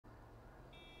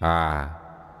Ah,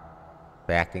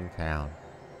 back in town.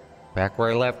 Back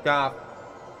where I left off.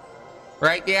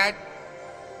 Right, Dad?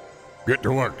 Get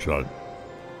to work, son.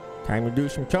 Time to do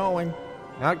some towing.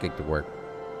 I'll get to work.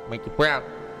 Make you proud.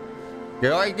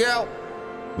 Here I go.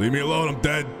 Leave me alone, I'm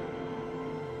dead.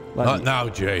 Not now,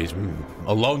 Jays.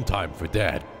 Alone time for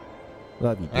Dad.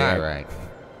 Love you, Dad. All right.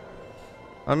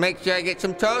 I'll make sure I get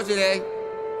some toes today.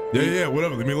 Yeah,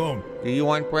 whatever. Leave me alone. Do you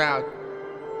want proud?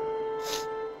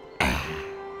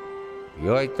 You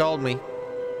always told me.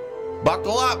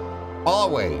 Buckle up,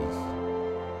 always.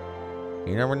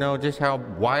 You never know just how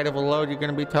wide of a load you're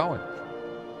going to be towing.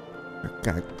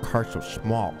 God, car's so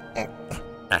small.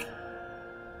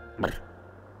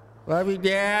 Love you,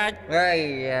 Dad.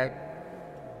 Hey, Dad.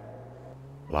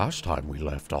 Last time we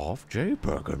left off, Jay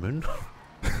Bergerman.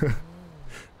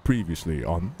 Previously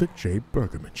on the Jay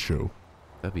Bergerman Show.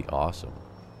 That'd be awesome.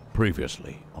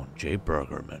 Previously on Jay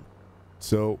Bergerman.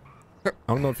 So, I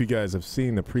don't know if you guys have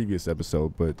seen the previous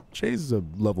episode, but Jay's a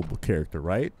lovable character,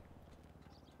 right?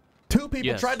 Two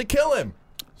people tried to kill him.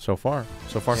 So far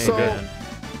so So, good.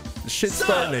 the shit's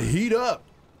starting to heat up.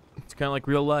 It's kind of like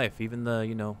real life. Even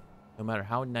no matter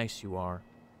how nice you are,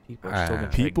 people are still gonna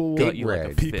people try to gut you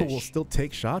like a People fish. will still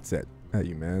take shots at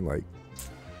you, man. Like,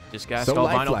 Just got so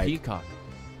albino lifelike. peacock.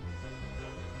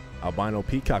 albino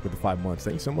peacock with the 5 months.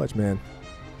 Thank you so much, man.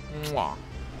 Mwah.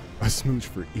 A smooch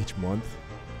for each month.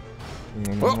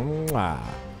 Whoa. Mwah.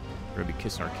 We're gonna be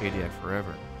kissing Arcadiac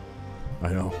forever. I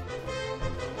know.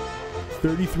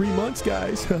 33 months,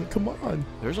 guys. Come on.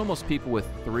 There's almost people with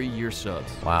 3-year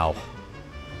subs. Wow.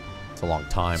 It's a long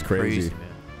time. It's crazy. Man.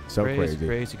 So crazy.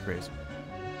 Crazy.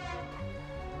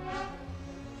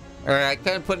 All right,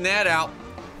 kind of putting that out.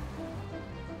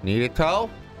 Need a tow?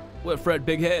 What, Fred?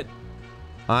 Big head.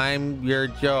 I'm your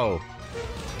Joe,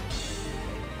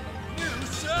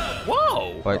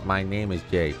 Whoa! but my name is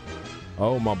Jay.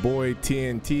 Oh, my boy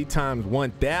TNT times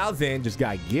 1000 just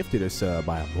got gifted a sub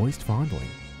by a moist fondling.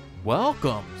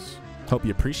 Welcomes. Hope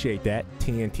you appreciate that.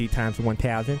 TNT times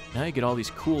 1000. Now you get all these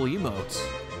cool emotes.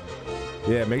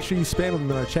 Yeah, make sure you spam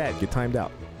them in our chat. Get timed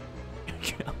out.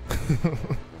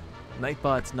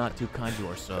 Nightbot's not too kind to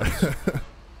our subs.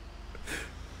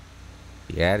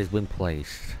 The ad has been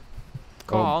placed.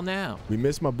 Call now. We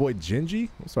missed my boy Gingy.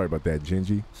 I'm sorry about that,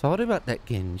 Gingy. Sorry about that,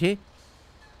 Genji.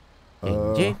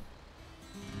 Genji?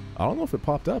 I don't know if it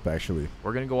popped up, actually.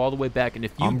 We're gonna go all the way back, and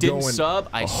if you I'm didn't going- sub,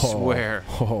 I swear.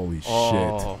 Holy shit.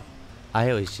 Oh. I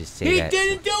always just say He that.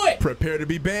 didn't do it! Prepare to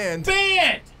be banned.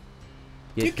 Banned!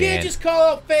 Get You can't banned. just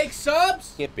call out fake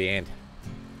subs? Get banned.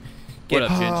 What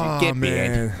up, Gingy? Oh, Get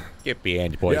man. banned. Get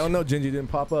banned, boys. Yeah, I don't know. Gingy didn't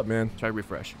pop up, man. Try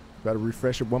refresh. Got to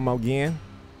refresh it one more again.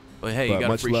 But hey, But you got a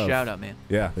much free love. shout out, man.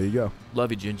 Yeah, there you go.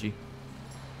 Love you, Gingy.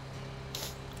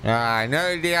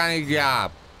 Another day on the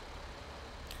job.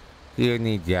 You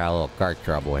need a little car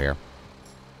trouble here.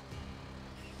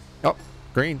 Oh,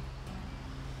 green.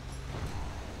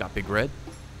 Got Big Red?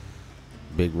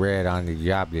 Big red on the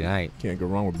job tonight. Can't go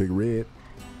wrong with Big Red.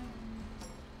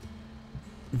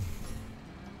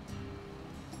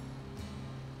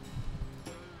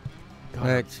 God,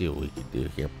 Let's see what we can do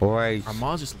here, boys. our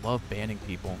mods just love banning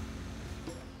people.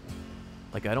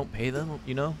 Like, I don't pay them,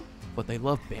 but they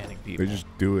love banning people. They just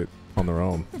do it on their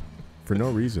own for no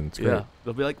reason. It's great. Yeah.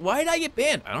 They'll be like, why did I get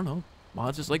banned? I don't know.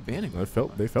 Mods just like banning.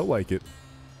 They felt like it.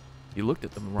 You looked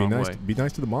at them the Be wrong nice. way. Be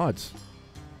nice to the mods.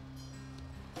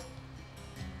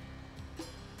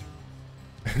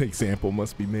 An example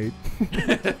must be made.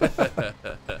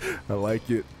 I like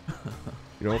it.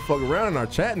 You don't fuck around in our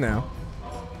chat now.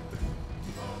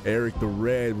 Eric the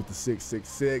Red with the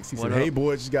 666. He What said, up? "Hey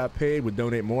boys, just got paid. Would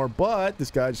donate more, but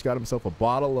this guy just got himself a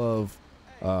bottle of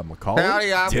Macaulay. Howdy,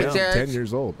 10, officers. 10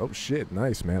 years old. Oh shit,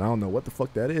 nice man. I don't know what the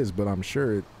fuck that is, but I'm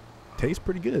sure it tastes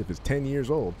pretty good if it's 10 years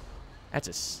old.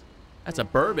 That's a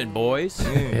bourbon, boys.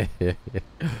 Baby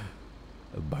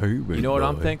You know what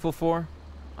I'm boy. thankful for?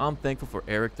 I'm thankful for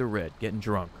Eric the Red getting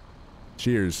drunk.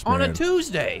 Cheers, On man. a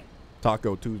Tuesday.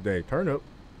 Taco Tuesday. Turn up.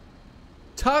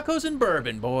 Tacos and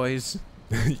bourbon, boys.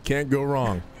 You can't go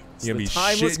wrong. You're the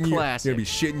timeless classic. You're gonna be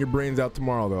shitting your brains out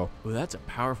tomorrow, though. Ooh, that's a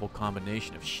powerful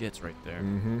combination of shits right there.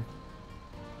 Mm-hmm.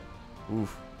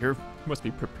 Oof. You must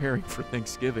be preparing for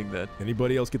Thanksgiving then.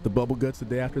 Anybody else get the bubble guts the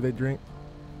day after they drink?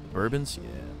 Bourbons? Yeah.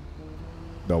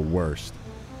 The worst.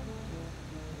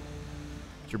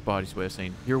 It's your body's way of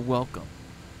saying, you're welcome.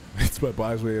 It's my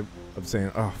body's way of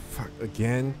saying, "Oh fuck,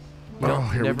 again." You Oh, don't-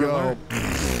 here we never go. learn.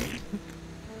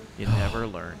 He never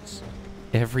learns.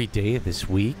 Every day of this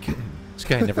week, this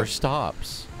guy never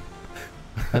stops.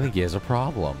 I think he has a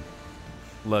problem.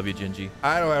 Love you, Gingy.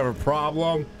 I don't have a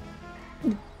problem.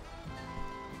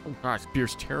 Oh gosh,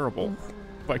 beer's terrible.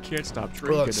 if I can't stop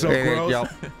drinking. it's so Hey there, gross.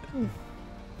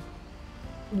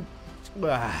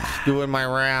 Joe. Doing my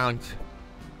rounds.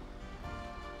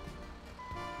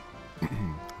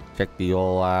 Check the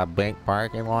old bank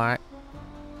parking lot.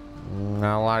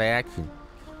 Not a lot of action.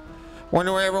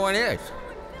 Wonder where everyone is.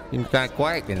 Seems kind of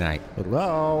quiet tonight.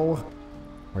 Hello.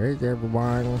 Where's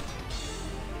everyone?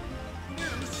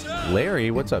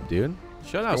 Larry, what's up, dude?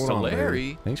 Shout out to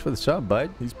Larry. Thanks for the sub, bud.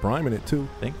 He's priming it too.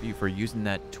 Thank you for using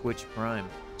that Twitch Prime.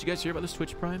 Did you guys hear about this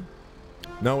Twitch Prime?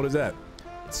 No, what is that?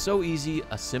 It's so easy,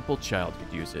 a simple child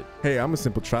could use it. Hey, I'm a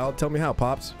simple child. Tell me how,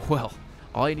 Pops. Well,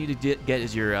 all you need to get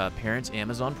is your parents'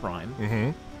 Amazon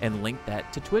Prime and link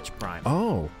that to Twitch Prime.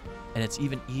 Oh. And it's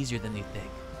even easier than you think.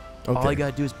 Okay. All you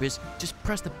gotta do is just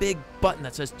press the big button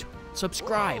that says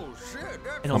subscribe.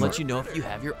 And it'll let you know if you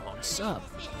have your own sub.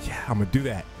 Yeah, I'm gonna do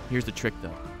that. Here's the trick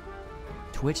though.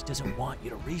 Twitch doesn't want you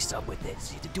to resub with it,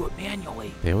 so you have to do it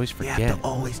manually. They always forget. You have to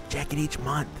always check it each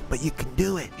month, but you can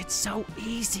do it. It's so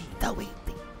easy. So easy.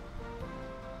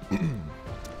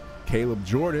 Caleb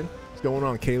Jordan. What's going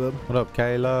on, Caleb? What up,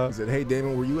 Kayla? He said, hey,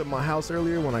 Damon, were you at my house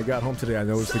earlier? When I got home today, I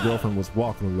noticed the girlfriend was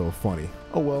walking a little funny.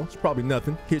 Oh, well, it's probably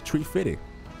nothing. Here's tree fitting.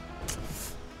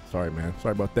 Sorry, man.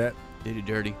 Sorry about that. Did it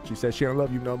dirty. She said she don't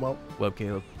love you no more. Well,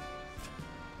 Caleb.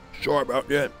 Sorry about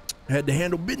that. Had to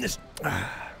handle business.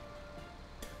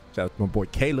 Shout out to my boy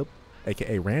Caleb,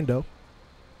 a.k.a. Rando.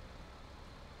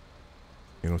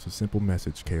 You know, it's a simple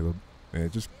message, Caleb.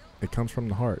 And it comes from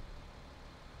the heart.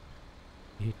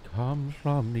 It comes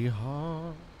from the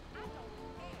heart.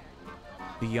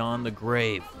 Beyond the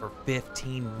grave for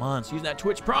 15 months using that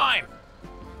Twitch Prime.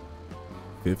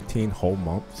 15 whole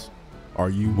months? Are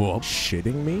you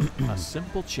shitting me? A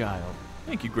simple child.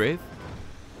 Thank you, Grave.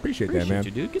 Appreciate that, man.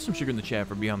 you, dude. Get some sugar in the chat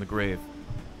for Beyond the Grave.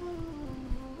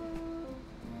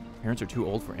 Parents are too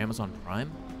old for Amazon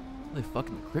Prime? Are they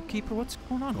fucking the Crypt Keeper? What's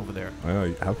going on over there? I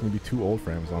know. How can you be too old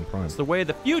for Amazon Prime? It's the way of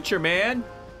the future, man.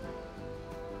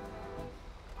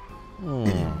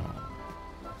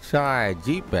 Saw a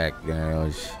Jeep back there. It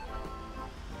was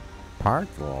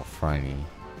parked a little funny.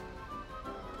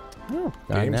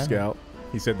 Game Scout.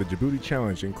 He said the Jaboody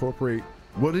challenge incorporate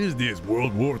what is this,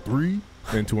 World War III?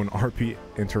 Into an RP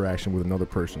interaction with another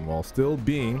person while still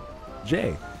being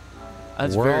Jay.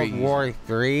 That's very World War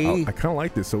III. Oh, I kind of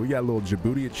like this. So we got little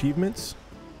Jaboody achievements.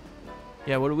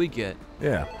 Yeah, what do we get?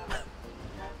 Yeah.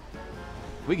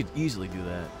 We could easily do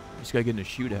that. Just gotta get in a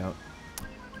shootout.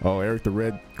 Oh, Eric the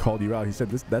Red called you out. He said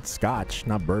that's Scotch,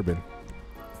 not bourbon.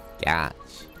 Scotch.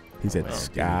 He said Buy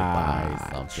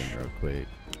Scotch. something real quick.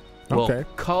 Okay.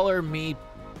 Well, color me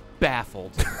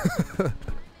baffled.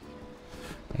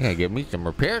 Yeah, give me some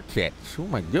repair kits. What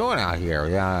am I doing out here?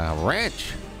 A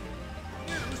wrench.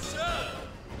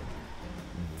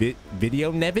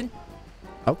 Video Nevin?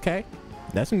 Okay.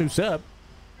 That's a new sub.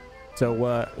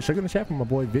 So, sugar in the chat from my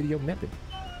boy Video Nevin.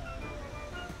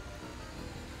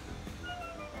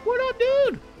 What up,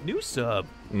 dude? New sub.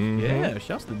 Yeah,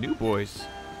 shouts to the new boys.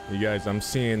 You guys, I'm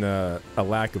seeing a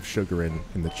lack of sugar in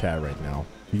the chat right now.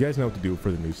 You guys know what to do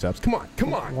for the new subs. Come on,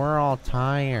 come on. We're all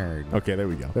tired. Okay, there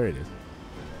we go. There it is.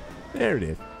 There it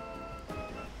is.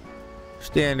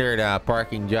 Standard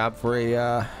parking job for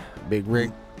a big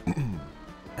rig.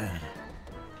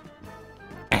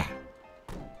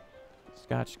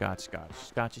 Scotch, scotch, scotch.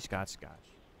 Scotchy, scotch, scotch.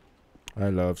 I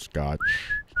love Scotch.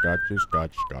 Scotchy,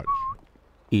 Scotch, Scotch.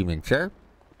 Evening, sir.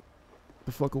 Get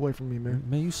the fuck away from me, man.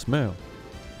 Man, you smell.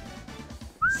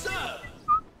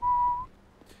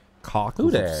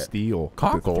 Cockles Who of that? Steel.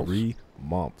 Cockles? For 3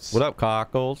 months. What up,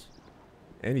 Cockles?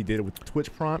 And he did it with the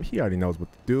Twitch Prime. He already knows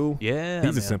what to do. Yeah,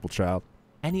 He's a man. simple child.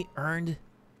 And he earned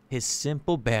his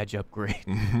simple badge upgrade.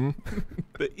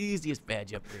 The easiest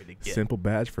badge upgrade to get. Simple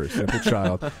badge for a simple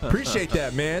child. Appreciate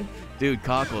that, man. Dude,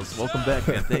 Cockles, welcome back,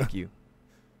 man. Thank you.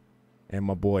 And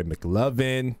my boy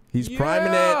McLovin. He's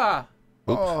priming it.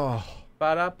 Oh.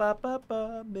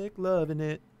 Ba-da-ba-ba-ba, McLovin'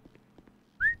 it.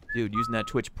 Dude, using that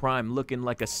Twitch Prime, looking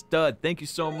like a stud. Thank you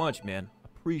so much, man.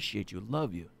 Appreciate you.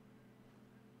 Love you.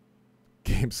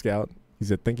 Game Scout. He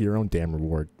said, think of your own damn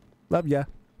reward. Love ya.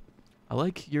 I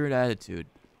like your attitude.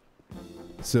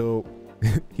 So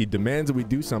he demands that we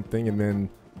do something, and then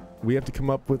we have to come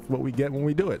up with what we get when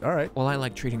we do it. All right. Well, I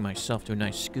like treating myself to a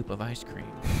nice scoop of ice cream.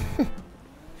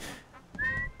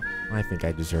 I think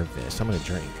I deserve this. I'm going to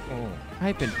drink.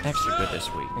 I've been extra good this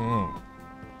week.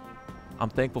 I'm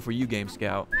thankful for you, Game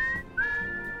Scout.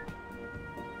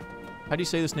 How do you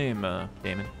say this name,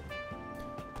 Damon?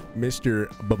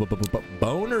 Mr.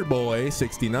 Boner Boy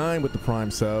 69 with the Prime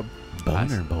sub.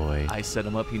 Boner boy. I set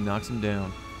him up, he knocks him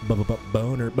down. Boner.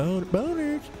 Boner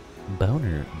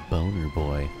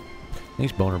boy.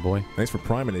 Thanks, Boner boy. Thanks for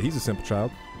priming it. He's a simple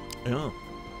child. Yeah.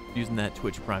 using that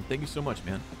Twitch Prime. Thank you so much,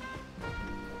 man.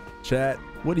 Chat,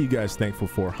 what are you guys thankful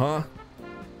for, huh?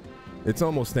 It's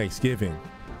almost Thanksgiving.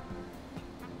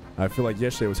 I feel like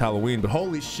yesterday was Halloween, but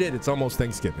holy shit, it's almost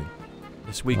Thanksgiving.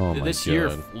 This week, this year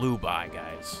flew by,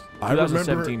 guys. I remember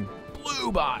 2017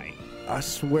 flew by. I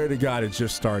swear to God, it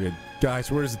just started.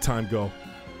 Guys, where does the time go?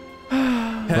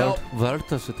 Help. Where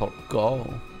does it all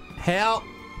go? Help.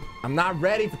 I'm not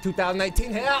ready for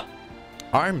 2019. Help.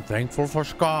 I'm thankful for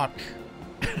scotch.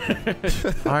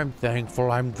 I'm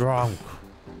thankful I'm drunk.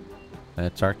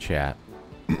 That's our chat.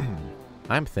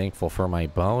 I'm thankful for my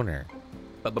boner.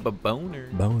 Boner.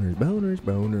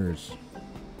 Boners.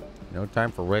 No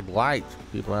time for red lights.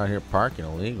 People out here parking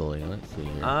illegally. Let's see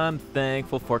here. I'm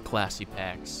thankful for classy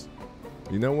packs.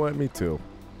 You know what? Me too.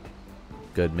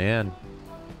 Good man.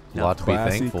 A Now, lot to be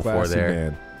thankful for classy there.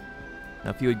 man. Now,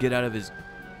 if he would get out of his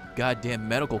goddamn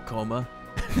medical coma.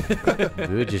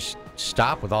 Dude, just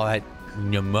stop with all that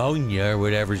pneumonia or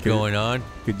whatever's going on.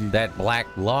 Could you That black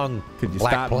lung. Could you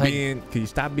black stop plague. being? Could you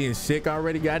stop being sick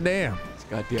already? Goddamn!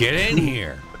 Get in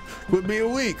here. Quit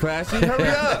being weak, classy. Hurry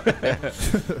up!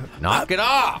 Knock it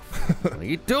off. What are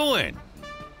you doing?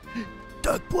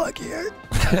 Doug Black here.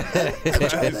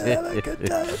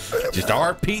 Just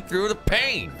RP through the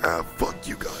pain. Fuck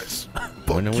you guys.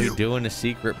 When are we doing a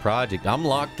secret project? I'm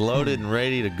locked, loaded, and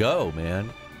ready to go, man.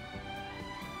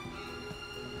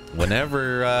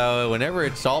 Whenever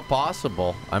it's all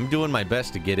possible. I'm doing my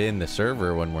best to get in the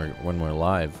server when we're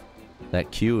live.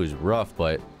 That queue is rough,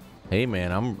 but hey,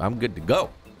 man, I'm good to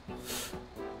go.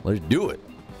 Let's do it.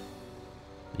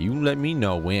 You let me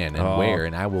know when and where,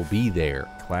 and I will be there.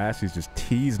 Classy's just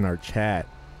teasing our chat.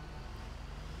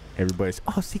 Everybody's,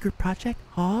 oh, secret project?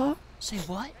 Huh? Say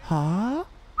what? Huh?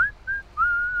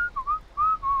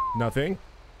 Nothing.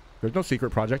 There's no secret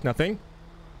project. Nothing.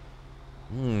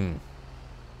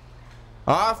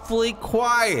 Awfully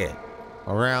quiet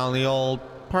around the old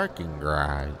parking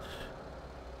garage.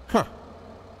 Huh.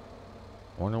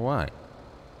 Wonder why.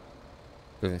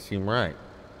 Doesn't seem right.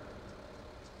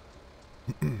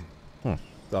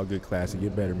 It's all good, Classy.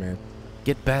 Get better, man.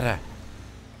 Get better.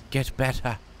 Get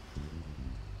better.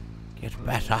 Get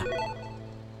better.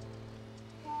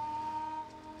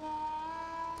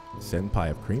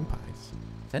 Senpai of cream pies.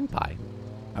 Senpai.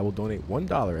 I will donate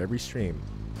 $1 every stream.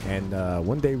 And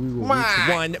one day we will reach What?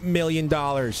 $1 million.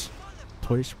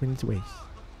 Toy Springs Waste.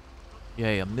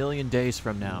 Yay, 1 million days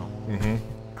from now.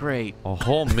 Great. A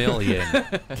whole million.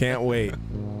 Can't wait.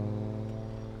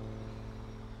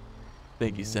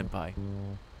 Thank you, Senpai.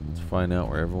 Let's find out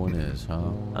where everyone is,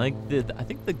 huh? I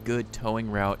think the good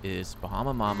towing route is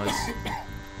Bahama Mamas,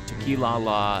 Tequila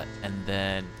La, and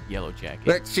then Yellow Jacket.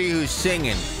 Let's see who's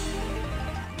singing.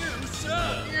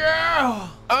 Yeah!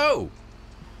 Oh!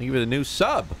 Think of it a new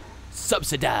sub.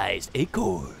 Subsidized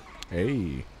Acorn.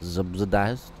 Hey.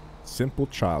 Subsidized. Simple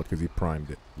child because he primed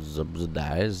it.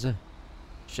 Subsidized.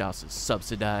 Shouts to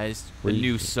Subsidized. The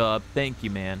new sub. Thank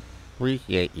you, man.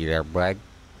 Appreciate you there, bud.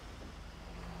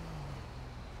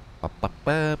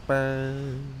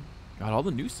 Ba-ba-ba-ba. Got all the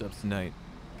new subs tonight.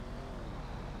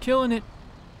 Killing it.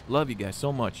 Love you guys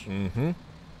so much. Wonder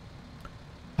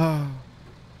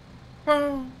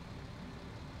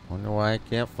why I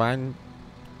can't find.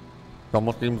 It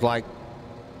almost seems like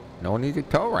no one needs a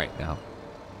tow right now.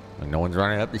 Like no one's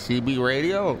running up the CB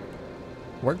radio.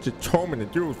 What's a towman to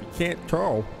do if you can't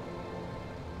tow?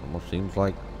 Almost seems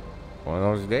like one of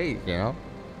those days, you know?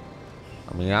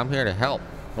 I mean, I'm here to help.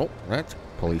 Oh, that's a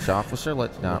police officer.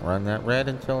 Let's not run that red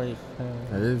until he's...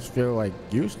 I just feel like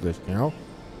useless, you know?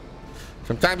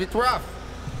 Sometimes it's rough.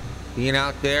 Being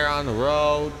out there on the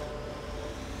road.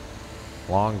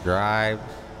 Long drives.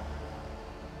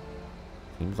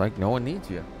 Seems like no one needs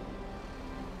you.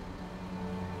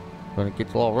 When it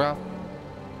gets a little rough.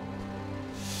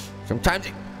 Sometimes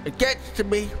it gets to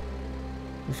me.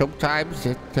 Sometimes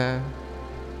it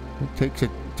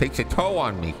takes a toll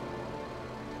on me.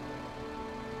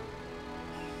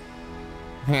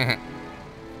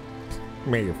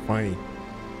 Made it funny.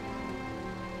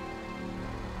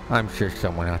 I'm sure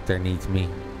someone out there needs me.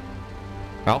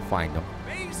 I'll find them.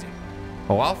 Amazing.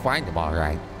 Oh, I'll find them all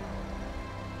right.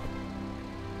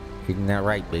 Isn't that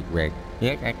right, Big Red?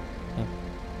 Yeah.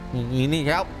 You need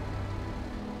help?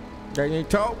 You guys need a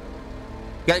tow?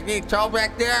 You guys need a tow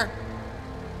back there?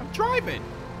 I'm driving.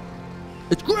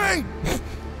 It's great!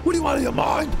 What do you want in your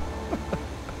mind?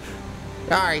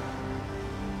 All right.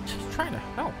 Just trying to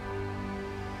help.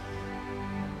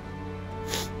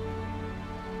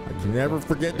 I can never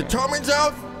forget the towman's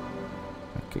oath.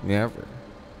 I could never.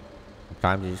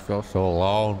 Sometimes I just feel so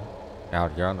alone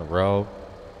out here on the road.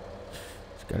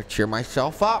 Just gotta cheer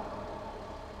myself up.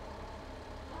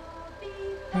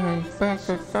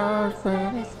 Special sauce,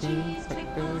 lettuce, cheese,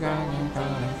 pickles, onions,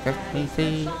 sesame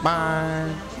seed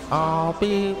buns. All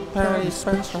beef patty,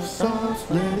 special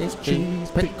sauce, lettuce, cheese,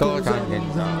 pickles,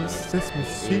 onions, sesame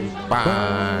seed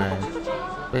buns.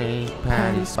 Beef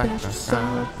patty, special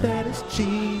sauce, lettuce,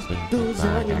 cheese, pickles,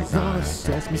 onions, on a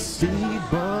sesame seed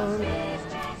bun.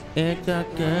 It's a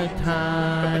good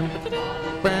time,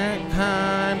 bad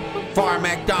time for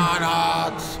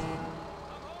McDonald's.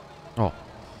 Oh.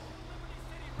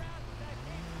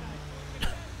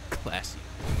 Classy.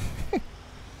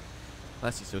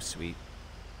 Classy's so sweet.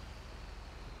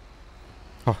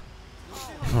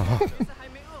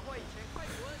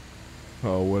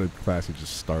 Oh, what did classic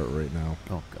just start right now?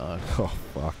 Oh, God. Oh,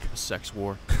 fuck. A sex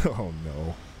war. Oh,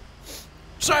 no.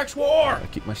 Sex war! I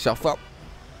keep myself up.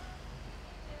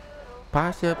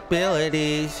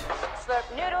 Possibilities.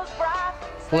 Slurp noodles, broth.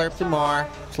 Slurp some more.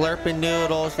 Slurping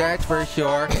noodles, that's for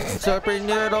sure. Slurping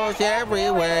noodles every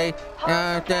way.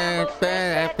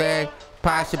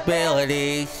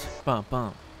 Possibilities. Bum,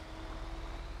 bum.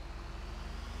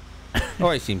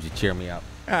 Always seems to cheer me up.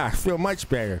 Ah, I feel much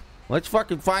better. Let's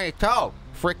fucking find a toe.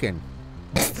 Frickin'.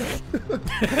 Excuse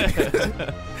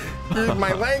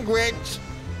my language.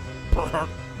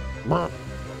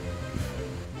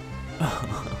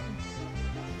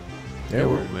 Yeah,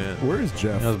 man. where is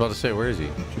Jeff? I was about to say, where is he?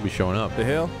 Should be showing up. The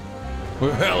hell?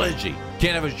 Where the hell is he?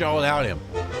 Can't have a show without him.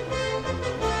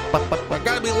 I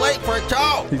gotta be late for a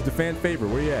toe. He's the fan favorite.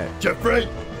 Where you at? Jeffrey!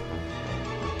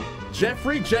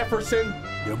 Jeffrey Jefferson.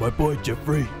 Yeah, my boy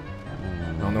Jeffrey.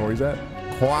 I don't know where he's at.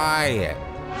 Quiet.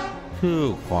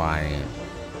 Too quiet.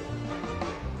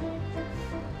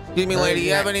 Excuse me, lady,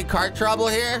 you have any car trouble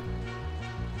here?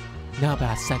 No, but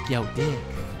I suck your dick.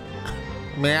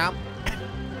 Ma'am?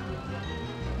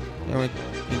 You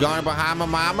going to Bahama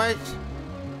Mamas?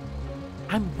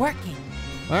 I'm working.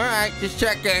 All right, just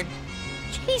checking.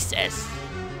 Jesus.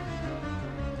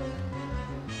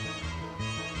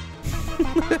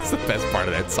 That's the best part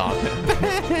of that song.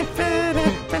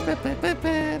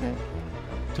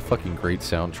 It's a fucking great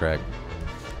soundtrack.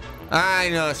 I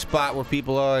know a spot where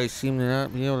people always seem to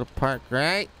not be able to park,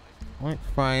 right? Let's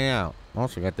find out.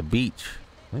 Also got the beach.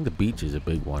 I think the beach is a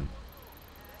big one.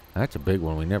 That's a big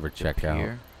one we never check out.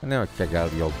 pier? I never check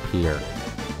out the old pier.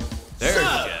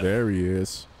 There he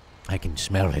is. I can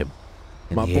smell him.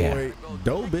 My Yeah. boy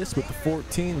Dobis with the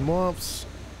 14 months.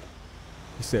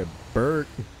 He said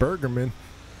Bergerman.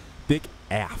 Dick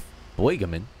F.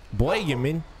 Boygaman.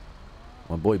 Boygaman.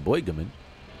 My boy Boygaman.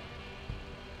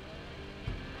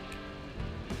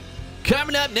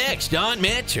 Coming up next on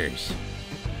Manters.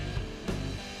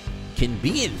 Can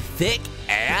being thick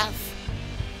AF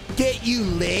get you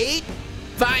laid?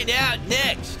 Find out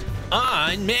next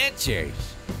on Manters.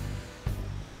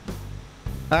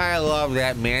 I love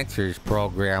that Mansers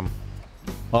program.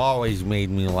 Always made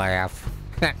me laugh.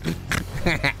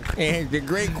 It's a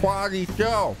great quality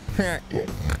show.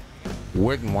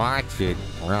 Wouldn't watch it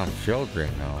around children,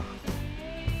 though.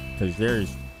 Because there's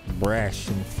breasts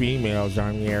and females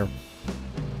on there.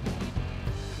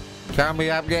 Coming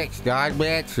up next on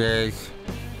Mansers.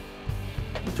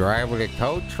 Driving a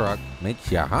tow truck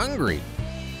makes you hungry.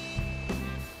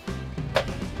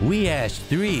 We asked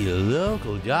 3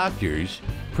 local doctors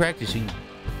practicing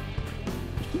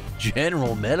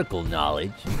general medical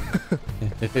knowledge.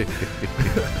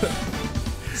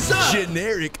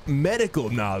 Generic medical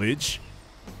knowledge.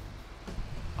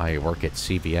 I work at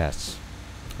CVS.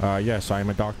 Yes, I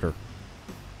am a doctor.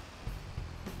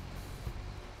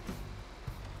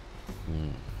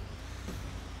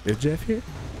 Is Jeff here?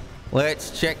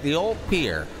 Let's check the old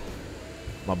pier.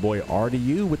 My boy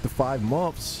RDU with the 5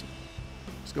 months.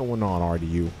 What's going on,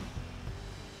 RDU?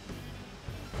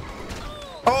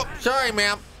 Oh, sorry,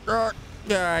 ma'am.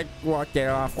 I walked it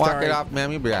off. Walk Sorry. it off,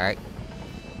 ma'am. You'll be all right.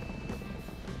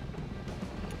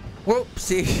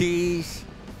 Whoopsies.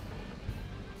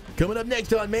 Coming up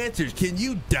next on Mansers, can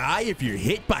you die if you're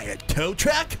hit by a tow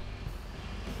truck?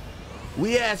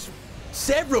 We asked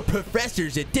several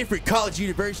professors at different college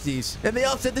universities, and they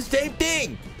all said the same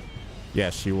thing.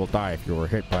 Yes, you will die if you were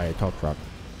hit by a tow truck.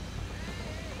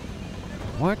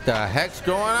 What the heck's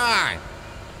going on?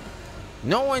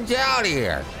 No one's out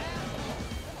here.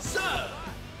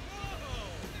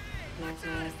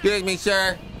 Excuse me,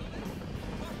 sir.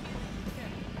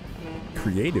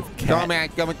 Creative cat. Come man,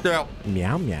 coming through.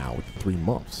 Meow meow with 3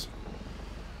 months.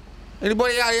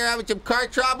 Anybody out here having some car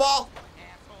trouble?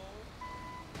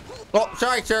 Oh,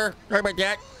 sorry, sir. Sorry about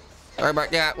that. Sorry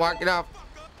about that. Walk it off.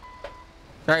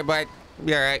 Sorry, bud.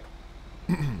 Be all right.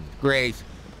 Grace.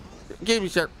 Excuse me,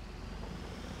 sir.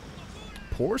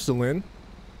 Porcelain.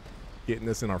 Getting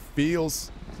us in our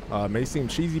feels. May seem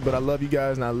cheesy, but I love you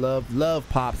guys, and I love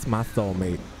Pops, my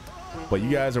soulmate. But you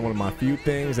guys are one of my few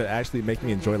things that actually make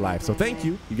me enjoy life. So thank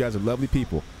you. You guys are lovely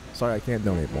people. Sorry I can't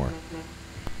donate more.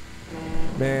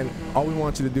 Man, all we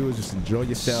want you to do is just enjoy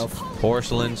yourself.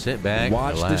 Porcelain, sit back,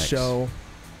 watch relax. the show.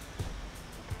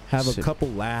 Have a couple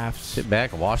laughs. Sit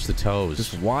back and watch the toes.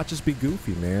 Just watch us be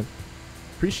goofy, man.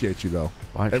 Appreciate you, though.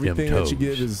 Watch Everything them that you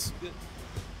toes. give is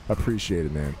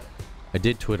appreciated, man. I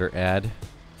did Twitter ad.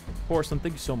 Porcelain,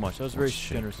 thank you so much. That was very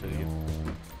generous of you.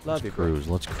 Love you, bro. Cruise.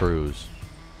 Let's cruise.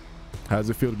 How does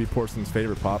it feel to be Porcelain's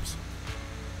favorite, Pops?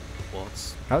 Well,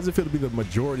 How does it feel to be the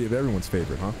majority of everyone's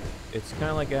favorite, huh? it's kind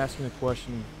of like asking the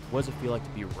question, what does it feel like to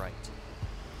be right?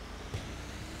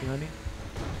 You know what I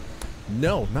mean?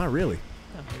 No, not really.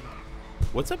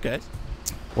 What's up, guys?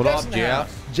 What up,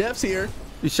 Jeff? Jeff's here.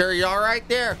 You sure you all right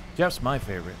there? Jeff's my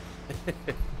favorite.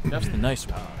 Jeff's the nice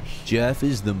one. Jeff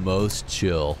is the most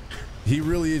chill. He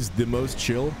really is the most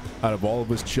chill out of all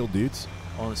of us chill dudes.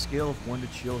 On a scale of 1 to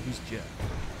chill, he's Jeff.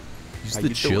 He's How the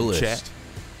you doing, chillest. chat?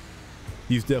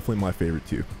 He's definitely my favorite,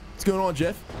 too. What's going on,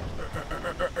 Jeff?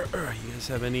 You guys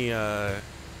have any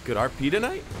good RP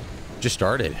tonight? Just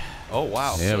started. Oh,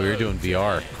 wow. Yeah, we were doing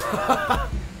VR.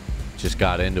 Just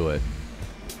got into it.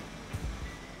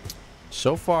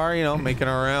 So far, you know, making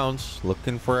our rounds,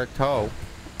 looking for a toe,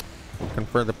 looking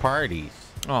for the parties.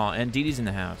 Oh, and Dee Dee's in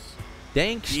the house.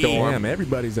 Dank Storm. Damn,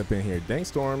 everybody's up in here. Dank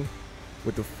Storm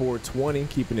with the 420,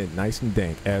 keeping it nice and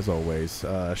dank, as always.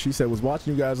 She said, was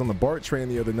watching you guys on the BART train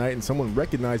the other night, and someone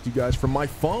recognized you guys from my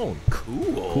phone.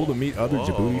 Cool. Cool to meet other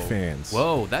Jaboody fans.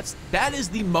 Whoa, that is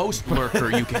the most lurker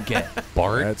you can get.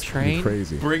 BART That's train?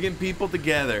 crazy. Bringing people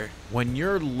together. When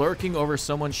you're lurking over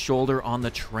someone's shoulder on the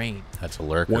train. That's a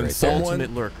lurker When right there.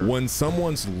 Ultimate lurker. When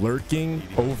someone's lurking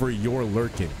over your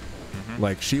lurking.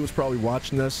 Like, she was probably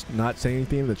watching us, not saying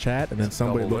anything in the chat, and then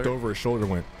somebody double looked lurk. over her shoulder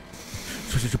and went,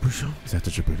 is that the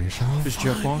Jaboody show? Is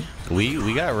Jeff on?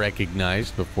 We got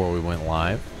recognized before we went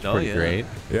live. It's Oh, pretty yeah. great.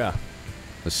 Yeah.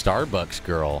 The Starbucks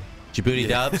girl. Djibouti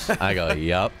Dubs? I go,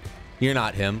 yup. You're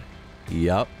not him.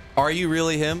 Yup. Are you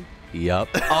really him? Yup.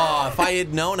 Oh, if I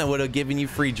had known, I would have given you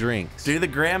free drinks. Do the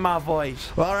grandma voice.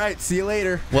 Well, all right, see you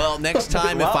later. Well, next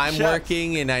time, Well, if I'm shucks.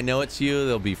 working and I know it's you,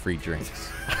 there'll be free drinks.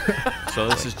 So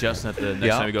this is Justin at the next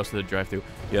Yeah. time he goes to the drive-thru.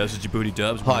 Yeah, this is Jaboody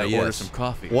Dubs. We're Hi, gonna order yes. some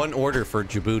coffee. One order for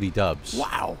Djibouti Dubs.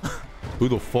 Wow. Who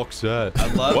the fuck's that? I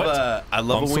love What? I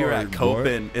love I'm when we were sorry, at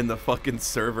Copen in the fucking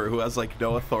server who has like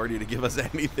no authority to give us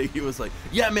anything. He was like,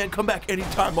 yeah, man, come back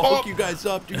anytime. I'll hook you guys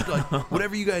up, dude. Like,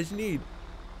 whatever you guys need.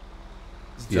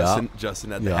 Yeah.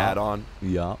 Justin had the Yeah. hat on.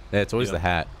 Yeah. It's always Yeah. the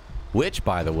hat. Which,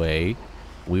 by the way,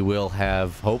 we will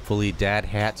have hopefully dad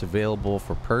hats available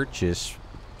for purchase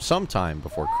sometime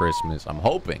before Christmas. I'm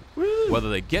hoping.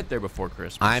 Whether they get there before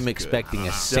Christmas. I'm expecting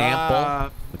a sample.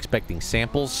 Stop. I'm expecting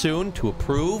samples soon to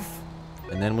approve,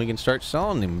 and then we can start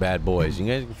selling them bad boys. You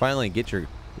guys can finally get your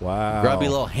Wow. grubby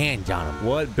little hands on them.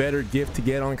 What better gift to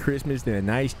get on Christmas than a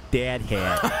nice dad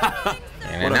hat?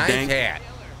 And What a a nice dank- hat.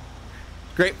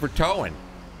 Great for towing.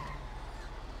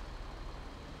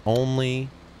 Only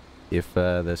if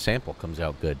the sample comes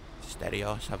out good.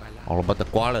 All about the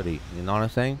quality. You know what I'm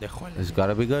saying? It's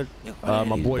gotta be good. My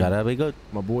It's boy, gotta be good.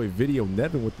 my boy Video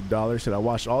Nevin with the dollar said, I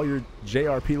watched all your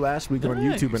JRP last week on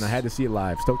Nice. YouTube and I had to see it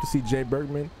live. Stoked to see Jay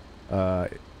Bergman,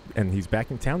 and he's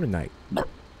back in town tonight.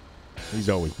 He's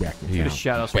always back in Give town. a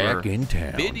shout out Back for in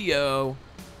town. video.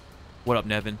 What up,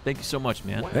 Nevin? Thank you so much,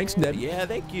 man. Thanks, Nevin. Yeah,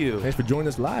 thank you. Thanks for joining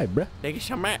us live, bruh. Thank you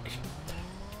so much.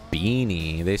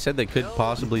 Beanie. They said they could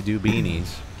possibly do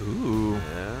beanies. Ooh.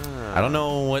 I don't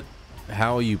know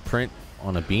how you print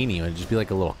on a beanie. It would just be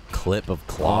like a little clip of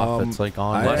cloth that's like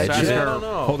on the I edge of actually- it. I don't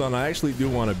know. Hold on, I actually do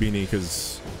want a beanie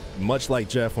because, much like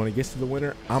Jeff, when it gets to the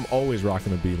winter, I'm always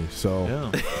rocking a beanie. So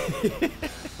Yeah. I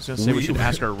was gonna say we should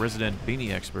ask our resident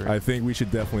beanie expert. I think we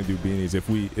should definitely do beanies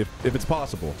if it's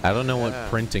possible. I don't know what Yeah.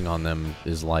 printing on them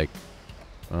is like.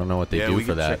 I don't know what they yeah, do we for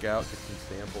can that. check out, get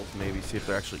some samples, maybe see if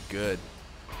they're actually good.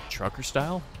 Trucker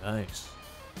style? Nice.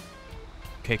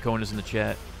 K Cohen is in the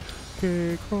chat.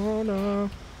 Okay, Corona.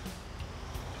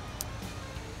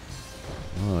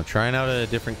 Oh, trying out a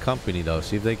different company though.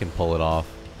 See if they can pull it off.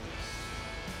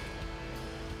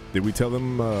 Did we tell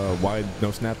them why no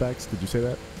snapbacks? Did you say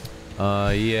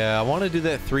that? Yeah, I want to do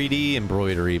that 3D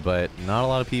embroidery, but not a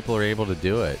lot of people are able to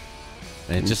do it.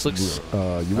 And it just looks. You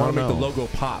want to don't make the know. logo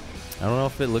pop. I don't know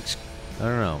if it looks. I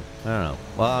don't know.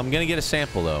 Well, I'm gonna get a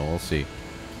sample though. We'll see.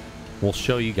 We'll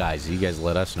show you guys. You guys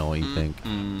let us know what you think.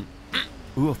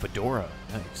 Ooh, a fedora.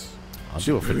 Nice. I'll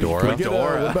do a Can fedora. we get,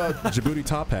 what about Jaboody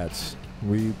top hats?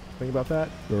 We think about that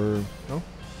or no?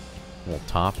 Little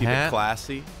top Keep hat. it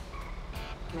classy.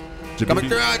 Coming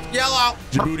through, it's yellow.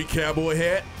 Jaboody cowboy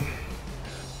hat.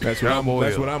 That's what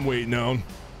I'm waiting on.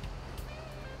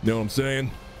 Know what I'm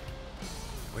saying?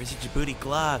 Where's your Jaboody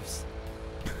gloves?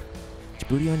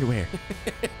 Jaboody underwear.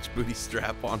 Jaboody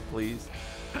strap on, please.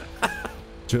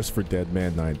 Just for Dead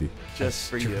Man 90. Just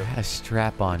for you. A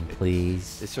strap on,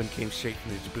 please. This one came straight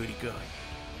from the Jaboody gun.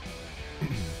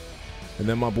 And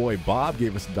then my boy Bob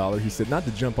gave us $1. He said, not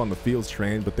to jump on the Fields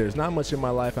train, but there's not much in my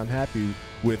life I'm happy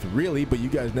with, really, but you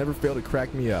guys never fail to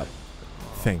crack me up.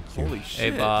 Thank you. Holy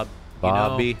shit. Hey, Bob.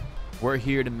 Bobby. You know, we're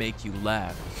here to make you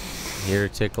laugh. Here,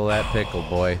 tickle that pickle,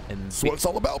 boy. And That's what it's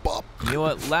all about, Bob. you know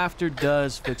what? Laughter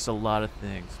does fix a lot of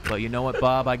things. But you know what,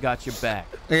 Bob? I got your back.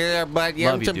 Hey there, bud. You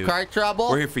Love having you, some dude. car trouble?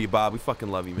 We're here for you, Bob. We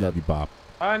fucking love you, man. Love you, Bob.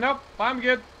 Nope, I'm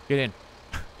good. Get in.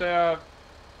 Where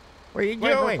you Wait for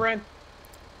a going? friend.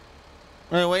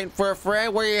 Are you waiting for a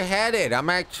friend? Where you headed? I'm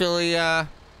actually, I'm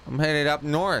headed up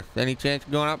north. Any chance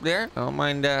of going up there? I don't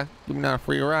mind, giving out a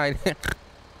free ride.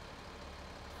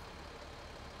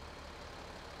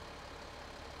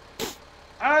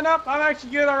 Nope, I'm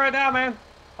actually good right now, man.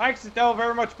 Thanks, Estelle.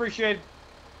 Very much appreciated.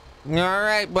 All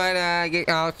right, but,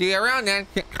 I'll see you around then.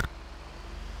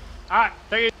 All right,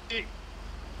 take it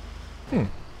easy.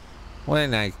 What a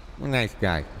nice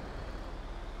guy.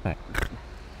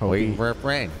 Waiting for a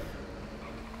friend.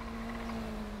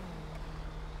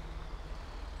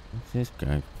 What's this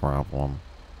guy's problem?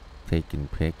 Taking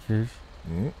pictures?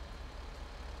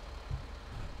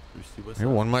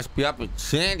 Everyone must be up at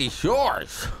Sandy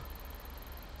Shores.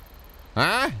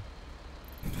 Huh?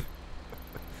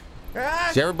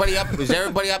 Is everybody up? Is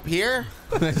everybody up here?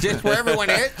 Is this where everyone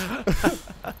is?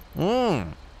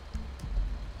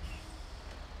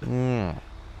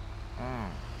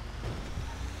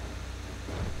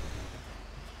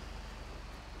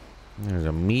 There's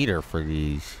a meter for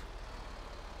these.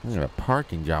 There's a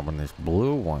parking job on this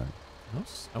blue one.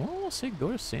 I want to say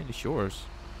go to Sandy Shores.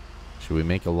 Should we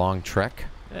make a long trek?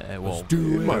 Well,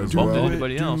 do it. Might as bump well. into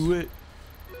anybody else.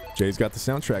 Jay's got the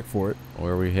soundtrack for it.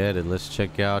 Where are we headed? Let's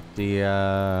check out the,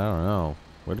 I don't know.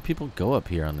 Where do people go up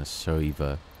here on the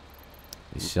Soiva?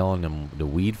 They selling them the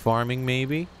weed farming,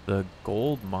 maybe? The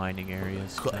gold mining area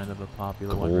is kind of a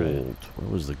popular Gold. one, right? Where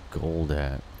was the gold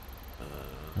at?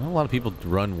 Not a lot of people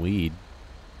run weed.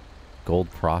 Gold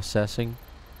processing?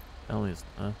 Only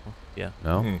yeah.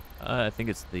 No? I think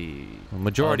it's the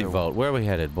Majority other vote. Where are we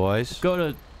headed, boys? Let's go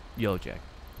to Yellow Jack.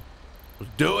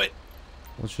 Let's do it.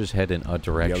 Let's just head in a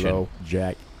direction. Yellow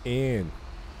Jack in.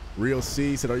 Real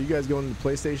C said, are you guys going to the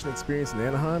PlayStation Experience in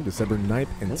Anaheim December 9th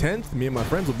and 10th? Me and my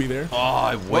friends will be there. Oh,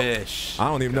 I wish. I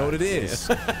don't even know what it is.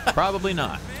 Probably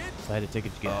not. I had to take a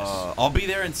guess. I'll be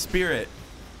there in spirit.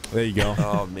 There you go.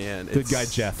 Oh, man. Good guy,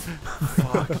 Jeff.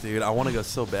 Fuck, dude. I want to go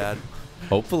so bad.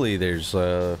 Hopefully there's,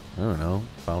 I don't know,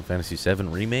 Final Fantasy VII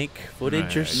Remake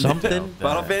footage or something.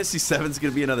 Final Fantasy VII is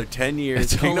going to be another 10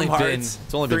 years. It's only been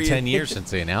 3 10 years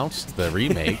since they announced the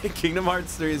remake. Kingdom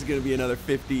Hearts 3 is going to be another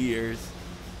 50 years.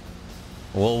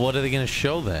 Well, what are they going to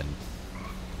show then?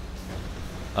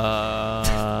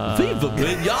 Viva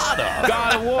Pinata!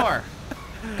 God of War.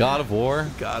 God of War?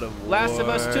 God of War. Last of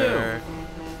Us 2.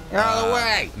 Out of the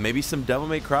way. Maybe some Devil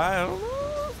May Cry. I don't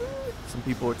know. Some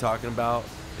people were talking about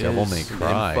Devil May some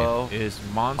Cry. info. Is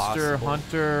Monster Possible.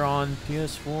 Hunter on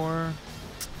PS4?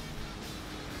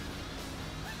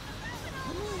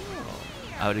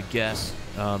 I would have guessed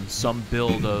some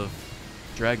build of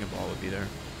Dragon Ball would be there.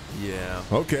 Yeah.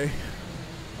 Okay.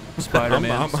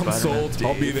 Spider-Man. I'm sold.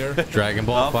 I'll be there. Dragon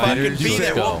Ball I'll Fighters? fucking be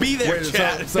there. Let's go. We'll be there, Wait,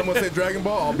 chat. someone said Dragon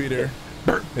Ball? I'll be there.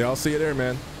 Yeah, I'll see you there,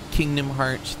 man. Kingdom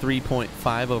Hearts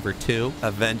 3.5/2.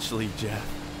 Eventually, Jeff.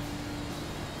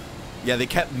 Yeah, they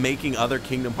kept making other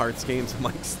Kingdom Hearts games. I'm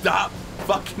like, stop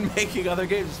fucking making other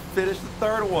games. Just finish the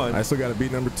third one. I still got to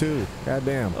beat number 2. God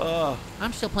damn.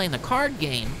 I'm still playing the card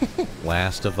game.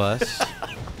 Last of Us.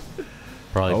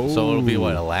 Probably. So it'll be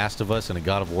what, a Last of Us and a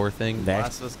God of War thing?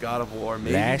 Last of Us, God of War,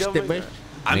 maybe. Last Devil of May Us? Cry.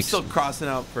 I'm Makes- still crossing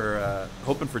out for,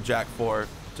 hoping for Jack 4,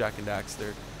 Jack and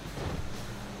Daxter.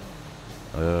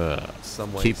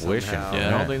 Some way, Keep somehow. wishing. Yeah, I Yeah,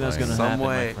 don't think that's going to some happen,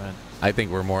 way. my friend. I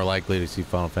think we're more likely to see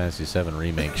Final Fantasy VII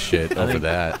Remake shit over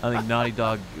that. I think Naughty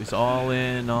Dog is all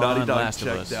in on Naughty Dog Last of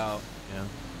checked Us. out. Yeah.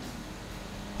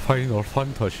 Final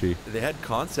Fantasy. They had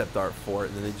concept art for it,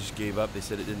 and then they just gave up. They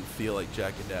said it didn't feel like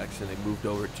Jack and Daxter, and they moved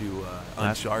over to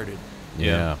Uncharted.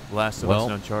 Yeah. Last of Well,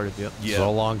 Us and Uncharted. Yep. Yeah.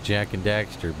 So long, Jack and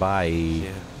Daxter. Bye.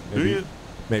 Yeah.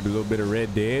 Maybe a little bit of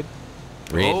Red Dead.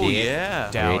 Red Oh, Dead.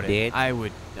 yeah. Doubt Red it. Dead.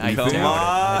 I Come doubt it. on.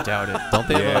 I doubt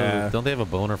it. Don't they have a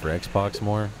boner for Xbox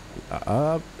more?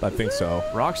 I think so.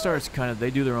 Rockstar's kind of,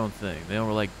 they do their own thing. They don't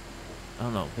like, I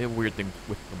don't know, they have a weird thing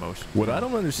with promotion. What I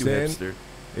don't understand hipster.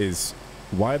 is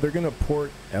why they're gonna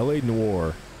port L.A.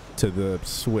 Noire to the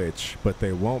Switch, but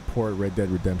they won't port Red Dead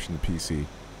Redemption to PC.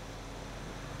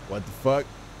 What the fuck?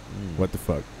 What the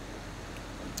fuck?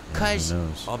 Cause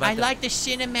knows? I like the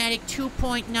cinematic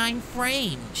 2.9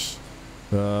 frames.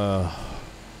 It's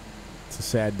a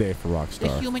sad day for The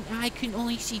Rockstar. human eye can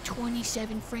only see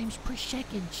 27 frames per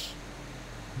second.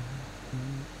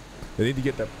 They need to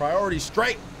get that priority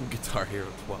straight. Guitar Hero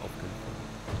 12.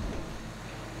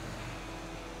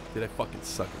 Dude, I fucking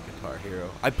suck at Guitar Hero.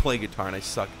 I play guitar and I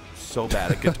suck so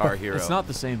bad at Guitar Hero. It's not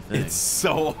the same thing. It's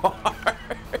so hard.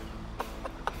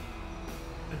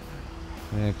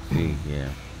 Let's see here.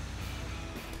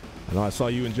 I know I saw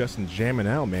you and Justin jamming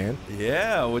out, man.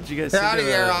 Yeah, what'd you guys Howdy think of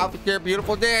there, that? officer.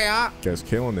 Beautiful day, huh? You guys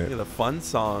killing Yeah, it. the fun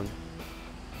song.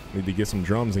 Need to get some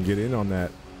drums and get in on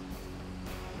that.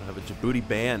 I have a Jaboody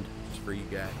band just for you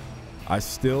guys. I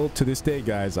still, to this day,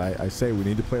 guys, I say we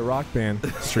need to play Rock Band.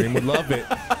 Stream would love it.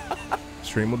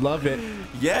 Stream would love it.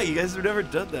 Yeah, you guys have never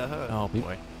done that, huh? Oh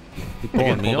boy. You You pulling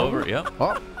getting me pulled over? over? Yep.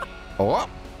 Oh. Oh, up.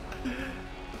 Your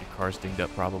car's dinged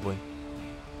up probably.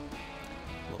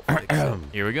 Little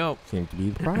fix. Here we go. Seems to be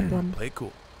the problem. Play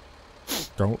cool.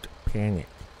 Don't panic.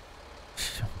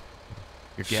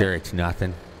 You're Sure, it's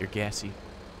nothing. You're gassy.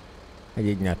 I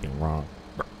did nothing wrong.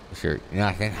 Sure,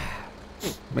 nothing.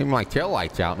 Maybe my tail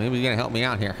light's out. Maybe you're gonna help me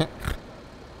out here.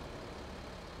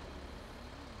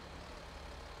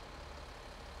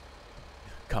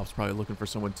 Cop's probably looking for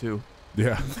someone too.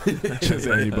 Yeah. Just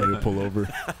anybody to pull over.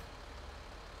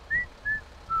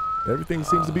 Everything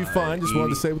seems to be fine. Just wanted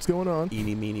to say what's going on.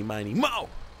 Eeny, meeny, miny, mo!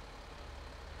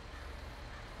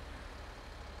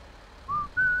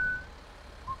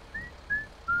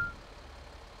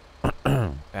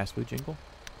 Fast food jingle.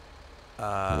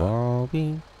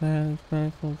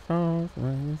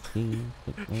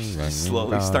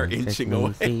 Slowly start inching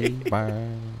away.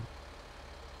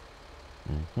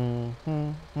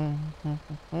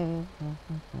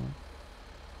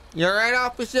 You alright,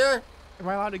 officer? Am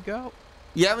I allowed to go?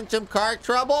 You having some car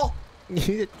trouble?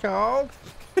 Need a tow?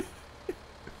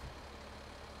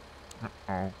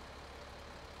 Oh.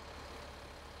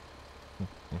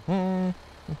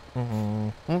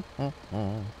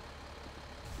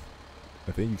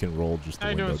 I think you can roll just the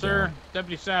How you window doing, sir? down.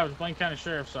 Deputy Savage, Blaine County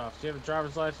Sheriff's Office. Do you have a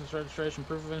driver's license, registration,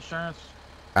 proof of insurance?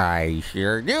 I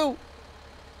sure do.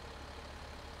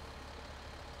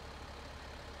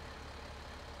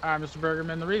 All right, Mr.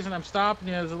 Bergerman. The reason I'm stopping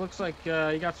you is it looks like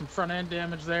you got some front end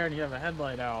damage there, and you have a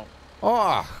headlight out.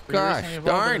 Oh, Were you gosh, recently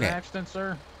involved darn in an it. accident,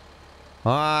 sir?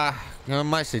 I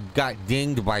must have got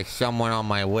dinged by someone on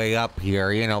my way up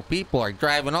here. You know, people are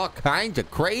driving all kinds of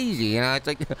crazy. You know, it's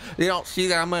like they don't see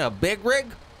that I'm in a big rig.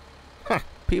 Huh,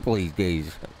 people these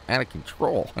days, out of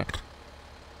control.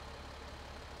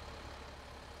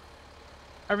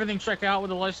 Everything check out with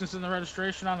the license and the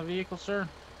registration on the vehicle, sir?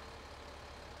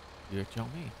 You tell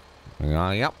me.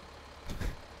 Yep.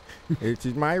 This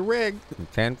is my rig.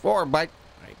 10-4, bud.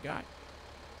 I got.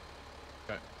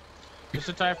 Just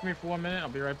sit tight for me for 1 minute. I'll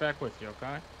be right back with you,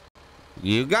 okay?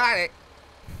 You got it.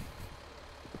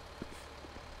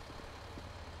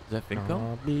 Is that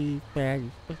Finco?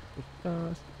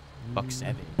 Buck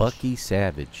Savage. Bucky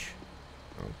Savage.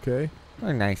 Okay. What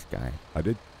a nice guy. I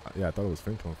did. Yeah, I thought it was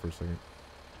Fintone for a second.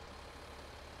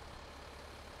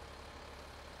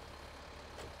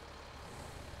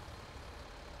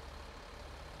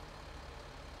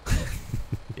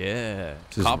 Yeah.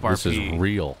 This Cop is RP.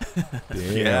 real.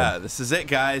 Yeah, this is it,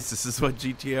 guys. This is what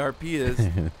GTRP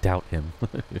is. Doubt him.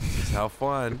 This is how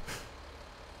fun.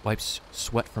 Wipes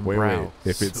sweat from Wait, brow. wait.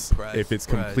 If it's Surprise, surprise.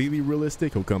 completely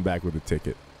realistic, he'll come back with a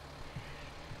ticket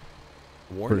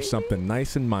Warning? for something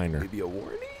nice and minor. Maybe a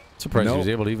warning? Surprised Nope. he was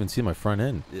able to even see my front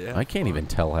end. Yeah. I can't even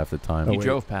tell half the time. Oh, He wait.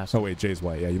 drove past. Oh wait, Jay's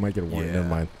white. Yeah, you might get a warning. Yeah. Never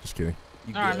mind. Just kidding.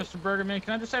 You All right, good? Mr. Bergerman,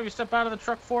 can I just have you step out of the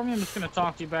truck for me? I'm just going to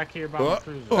talk to you back here about my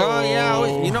cruiser. Oh,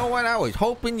 yeah. You know what? I was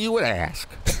hoping you would ask.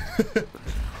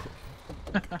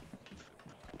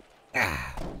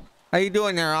 How you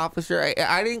doing there, officer?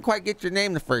 I didn't quite get your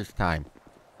name the first time.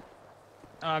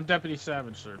 I'm Deputy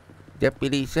Savage, sir.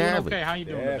 Deputy Doing Savage. okay, how you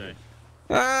doing today?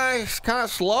 It's kind of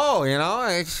slow, you know.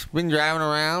 It's been driving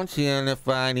around, seeing if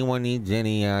anyone needs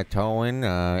any towing.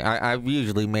 I've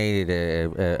usually made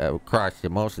it across to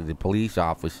most of the police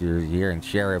officers here and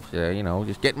sheriffs. You know,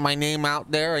 just getting my name out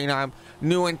there. You know, I'm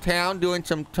new in town, doing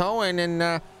some towing,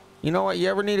 and you know what? You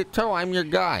ever need a tow, I'm your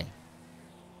guy.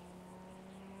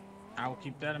 I will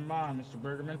keep that in mind, Mr.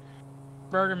 Bergerman.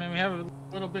 Bergerman, we have a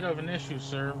little bit of an issue,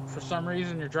 sir. For some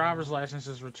reason, your driver's license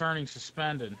is returning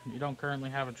suspended. You don't currently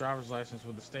have a driver's license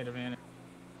with the state of Anna.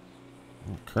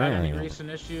 Had any recent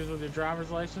issues with your driver's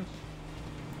license?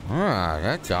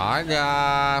 That's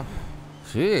odd.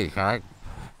 Jeez, I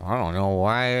don't know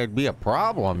why it'd be a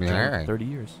problem there. 30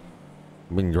 years.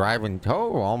 I've been driving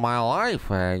tow all my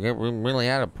life. I never really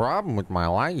had a problem with my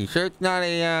life. You sure it's not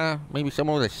a, maybe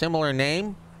someone with a similar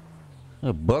name?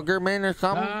 A Boogerman or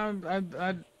something?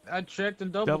 I checked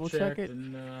and double checked it.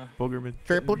 and Boogerman.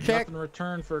 Triple check? nothing in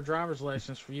return for a driver's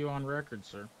license for you on record,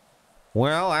 sir.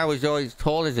 Well, I was always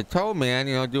told as a tow man,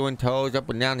 you know, doing tows up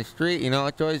and down the street, you know,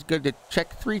 it's always good to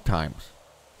check 3 times.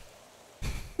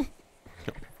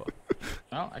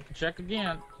 Well, I can check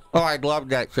again. Oh, I'd love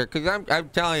that, sir, because I'm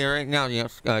telling you right now, you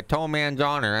know, tow man's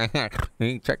honor.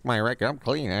 You check my record, I'm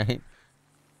clean. All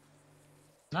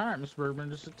right, Mr. Bergman,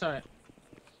 just sit tight.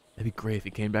 That'd be great if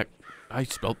he came back. I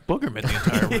spelled Boogerman the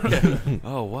entire way.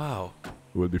 Oh, wow.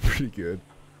 It would be pretty good.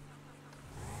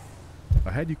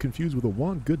 I had you confused with a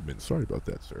Juan Goodman. Sorry about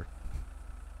that, sir.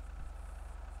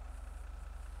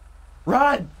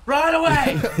 Run! Run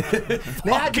away!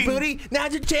 Now, Jaboody,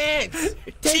 now's your chance!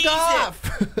 Take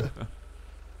off!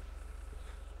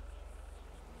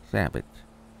 Savage.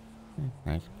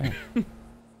 Nice. Okay.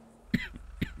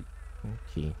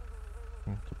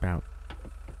 It's about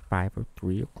 5 or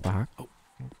 3 o'clock.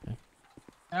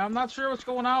 Now, I'm not sure what's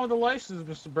going on with the license,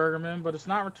 Mr. Bergerman, but it's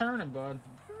not returning, bud.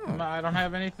 I don't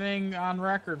have anything on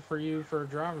record for you for a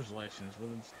driver's license.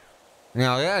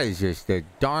 Now, that is just the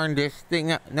darndest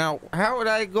thing. Now, how would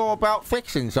I go about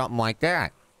fixing something like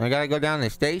that? I gotta go down to the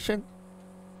station?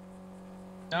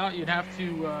 No, you'd have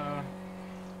to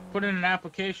put in an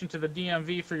application to the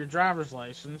DMV for your driver's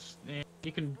license. And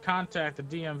you can contact the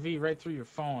DMV right through your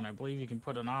phone. I believe you can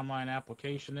put an online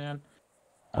application in.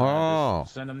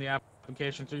 Just send them the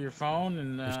application through your phone,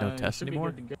 and there's no test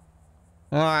anymore.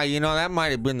 You know, that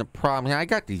might have been the problem. I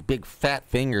got these big fat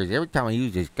fingers. Every time I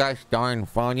use this gosh darn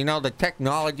phone, you know, the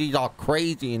technology's all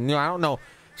crazy. And, you know, I don't know.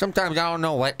 Sometimes I don't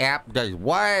know what app does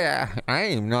what. I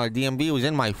didn't even know the DMV was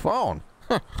in my phone.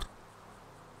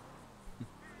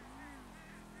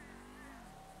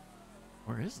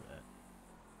 Where is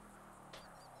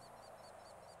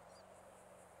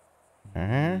that?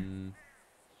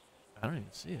 I don't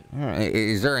even see it.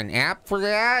 Is there an app for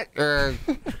that? Or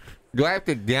do I have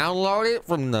to download it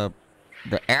from the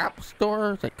app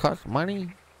store that costs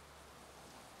money?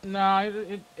 No,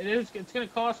 it is. It's going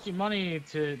to cost you money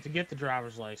to get the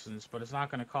driver's license, but it's not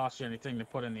going to cost you anything to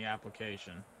put in the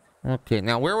application. Okay,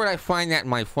 now where would I find that in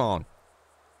my phone?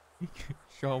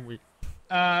 Show me.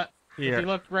 If you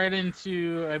look right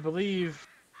into, I believe.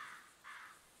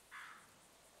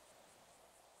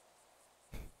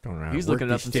 He's looking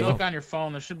it up If you himself. look on your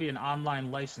phone, there should be an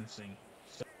online licensing.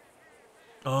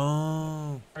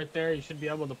 Oh. Right there, you should be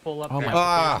able to pull up.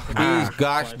 Geez,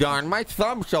 gosh darn, my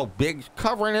thumb's so big, it's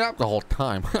covering it up the whole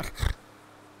time.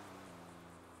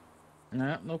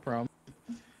 Nah, no problem.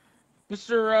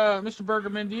 Mr.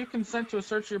 Bergerman, do you consent to a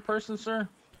search of your person, sir?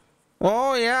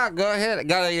 Oh yeah, go ahead. I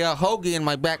got a hoagie in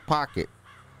my back pocket,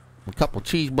 a couple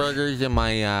cheeseburgers in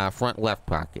my front left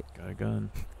pocket. Got a gun.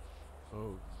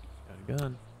 Oh, got a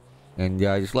gun. And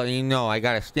just letting you know, I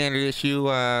got a standard issue, you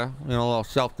know, a little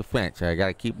self-defense. I got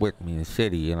to keep with me in the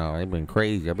city. You know, I've been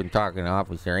crazy. I've been talking to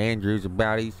Officer Andrews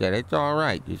about it. He said, it's all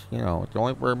right. Just, you know, it's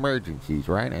only for emergencies,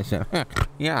 right? I said,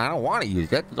 yeah, I don't want to use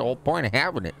that. That's the whole point of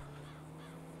having it.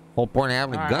 Whole point of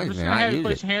having All the right, I'm guns, just man. gonna I have you use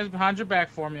put it. your hands behind your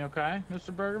back for me, okay,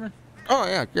 Mr. Bergerman? Oh,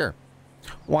 yeah, sure.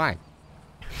 Why?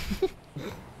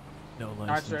 No license. All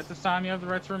right, sir. At this time, you have the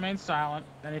right to remain silent.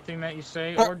 Anything that you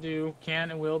say or do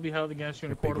can and will be held against you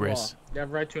in a court of law. You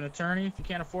have a right to an attorney. If you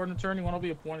can't afford an attorney, one will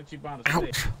be appointed to you by the state.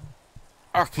 Ouch.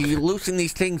 Oh, can you loosen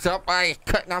these things up by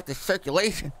cutting off the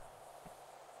circulation?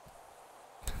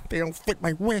 They don't fit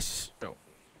my wrists. No.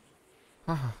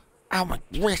 Ow, my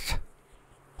wrist.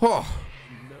 Oh.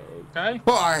 Okay.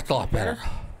 Oh, that's a lot better.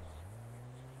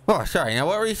 Oh, sorry. Now,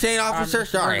 what were you saying, officer?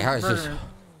 Sorry, I was just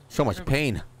so much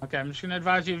pain. Okay, I'm just going to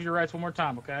advise you of your rights one more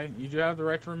time, okay? You do have the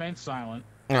right to remain silent.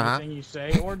 Uh-huh. Anything you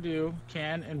say or do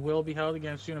can and will be held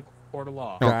against you in a court of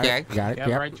law. Okay. Got it. You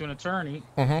have a right to an attorney.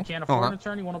 If you can't afford an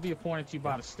attorney, one will be appointed to you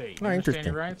by the state. You understand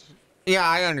your rights? Yeah,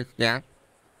 I understand.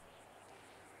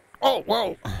 Oh,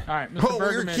 whoa. All right, Mr.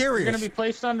 Bergerman, you're going to be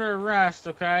placed under arrest,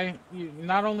 okay?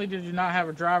 Not only did you not have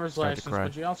a driver's license,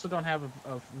 but you also don't have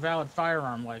a valid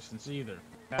firearm license either.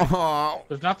 Okay? Oh.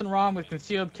 There's nothing wrong with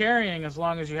concealed carrying as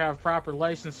long as you have proper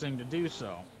licensing to do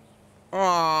so.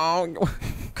 Oh,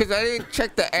 because I didn't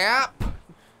check the app.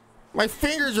 My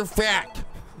fingers are fat.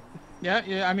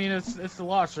 Yeah, I mean, it's the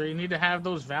law, sir. You need to have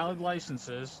those valid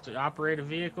licenses to operate a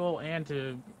vehicle and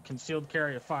to concealed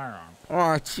carry a firearm.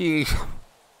 Oh, jeez.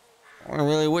 I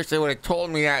really wish they would have told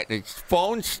me that at the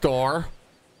phone store.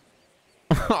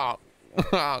 Oh,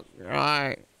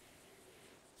 right.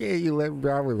 Yeah, you let me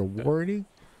drive with a warning?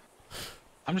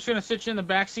 I'm just gonna sit you in the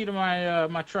back seat of my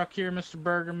my truck here, Mr.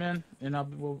 Bergerman, and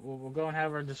we'll go and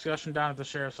have our discussion down at the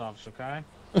sheriff's office, okay?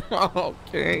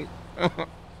 Okay.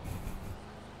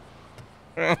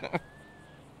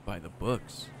 By the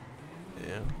books.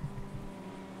 Yeah.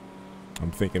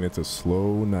 I'm thinking it's a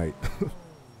slow night.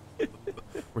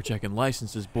 We're checking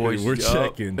licenses, boys. We're Yup.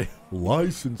 checking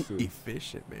licenses.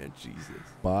 Efficient, man. Jesus.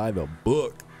 By the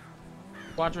book.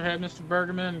 Watch your head, Mr.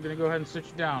 Bergerman. I'm gonna go ahead and sit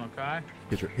you down, okay?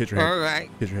 Hit your head. All right.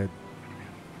 Hit your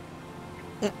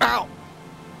head. Ow.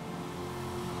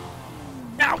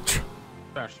 Ouch.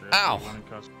 Faster. Ow.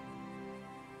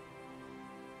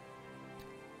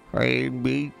 Hey,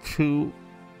 me too.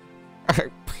 I'm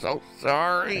so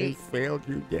sorry. I failed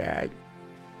you, Dad.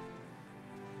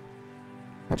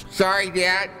 I'm sorry,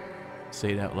 Dad.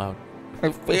 Say it out loud.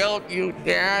 I failed you,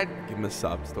 Dad. Give him a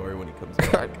sob story when he comes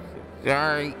I'm back.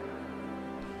 sorry.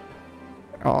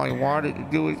 All I wanted to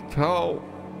do was tow.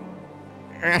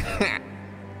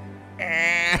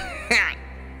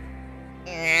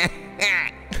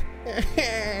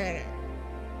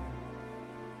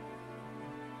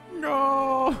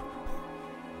 No.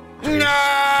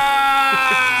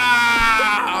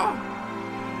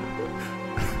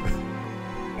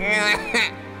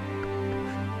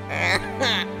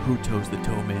 Who tows the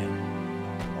tow man?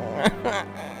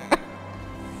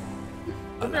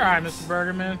 You're all right, Mr.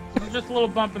 Bergerman. It's just a little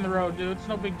bump in the road, dude. It's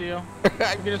no big deal. We'll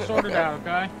get it sorted out,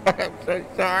 okay? I'm so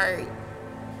sorry.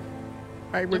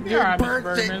 I'm a You're all right, good Mr. Bergerman.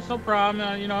 person. It's no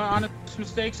problem. You know, honest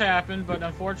mistakes happen, but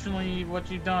unfortunately, what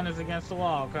you've done is against the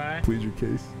law, okay? Plead your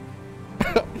case.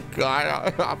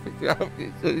 God, officer,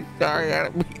 I'm so sorry. I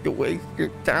don't mean to waste your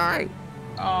time.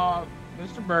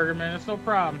 Mr. Bergerman, it's no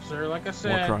problem, sir. Like I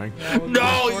said, crying. you know, we'll get it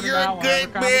No, sorted you're out. a We'll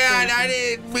have good man. I conversation.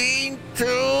 didn't mean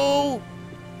to.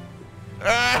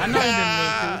 I know you didn't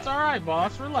mean to. It's all right,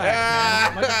 boss. Relax,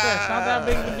 man. Like I said, it's not that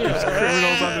big of a deal.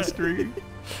 Criminals on the street.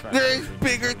 There's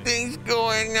bigger things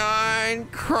going on,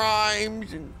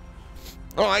 crimes, and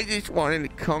oh, I just wanted to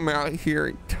come out here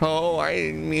and tow. I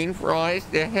didn't mean for all this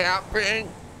to happen.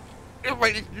 If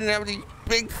I just didn't have these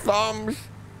big thumbs.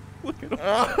 Look at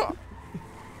him.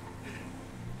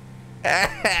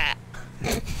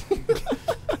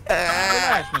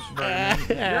 Relax, Mr. Bergerman.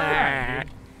 You're all right,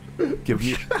 dude. Give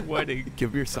me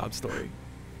give me your sob story.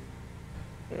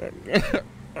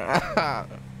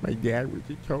 My dad was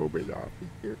a towman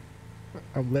officer.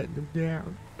 I'm letting him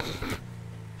down.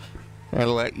 I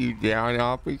let you down,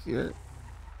 officer.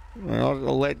 I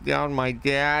also let down my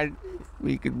dad.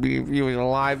 We could be, if he was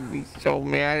alive, he'd be so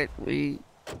mad at me.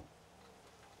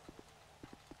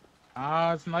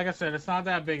 It's like I said, it's not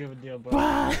that big of a deal, but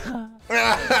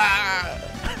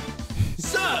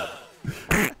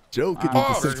Joe, could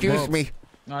Oh, excuse me.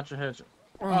 not your head.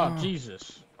 Oh,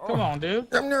 Jesus. Come on, dude.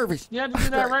 I'm nervous. You had to do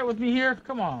that right with me here?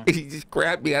 Come on. He just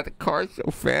grabbed me out of the car so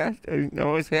fast. I didn't know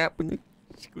what was happening.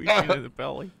 Squeeze you in the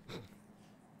belly.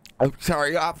 I'm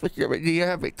sorry, officer, but do you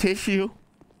have a tissue?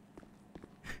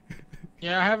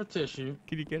 Yeah, I have a tissue.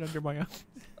 Can you get under my arm?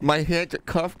 My hands are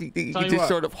cuffed. You think you Tell can you just what.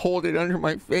 sort of hold it under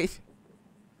my face?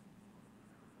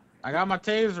 I got my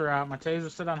taser out. My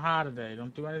taser sit on high today.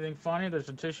 Don't do anything funny. There's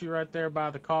a tissue right there by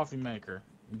the coffee maker.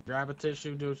 You grab a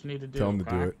tissue, do what you need to do. Tell him to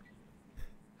do okay? it.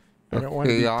 I don't want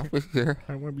to be officer.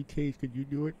 I want to be tased. Could you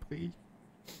do it, please?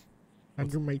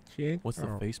 Under my chin. What's the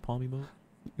face palm emote?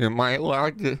 Am I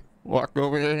allowed to walk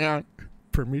over there now?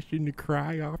 Permission to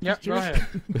cry, officer? Yep, go ahead.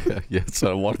 Yeah, that's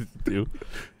what I wanted to do.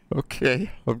 Okay,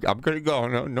 I'm gonna go.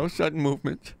 No sudden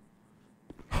movements.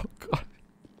 Oh God,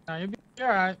 Now, you'll be all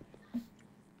right.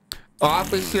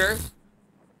 officer,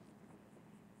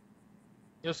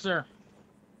 Yes, sir.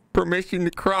 permission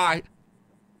to cry.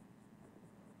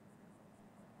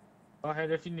 Go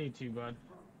ahead if you need to, bud.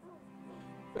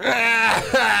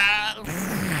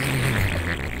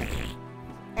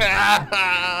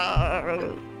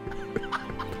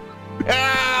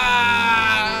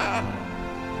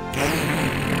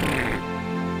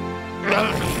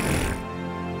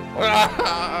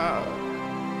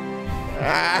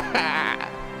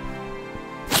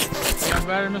 Feel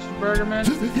better, Mr. Bergerman?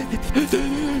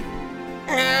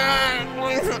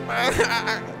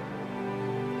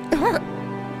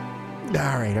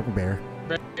 All right, I'm better.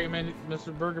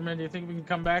 Mr. Bergerman, do you think we can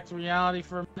come back to reality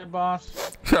for a minute,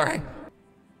 boss? Sorry.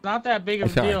 It's not that big of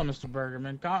a Sorry. deal, Mr.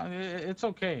 Bergerman. It's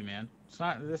okay, man. It's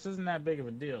not. This isn't that big of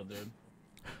a deal, dude.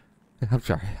 I'm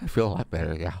sorry. I feel a lot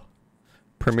better now.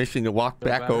 Permission to walk Feel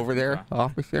back better? over there, Okay.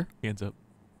 officer? Hands up.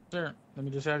 Sir, let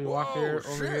me just have you walk here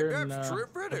over here and that's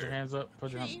put terrific. your hands up.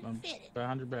 Put your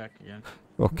behind your back again.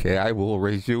 Okay, I will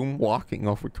resume walking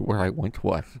over to where I once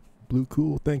was. Blue,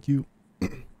 cool. Thank you.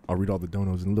 I'll read all the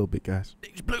donos in a little bit, guys.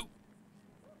 Thanks, Blue.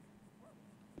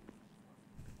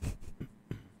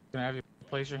 Gonna have you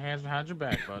place your hands behind your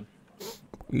back, bud.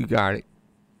 You got it.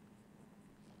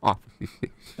 Officer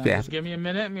Now just give me a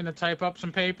minute. I'm gonna type up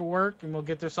some paperwork, and we'll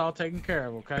get this all taken care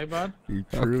of. Okay, bud? You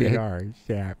truly Okay. are a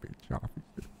savage,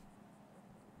 officer.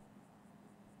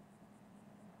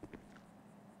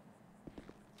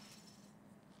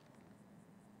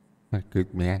 A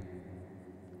good man.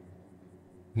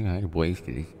 I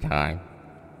wasted his time.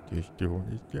 Just doing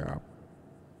his job.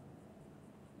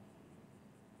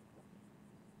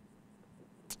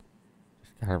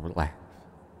 Just gotta relax.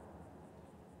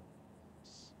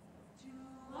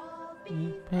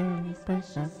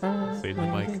 Say the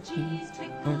mic.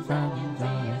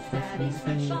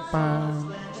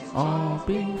 All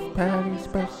beef patty,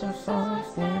 special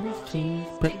sauce, lettuce, cheese,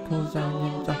 pickles,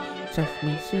 onions,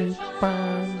 sesame seed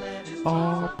bun.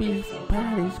 All beef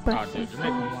patty, special dude, you're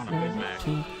making me want sauce, a Big lettuce, Mac.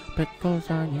 cheese, pickles,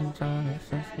 onions on a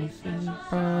sesame seed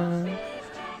bun.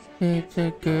 It's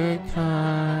a good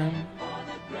time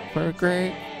for a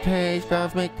great taste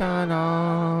of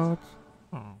McDonald's.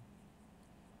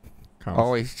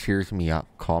 Always cheers me up,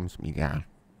 calms me down.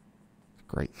 It's a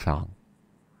great song.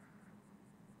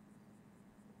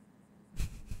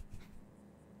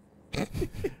 He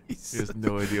has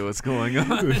no idea what's going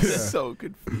on. So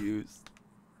confused.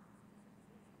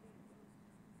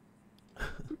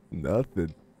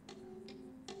 Nothing.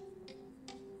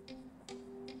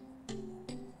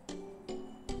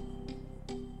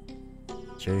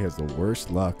 Jay has the worst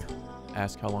luck.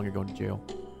 Ask how long you're going to jail.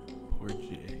 Poor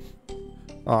Jay.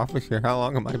 Officer, how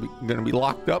long am I gonna be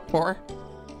locked up for?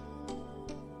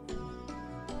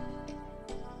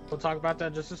 We'll talk about that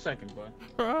in just a second,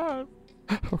 bud.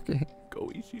 Okay.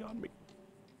 Go easy on me.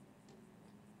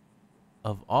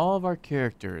 Of all of our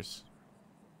characters,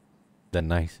 The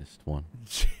nicest one.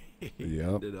 Jay Yep.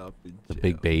 ended up in The jail.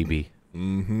 big baby.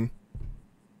 Mm-hmm.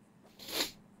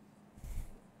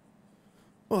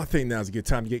 Well, I think now's a good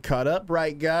time to get caught up,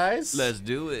 right, guys? Let's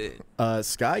do it.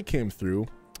 Sky came through,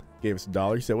 gave us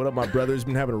 $1. He said, "What up, my brother's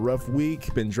been having a rough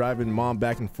week. Been driving mom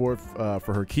back and forth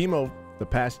for her chemo the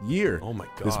past year. Oh my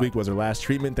god. This week was her last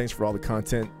treatment. Thanks for all the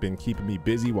content. Been keeping me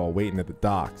busy while waiting at the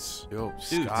docks." Yo, Dude,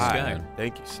 Sky. Sky.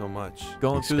 Thank you so much.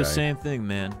 going Thanks, through the Sky. same thing,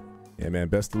 man. Yeah, man.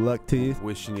 Best of luck to you.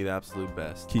 Wishing you the absolute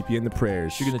best. Keep you in the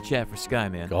prayers. You're gonna chat for Sky,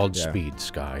 man. Godspeed,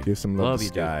 Sky. Give some love Love to you,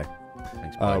 dude. Sky.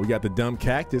 Thanks, bud. We got the dumb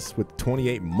cactus with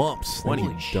 28 mumps. Thank you,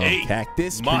 28 dumb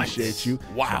cactus. months. Appreciate you.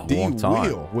 Wow. D Long time.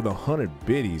 Wheel with 100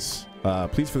 biddies.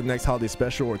 Please, for the next holiday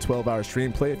special or 12-hour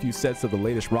stream, play a few sets of the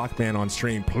latest rock band on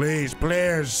stream. Please,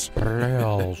 please.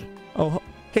 Oh,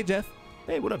 hey, Jeff.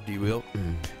 Hey, what up, D-Wheel?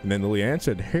 And then Lily Ann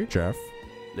said, "Hey, Jeff."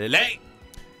 Lele.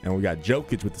 And we got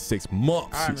Jokic with the 6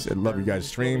 months. All right, He said, Mr. "Love your Berg, guys' let's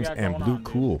see what we streams." got And going Blue on, dude.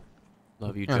 Cool.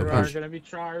 Love you, All You right, Joe. are push. going to be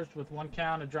charged with 1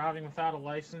 count of driving without a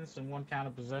license and 1 count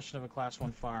of possession of a Class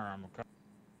 1 firearm. Okay?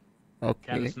 And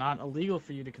Okay. it's not illegal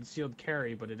for you to concealed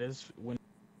carry, but it is when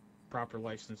proper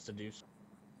license to do so.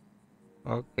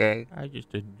 Okay. I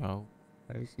just didn't know.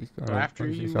 I was just, So after I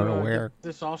was you just unaware. get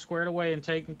this all squared away and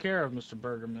taken care of, Mr.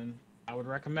 Bergerman, I would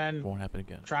recommend Won't happen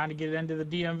again. trying to get into the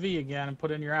DMV again and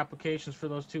put in your applications for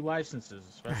those 2 licenses, I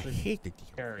especially hate the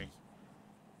carry.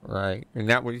 Right. And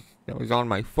that was on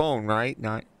my phone, right?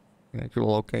 Not the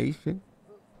actual location.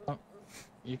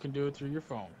 You can do it through your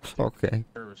phone. Okay.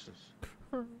 Services.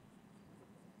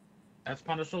 That's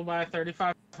punishable by a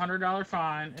 $3,500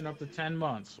 fine and up to 10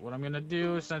 months. What I'm going to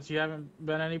do is, since you haven't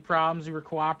been any problems, you were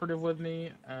cooperative with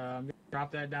me, I'm going to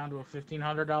drop that down to a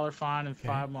 $1,500 fine in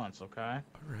 5 months, okay?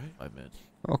 All right. 5 minutes.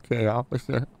 Okay,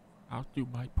 officer. I'll do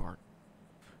my part.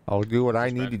 I'll do what I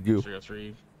need to do.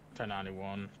 303,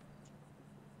 1091,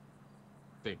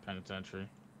 state penitentiary.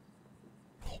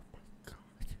 Oh my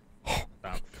god.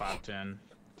 About 5'10",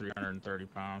 330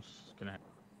 pounds. Gonna have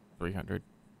 300.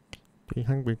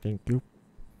 300, thank you.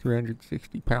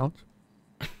 360 pounds.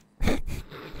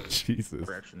 Jesus.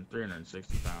 correction,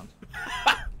 360 pounds.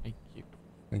 Thank you.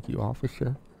 Thank you,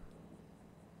 officer.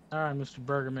 All right, Mr.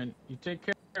 Bergerman, you take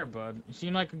care, bud. You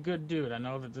seem like a good dude. I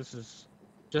know that this is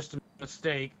just a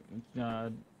mistake.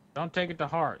 Don't take it to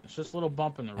heart. It's just a little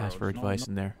bump in the road. Ask for advice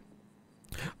in there.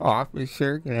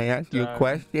 Officer, can I ask you a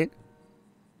question?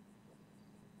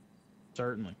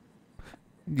 Certainly.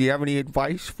 Do you have any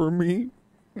advice for me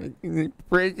in the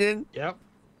prison? Yep.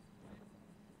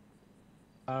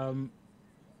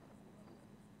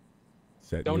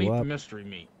 Setting Don't you eat the up. mystery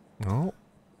meat. No.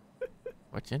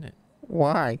 What's in it?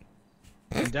 Why?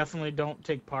 And definitely don't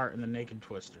take part in the naked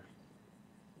twister.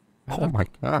 Oh my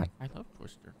god. I love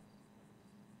Twister.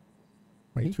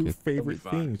 My Thank 2 you. favorite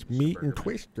It'll be fine, things, Mr. meat and Bergerman.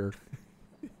 Twister.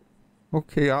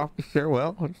 Okay, officer.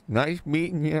 Well, it's nice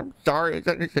meeting you. I'm sorry it's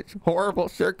under such horrible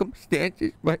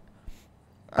circumstances, but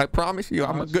I promise you,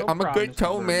 I'm a good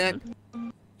tow man.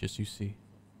 Just you see.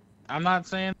 I'm not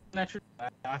saying that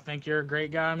I think you're a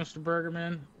great guy, Mr.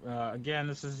 Bergerman. Again,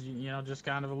 this is, just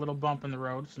kind of a little bump in the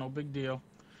road. It's no big deal.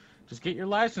 Just get your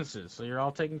licenses so you're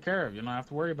all taken care of. You don't have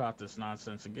to worry about this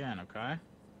nonsense again, okay?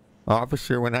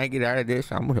 Officer, when I get out of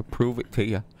this, I'm going to prove it to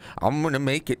you. I'm going to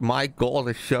make it my goal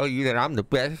to show you that I'm the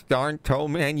best darn tow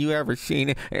man you ever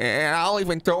seen. And I'll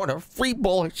even throw in a free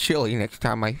bowl of chili next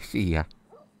time I see you.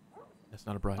 That's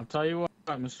not a bribe. I'll tell you what,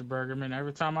 Mr. Bergerman,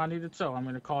 every time I need a tow, I'm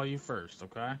going to call you first,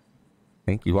 okay?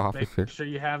 Thank you, officer. Make sure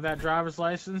you have that driver's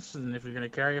license, and if you're going to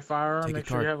carry a firearm, make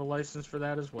sure you have a license for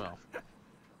that as well.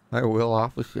 I will,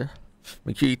 officer.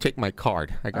 Make sure you take my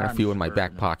card. I got a few in my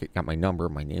back pocket. Got my number,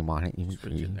 my name on it.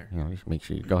 Just make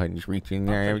sure you go ahead and just reach in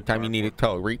there. Every time you need a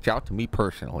tow, reach out to me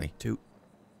personally.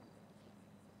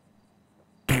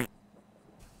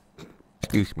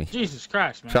 Excuse me. Jesus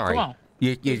Christ, man. Sorry. Come on.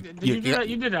 You did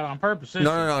that on purpose, didn't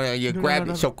you? No. You grabbed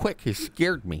it so quick, it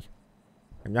scared me.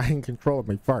 I'm not in control of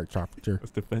my farts, officer.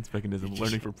 That's defense mechanism.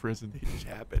 Learning from prison. It just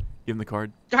happened. Give him the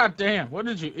card. God damn, what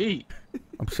did you eat?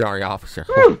 I'm sorry, officer.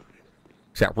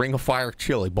 It's that Ring of Fire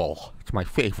chili bowl. It's my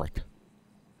favorite.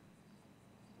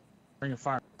 Ring of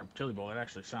Fire chili bowl. It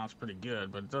actually sounds pretty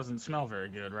good, but it doesn't smell very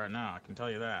good right now. I can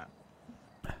tell you that.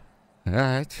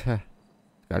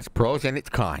 That's pros and its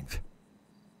cons.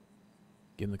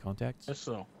 Give him the contacts. Yes,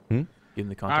 so. Give him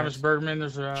the contacts. All right, Mr. Bergman,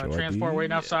 there's a transport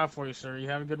waiting outside for you, sir. You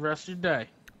have a good rest of your day.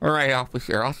 All right,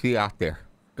 officer. I'll see you out there.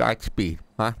 Godspeed.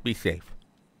 Huh? Be safe.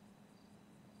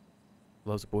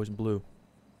 Loves the boys in blue.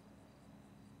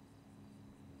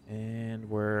 And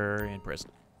we're in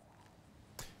prison.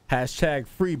 Hashtag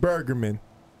free Bergerman.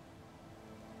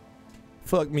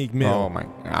 Fuck Meek Mill. Oh my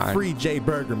God. Free Jay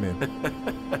Bergerman.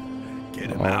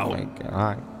 Get him out. Oh my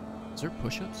God. Is there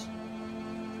push-ups?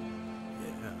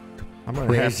 I'm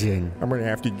gonna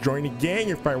have to join a gang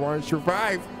if I want to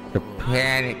survive. The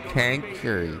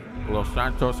penitentiary. Los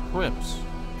Santos Crips.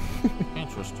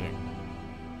 Interesting.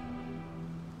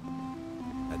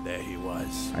 And there he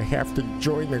was. I have to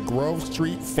join the Grove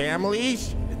Street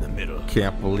families? In the middle.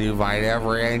 Can't believe I'd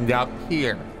ever end up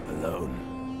here. Alone.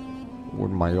 What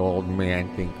would my old man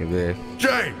think of this?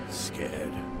 Jay!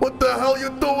 Scared. What the hell you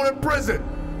doing in prison?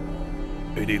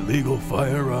 Any legal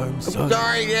firearms, son?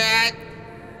 Sorry, Dad.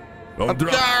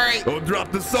 Sorry. Don't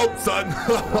drop the soap, son.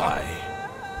 Why?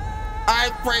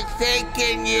 I've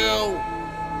forsaken you.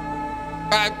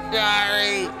 I'm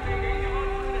sorry.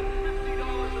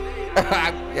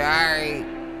 I'm sorry.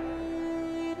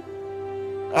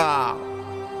 Oh.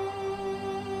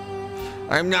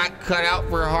 I'm not cut out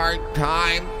for a hard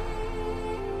time.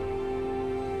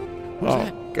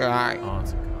 Oh, God. Oh,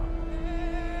 it's a cop.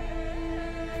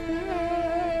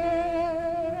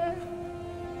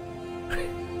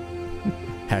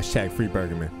 Hashtag free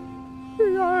Bergerman.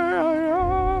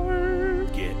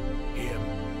 Get him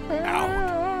out.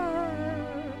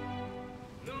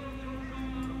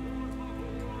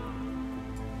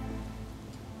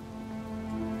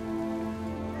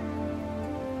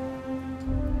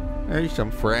 There's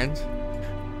some friends.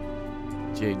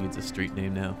 Jay needs a street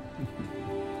name now.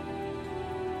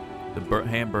 The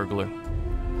Hamburglar.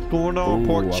 What's going on,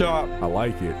 pork chop? I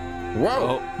like it.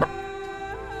 Whoa. Oh.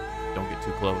 Don't get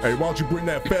too close. Hey, why don't you bring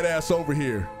that fat ass over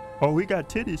here? Oh, we got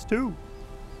titties too.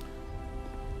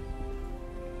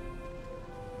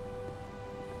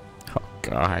 Oh,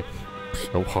 God.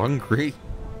 I'm so hungry.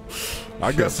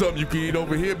 I got something you can eat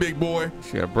over here, big boy.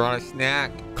 Should have brought a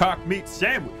snack. Cock meat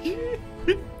sandwich.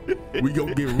 We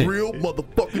gonna get real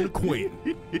motherfucking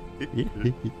acquainted.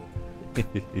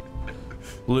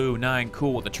 Blue 9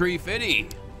 cool with a tree fitty.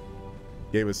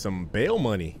 Gave us some bail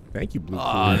money. Thank you, Blue.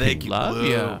 Aw, thank you, Love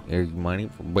Blue. ya. There's money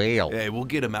for bail. Hey, we'll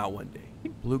get him out one day. I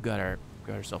think Blue got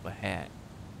herself a hat.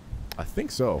 I think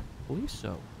so. I believe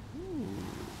so.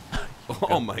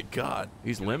 Oh my God.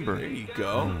 He's limber. There you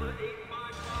go.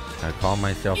 I call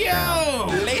myself down.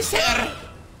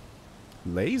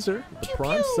 Laser. The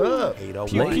prime sub. 801.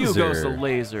 Pew pew Laser. goes the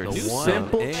laser. The New one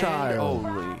simple and child.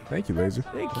 only. Thank you, Laser.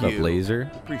 Thank What up, you.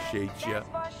 Laser? Appreciate you.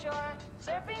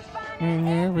 In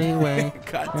every way.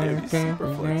 God damn, he's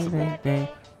super flexible.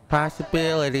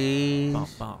 Possibilities. Bum,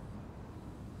 bum.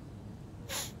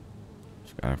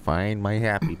 Just gotta find my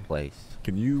happy place.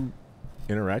 Can you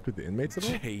interact with the inmates at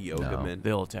all? Hey, Yoga No. Man.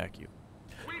 They'll attack you.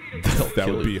 That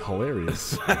would be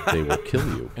hilarious. They will kill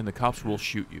you. And the cops will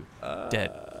shoot you.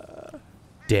 Dead.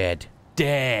 Dead.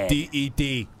 Dead.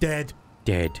 DED. Dead.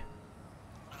 Dead.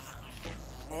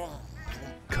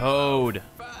 Code.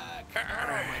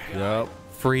 Yep.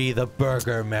 Free the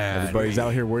burger man. Everybody's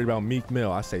out here worried about Meek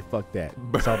Mill. I say fuck that.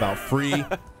 It's all about free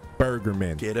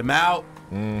Bergerman. Get him out.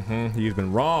 Mm-hmm. He's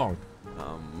been wrong.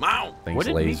 Thing's What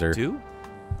did laser. Meek do?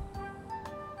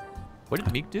 What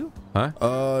did Meek do?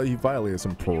 Huh? He violated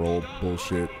some parole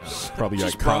bullshit. Probably got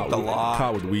Just broke the law.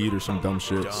 caught with weed or some dumb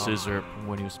shit. Scissor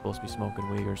when he was supposed to be smoking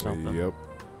weed or something. Yep.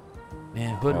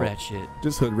 Man, hood Oh. rat shit.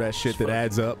 Just hood rat shit that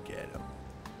adds up. Get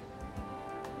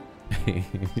him.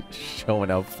 Showing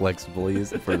how flexible he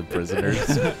is for the prisoners.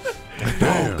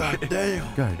 Damn. God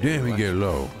damn. God damn, he get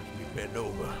low. Bend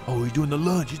over. Oh, he's doing the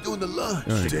lunge. He's doing the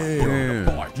lunge.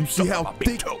 Damn. You see how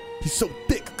thick? He's so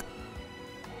thick.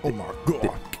 Oh my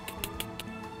god.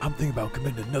 I'm thinking about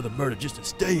committing another murder just to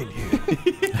stay in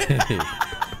here.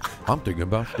 I'm thinking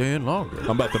about staying longer. I'm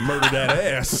about to murder that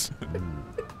ass.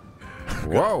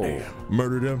 Whoa.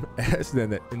 Murder them ass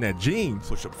in that jeans.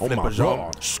 Put some Oh my flippers on.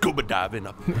 god. Scuba diving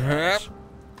up.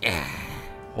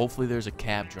 Hopefully there's a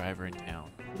cab driver in town.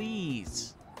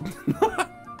 Please.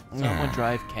 Someone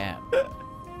drive cab.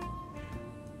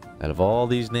 Out of all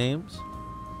these names,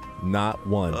 Not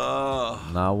one.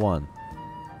 not one.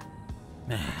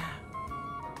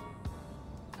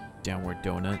 Downward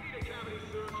donut.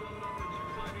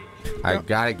 I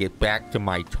gotta get back to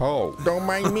my toe. Don't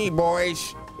mind me,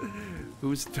 boys.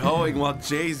 Who's towing while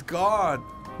Jay's gone?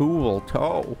 Who will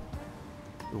tow?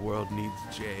 The world needs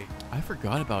Jay. I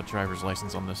forgot about driver's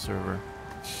license on this server.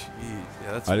 Jeez,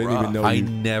 yeah, that's I didn't even know I you.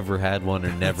 never had one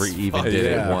or never even fucking- did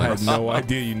Yeah, it I once. had no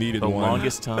idea you needed The one.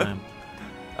 longest time.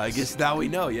 I guess now we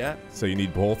know, yeah? So you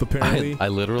need both apparently. I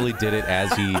literally did it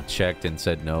as he checked and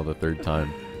said no the third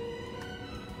time.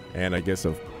 And I guess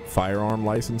a firearm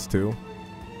license too.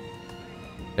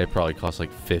 It probably cost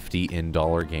like 50 in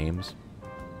dollar games.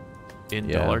 In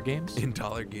Yeah. dollar games? In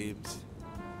dollar games.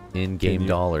 In game you-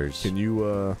 dollars. Can you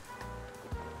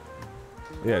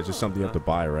yeah, it's just something you have to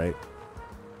buy, right?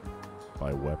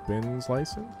 Buy weapons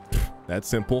license? That's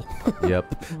simple.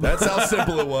 Yep. That's how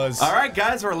simple it was. All right,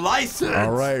 guys, we're licensed.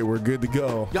 All right, we're good to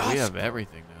go. We have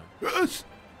everything now. Yes.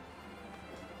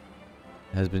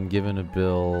 Has been given a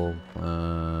bill,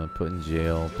 put in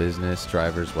jail, business,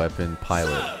 driver's weapon,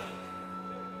 pilot.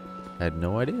 Had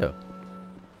no idea.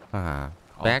 Ah,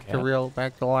 Call back cap? to real,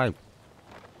 back to life.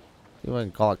 You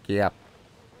wouldn't call it cap.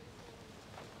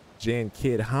 Jan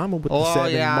Kid Hama with the Oh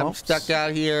 7 yeah, I'm months. stuck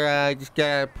out here. I just got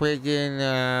out of prison.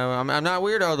 I'm not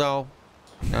weirdo though.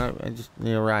 I just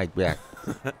need a ride back.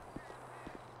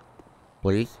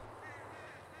 Please.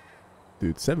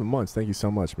 Dude, 7 months. Thank you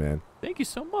so much, man. Thank you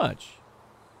so much.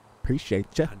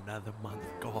 Appreciate ya. Another month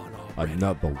gone already.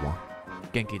 Another one.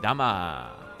 Genki Dama.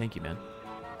 Thank you, man.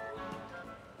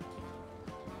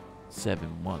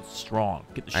 7 months strong.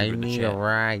 Get the I sugar in the need chat. a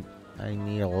ride. I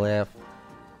need a Lyft.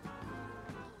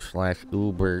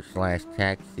 /Uber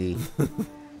 /taxi.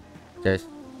 Just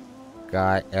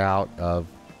got out of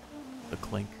The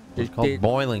clink. It's called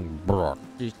boiling, bro.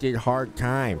 just did hard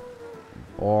time.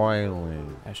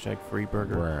 Boiling. Hashtag free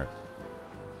burger. Bruh.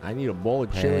 I need a bowl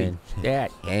of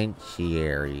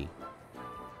Penitentiary.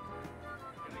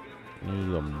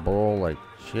 Need a bowl of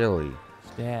chili.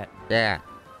 Stat. That.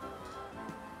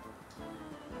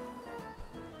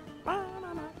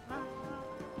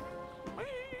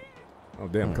 Oh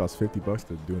damn, it costs $50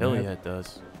 to do Hell that. yeah, it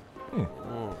does.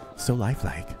 So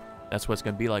lifelike. That's what it's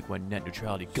going to be like when net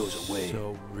neutrality goes away.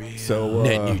 So real. So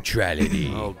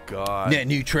neutrality. Oh, God. Net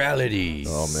neutrality.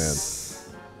 oh man.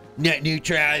 Net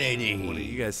neutrality. What do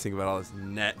you guys think about all this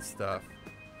net stuff?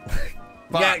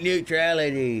 Net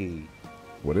neutrality.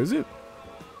 What is it?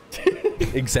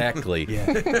 Exactly.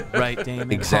 Right,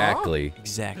 Damon? Exactly.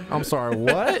 Exactly. I'm sorry,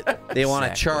 what? They want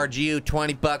to Exactly. charge you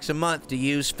 $20 a month to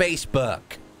use Facebook.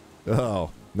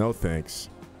 Oh, no thanks.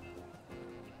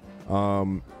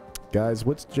 Guys,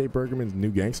 what's Jay Bergerman's new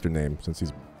gangster name since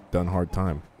he's done hard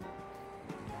time?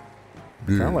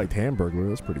 Sound like Hamburglar.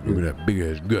 That's pretty Look good. at that big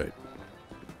ass gut.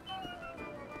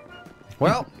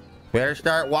 Well, better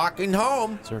start walking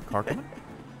home. Is there a car coming?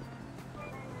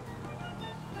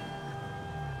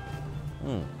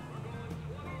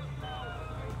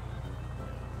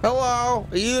 Hello,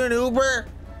 are you an Uber?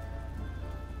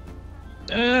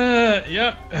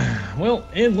 Yeah. Well,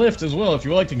 and Lyft as well, if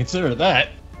you would like to consider that.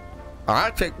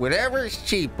 I'll take whatever's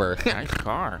cheaper. Nice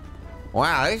car.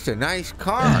 Wow, it's a nice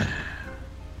car.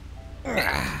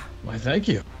 Why, thank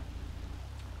you.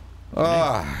 Oh,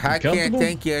 I can't comfortable?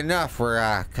 thank you enough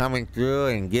for coming through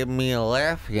and giving me a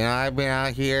lift. You know, I've been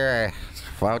out here,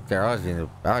 out there. I was in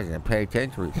the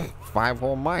penitentiary for 5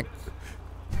 whole months.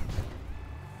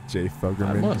 Jay 5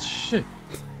 Fogerman. months, shit.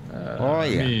 Oh,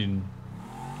 yeah. I mean,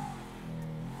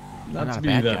 not not to a be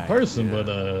bad that guy. person, but,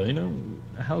 you know,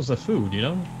 how's the food, you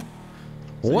know?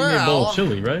 So you need a bowl Well, of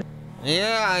chili, right?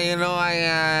 Yeah, you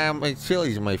know,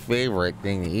 chili's my favorite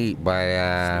thing to eat,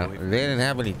 but they didn't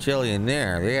have any chili in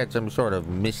there. They had some sort of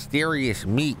mysterious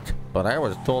meat, but I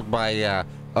was told by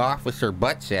Officer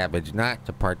Butt Savage not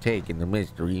to partake in the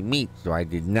mystery meat, so I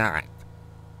did not.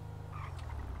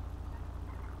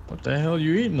 What the hell are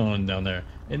you eating on down there?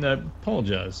 And I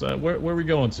apologize. Where are we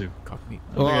going to? Cockney.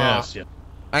 I think I asked you.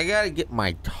 I gotta get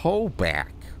my toe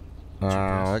back.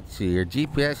 Let's see, your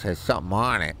GPS has something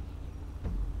on it.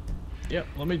 Yep,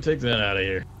 let me take that out of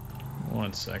here.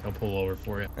 One sec, I'll pull over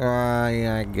for you.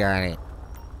 Yeah, I got it.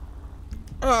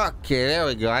 Okay, there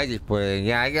we go. I just put it in.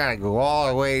 Yeah, I gotta go all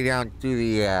the way down to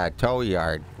the tow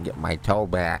yard and get my toe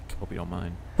back. Hope you don't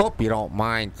mind. Hope you don't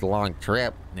mind. It's a long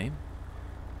trip. Name?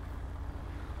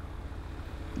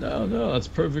 No, that's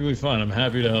perfectly fine. I'm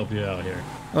happy to help you out here.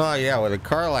 Oh, yeah, with a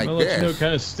car like I'll this. let you know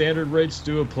kind of standard rates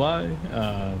do apply.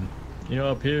 You know,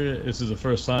 up here, this is the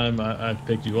first time I've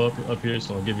picked you up here,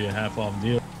 so I'll give you a half-off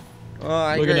deal. Oh,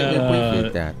 I greatly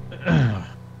appreciate that.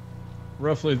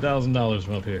 Roughly $1,000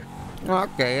 from up here.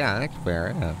 Okay, yeah, that's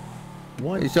fair.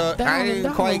 Yeah. So I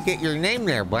didn't quite get your name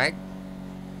there, Black.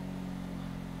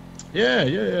 Yeah,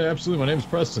 absolutely. My name's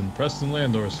Preston. Preston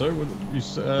Landor, sir.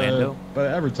 Lando? By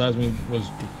advertisement was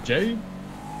Jay?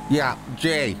 Yeah,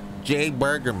 Jay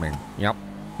Bergerman. Yep.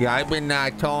 Yeah, I've been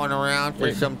towing around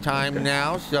for some time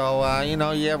now, so, you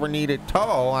know, you ever need a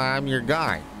tow, I'm your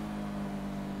guy.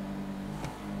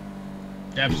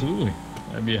 Absolutely.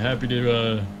 I'd be happy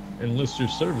to enlist your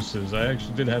services. I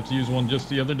actually did have to use one just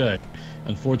the other day,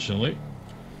 unfortunately.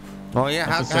 Oh, yeah?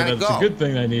 How'd it go? It's a good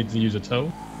thing I need to use a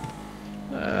tow.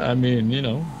 I mean, you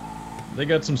know, they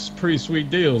got some pretty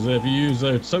sweet deals if you use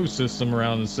their tow system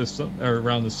around the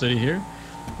city here.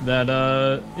 That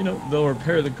you know, they'll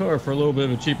repair the car for a little bit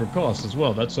of a cheaper cost as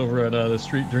well. That's over at the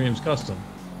Street Dreams Custom.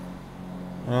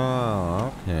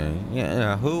 Oh, okay.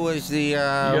 Yeah. Who was the? You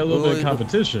got a little bit of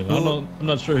competition. I'm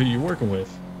not sure who you're working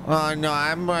with. No,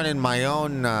 I'm running my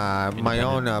own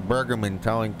Bergerman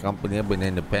Towing Company. I've been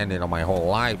independent all my whole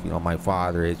life. You know, my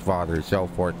father, his father, so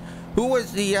forth. Who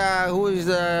was the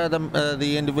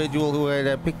individual who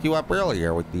had picked you up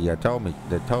earlier with the tow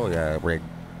rig?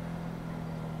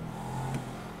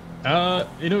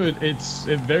 You know,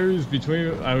 it varies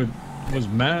between. Was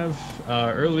Mav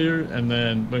earlier, and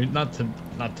then but not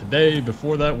today.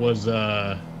 Before that was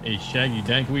a Shaggy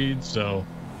Dankweed. So.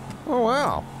 Oh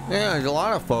wow! Yeah, there's a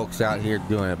lot of folks out here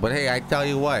doing it. But hey, I tell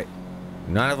you what,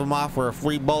 none of them offer a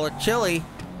free bowl of chili,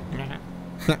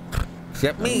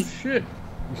 except me. Oh, shit.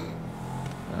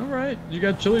 All right, you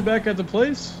got chili back at the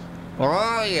place?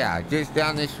 Oh yeah, just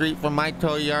down the street from my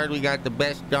tow yard, we got the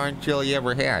best darn chili you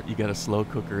ever had. You got a slow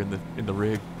cooker in the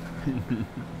rig.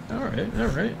 All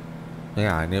right.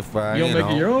 Yeah, and if you don't make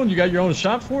it your own, you got your own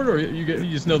shop for it, or you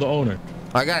just know the owner?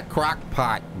 I got a crock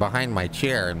pot behind my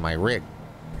chair in my rig.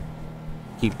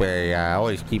 I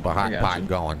always keep a hot pot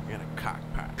going. You got a cock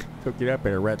pot. Cook it up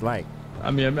at a red light.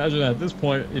 I mean, imagine at this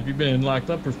point, if you've been locked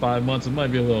up for 5 months, it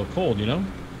might be a little cold, you know?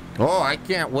 Oh, I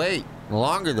can't wait. The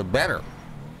longer the better.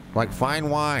 Like fine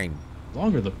wine.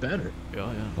 Longer the better.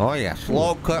 Yeah. Oh yeah,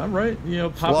 slow cook. All right, you know,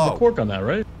 pop the cork on that,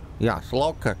 right? Yeah,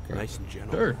 slow cook. Nice and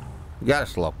gentle. Sure. You gotta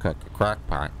slow cook a crock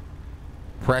pot.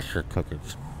 Pressure cooker.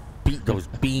 Just beat those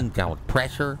beans down with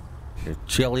pressure. They're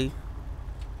chili.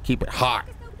 Keep it hot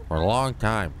for a long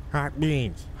time. Hot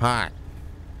beans. Hot.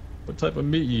 What type of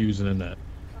meat you using in that?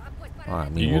 I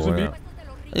mean, You using meat?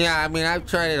 Yeah, I mean, I've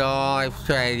tried it all. I've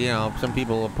tried, you know, some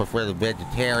people prefer the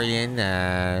vegetarian,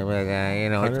 but, you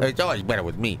know, it's always better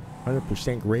with meat.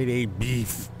 100% grade A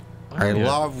beef. I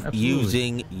love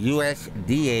using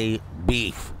USDA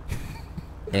beef.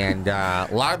 And a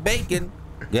lot of bacon.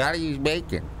 Gotta use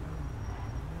bacon.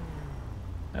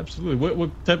 Absolutely.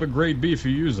 What type of grade beef are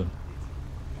you using?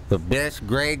 The best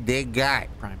grade they got.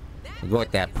 Prime. I go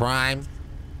with that prime,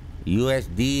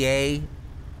 USDA.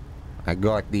 I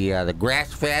go with the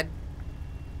grass-fed.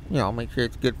 You know, make sure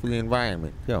it's good for the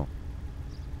environment too.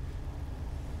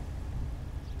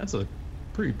 That's a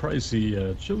pretty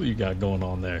pricey chili you got going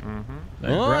on there. Mm-hmm. That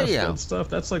grass-fed stuff,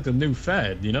 that's like the new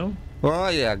fad, you know? Oh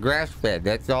yeah, grass-fed.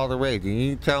 That's all the rage. And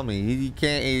you tell me you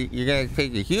can't. You're gonna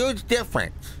take a huge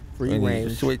difference Free when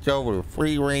range. you switch over to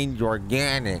free-range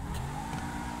organic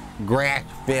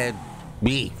grass-fed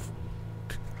beef.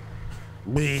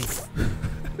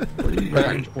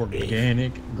 Free-range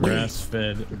organic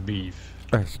grass-fed beef.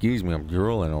 Excuse me, I'm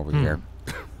drooling over here.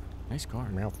 Nice car.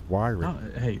 Mouth watering.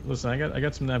 Oh, hey, listen, I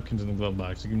got some napkins in the glove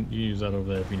box. You can use that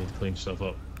over there if you need to clean stuff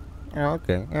up. Oh,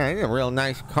 okay. Yeah, it's a real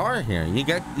nice car here. How do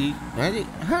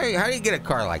you get a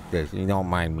car like this? You don't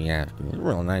mind me asking. It's a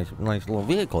real nice little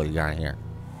vehicle you got here.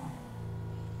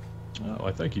 Oh,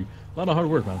 I thank you. lot of hard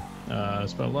work, man. I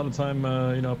spent a lot of time,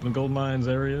 you know, up in the gold mines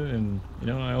area, and you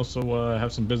know, I also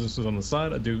have some businesses on the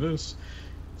side. I do this.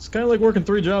 It's kind of like working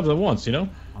 3 jobs at once, you know.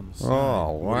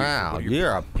 Oh wow,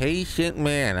 you're a patient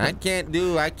man. I can't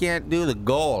do the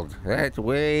gold. That's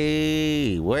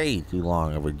way too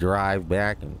long of a drive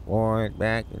back and forth,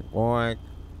 back and forth.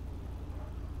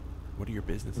 What are your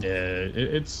businesses? Yeah,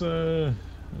 it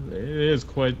is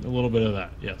quite a little bit of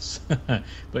that, yes.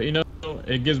 But you know,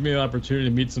 it gives me an opportunity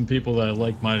to meet some people that are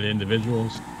like-minded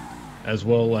individuals, as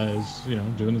well as, you know,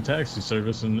 doing the taxi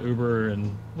service and Uber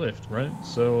and Lyft, right?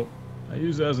 So I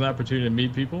use it as an opportunity to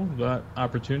meet people. That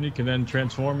opportunity can then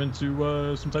transform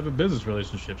into some type of business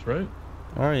relationships, right?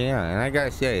 Oh yeah, and I gotta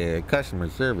say, customer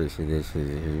service of this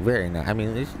is very nice. I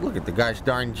mean, look at the gosh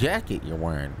darn jacket you're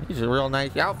wearing. It's a real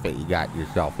nice outfit you got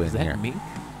yourself in here. Is that me?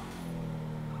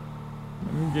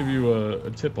 Let me give you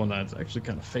a tip on that. It's actually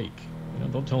kind of fake. You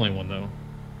know, don't tell anyone though.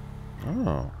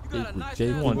 Oh.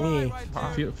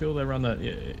 Feel that around that.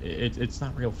 It's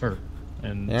not real fur.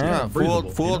 And yeah, it's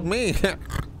breathable, fooled you know? me.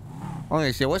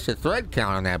 Only say, what's the thread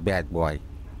count on that bad boy?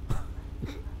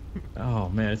 Oh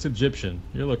man, it's Egyptian.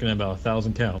 You're looking at about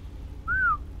 1,000 count.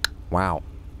 Wow.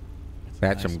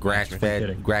 That's some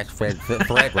grass-fed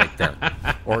thread right there.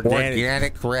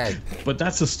 Organic thread. But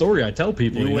that's the story I tell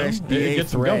people. USDA it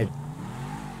gets thread. them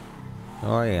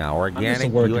Oh yeah,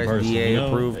 organic working USDA person, you know?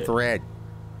 approved thread.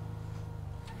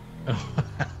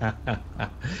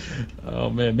 Oh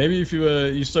man, maybe if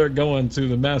you start going to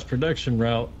the mass production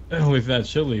route with that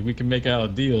chili, we can make out a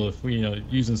deal if we, you know,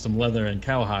 using some leather and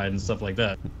cowhide and stuff like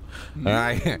that.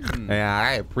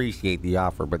 I appreciate the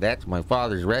offer, but that's my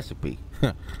father's recipe.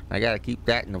 I gotta keep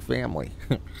that in the family.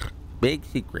 Big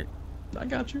secret. I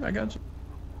got you.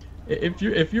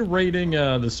 If you're rating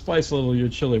the spice level of your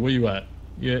chili, where you at?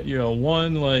 You're a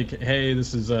 1, like, hey,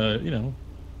 this is you know,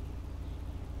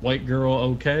 white girl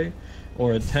okay,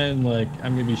 or a 10, like,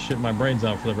 I'm gonna be shitting my brains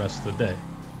out for the rest of the day.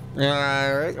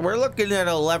 We're looking at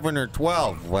 11 or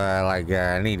 12. Like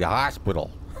I need a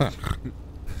hospital.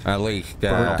 At least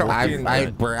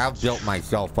I've built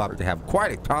myself up to have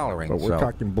quite a tolerance. But we're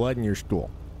talking blood in your stool.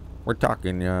 We're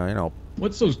talking, you know.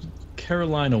 What's those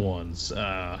Carolina ones?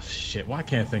 Shit, why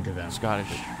can't I think of them? Scottish.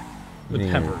 The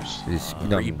peppers.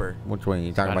 Reaper. Which one?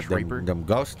 You talking Scottish about them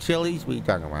ghost chilies? What are you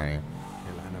talking about here?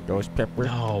 Ghost pepper?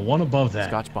 No, one above that.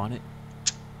 Scotch bonnet.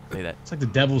 Say that. It's like the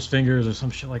devil's fingers or some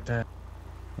shit like that.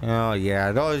 Oh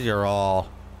yeah, those are all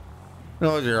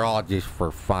just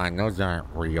for fun. Those aren't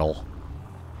real.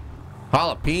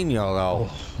 Jalapeno though.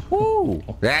 Woo!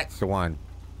 That's the one.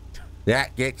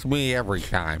 That gets me every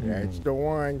time. That's the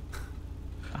one.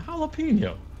 A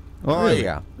jalapeno. Oh Really?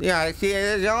 yeah. See,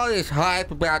 there's all this hype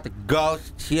about the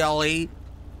ghost chili,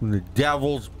 and the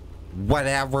devil's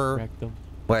whatever, Rectum.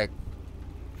 but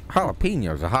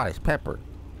jalapenos the hottest pepper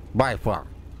by far.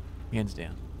 Hands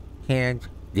down. Hands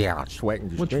down. Sweating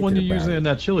just Which thinking one are you about using it. in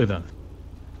that chili then?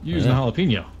 You using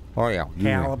jalapeno? Oh yeah,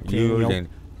 Jalapeno. using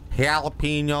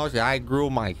jalapenos I grew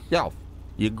myself.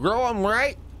 You grow them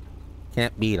right,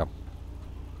 can't beat them.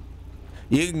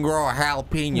 You can grow a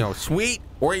jalapeno sweet,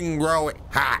 or you can grow it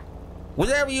hot.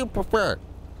 Whatever you prefer.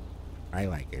 I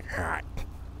like it hot.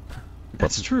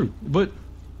 That's true, but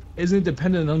isn't it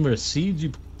dependent on the number of seeds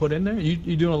you put in there?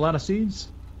 You doing a lot of seeds?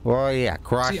 Well, yeah,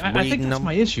 crossbreeding See, I think that's them.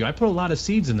 my issue. I put a lot of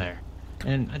seeds in there,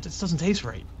 and it just doesn't taste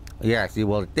right. Yeah, see,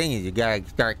 well, the thing is, you gotta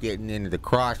start getting into the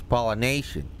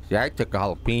cross-pollination. See, I took a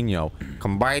jalapeno,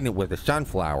 combined it with a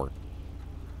sunflower.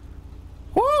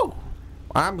 Woo!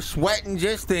 I'm sweating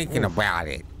just thinking about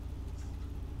it.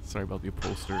 Sorry about the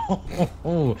upholster.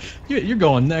 You're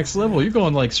going next level. You're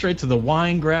going like straight to the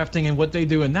wine grafting and what they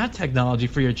do in that technology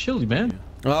for your chili, man.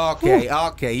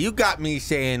 Okay, you got me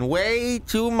saying way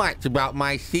too much about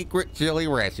my secret chili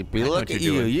recipe. Look at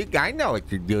you. I know what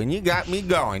you're doing. You got me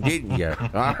going, didn't you?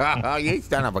 You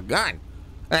son of a gun.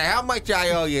 Hey, how much I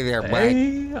owe you there, bud?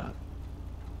 Hey,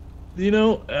 you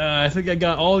know, I think I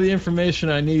got all the information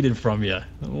I needed from you.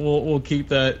 We'll keep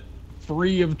that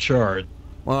free of charge.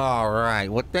 All right.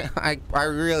 Well, I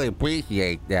really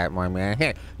appreciate that, my man.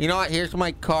 Hey, you know what? Here's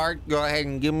my card. Go ahead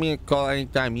and give me a call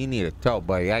anytime you need a tow,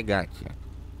 buddy. I got you.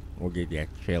 We'll get that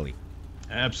chili.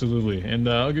 Absolutely. And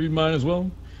I'll give you mine as well.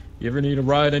 You ever need a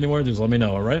ride anywhere, just let me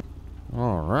know, all right?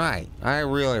 All right. I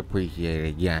really appreciate it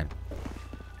again.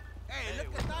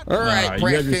 All right, you have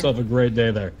Preston. yourself a great day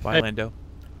there. Bye, Hey, Lando.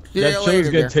 See that you chili's later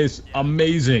gonna there. taste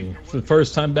amazing for the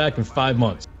first time back in 5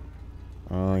 months.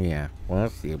 Oh, yeah. We'll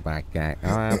see about that.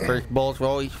 First bowl's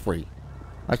always free.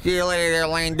 I'll see you later there,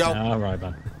 Lando. All right,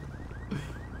 man.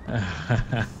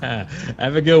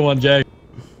 Have a good one, Jay.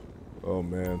 Oh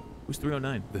man. Who's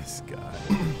 309? This guy.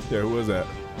 Yeah, who was that?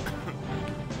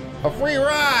 A free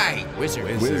ride.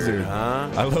 Wizard. Huh?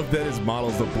 I love that his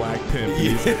model's the Black Pimp.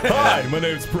 Hi, my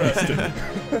name's Preston.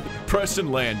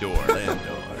 Preston Landor.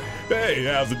 Hey,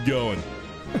 how's it going?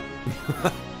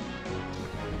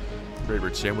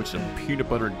 Favorite sandwich and peanut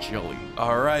butter and jelly.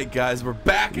 All right, guys, we're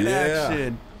back in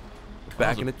action.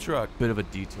 Back in the truck. Bit of a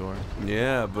detour.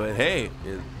 Yeah, but hey.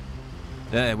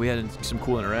 Yeah, we had some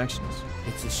cool interactions.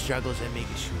 It's the struggles that make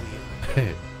us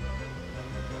real.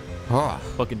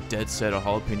 Fucking dead set of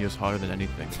jalapenos hotter than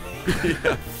anything.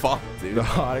 Yeah, fuck, dude. The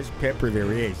hottest pepper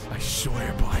there is. I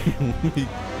swear, boy.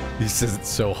 He says it's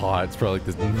so hot. It's probably like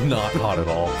this, not hot at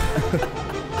all.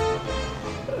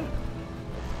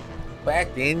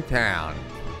 Back in town.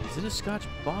 Is it a Scotch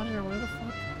bonnet or whatever the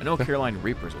fuck? I know Carolina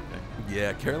Reaper's a thing.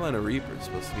 Yeah, Carolina Reaper is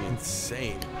supposed to be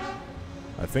insane.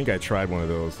 I think I tried one of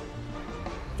those.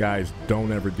 Guys,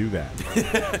 don't ever do that.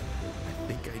 I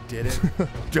think I did it.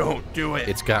 Don't do it.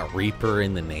 It's got Reaper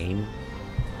in the name.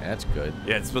 That's good.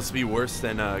 Yeah, it's supposed to be worse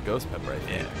than Ghost Pepper, I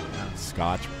think. Yeah.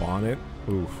 Scotch bonnet?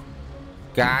 Oof.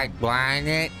 God blind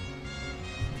it.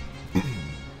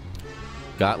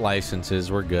 Got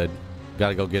licenses. We're good. Got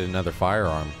to go get another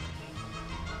firearm.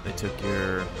 They took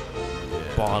your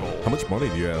bottle. How much money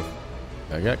do you have?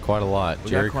 I got quite a lot. We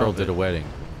Jerry got quite a Curl did a bit. wedding.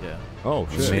 Yeah. Oh,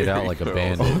 He shit. made out like a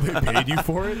bandit. Oh, they paid you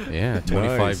for it? Yeah,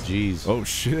 25 Nice. G's. Oh,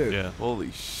 shit. Yeah.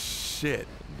 Holy shit.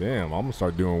 Damn, I'm going to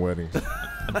start doing weddings.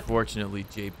 Unfortunately,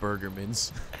 Jay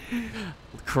Bergerman's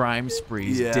crime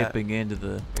spree's Yeah. dipping into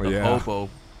the Yeah. hobo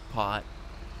pot.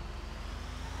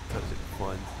 That was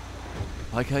fun.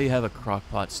 I like how you have a crock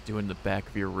pot stew in the back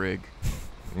of your rig.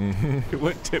 Mm-hmm.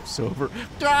 It tips over.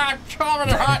 God, covered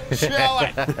in hot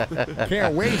chili.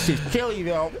 Can't waste his chili,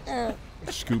 though.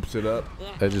 Scoops it up.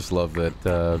 I just love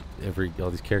that all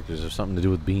these characters have something to do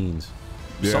with beans.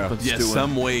 Yeah. Something's Yeah, doing.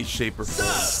 some way, shape, or form.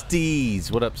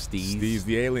 Steez. What up, Steez? Steve's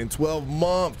the alien. 12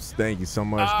 months. Thank you so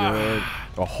much, dude.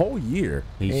 A whole year.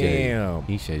 Damn.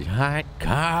 He says, hot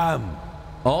come.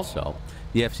 Also,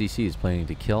 the FCC is planning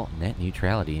to kill net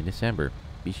neutrality in December.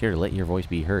 Be sure to let your voice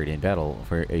be heard in battle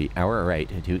for our right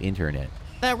to internet.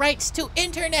 The rights to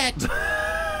internet.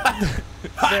 The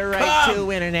right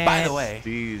to internet. By the way.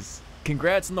 Jeez.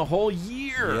 Congrats on the whole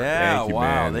year. Yeah, Thank you,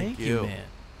 wow. man. Thank you. man.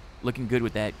 Looking good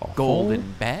with that whole-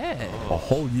 golden badge. A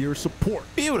whole year of support.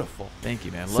 Beautiful. Thank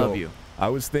you, man. So, Love you. I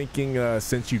was thinking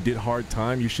since you did Hard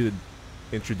Time, you should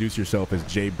introduce yourself as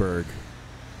Jay Berg.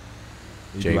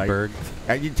 You'd Jay be like, Berg.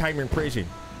 I did time in prison.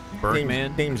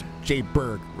 Bergman. Name's Jay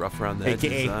Berg. Rough around the edges,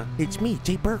 AKA, huh? it's me,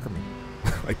 Jay Bergman.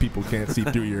 Like people can't see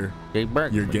through your Jay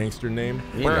Bergman. gangster name.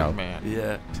 You know, Bergman.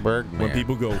 Yeah. Bergman. When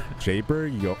people go Jay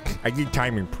Berg, you go. I did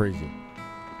time in prison.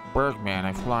 Bergman,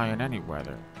 I fly in any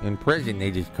weather. In prison,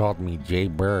 they just called me Jay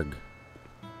Berg.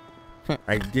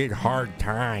 I did Hard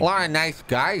Time. A lot of nice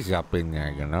guys up in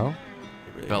there, you know.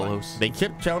 Fellows. They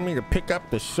kept telling me to pick up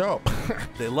the show.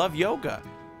 They love yoga.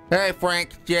 Hey,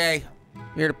 Frank, Jay.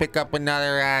 Here to pick up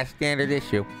another standard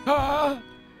issue.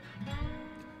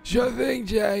 Sure thing,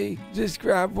 Jay. Just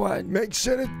grab one. Make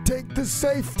sure to take the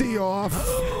safety off.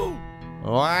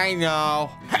 Oh, I know.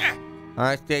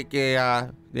 Let's take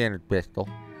a standard pistol.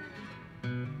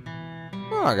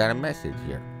 Oh, I got a message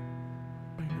here.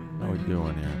 How we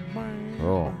doing here?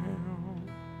 Oh.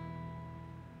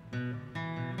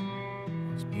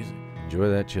 It's music. Enjoy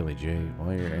that chili, Jay.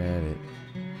 While you're at it,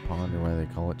 ponder why they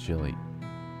call it chili.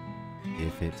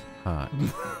 If it's hot.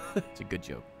 It's a good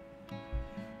joke.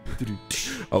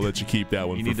 I'll let you keep that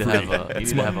one You for need to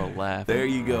free. have a laugh. There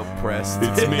you go, Preston.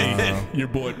 It's me, your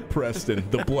boy Preston,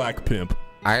 the Black Pimp.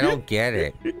 I don't get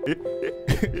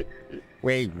it.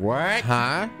 Wait, what?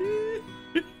 Huh?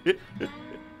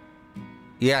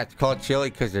 Yeah, it's called chili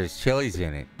because there's chilies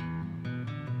in it.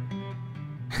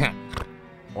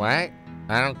 What?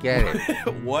 I don't get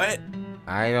it. What?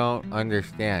 I don't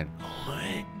understand.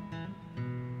 What?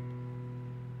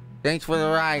 Thanks for the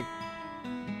ride.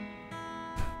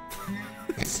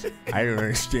 I don't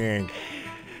understand.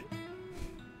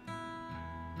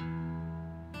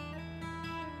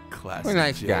 Classic What a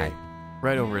nice Jay. guy.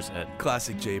 Right over his head.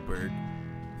 Classic Jay Bird.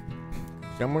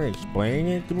 Someone explain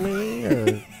it to me,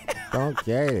 or don't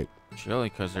get it. Chili,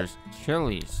 because there's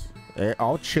chilies.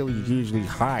 All chili is usually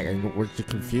hot, and what's the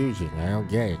confusion? I don't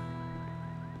get it.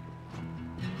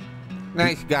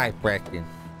 Nice guy, Preston.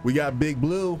 We got Big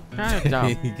Blue. Kind of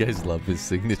dumb. You guys love his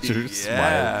signature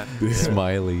Yeah. smile.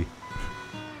 Smiley.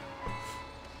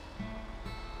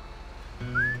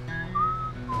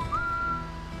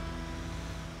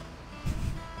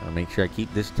 I'll make sure I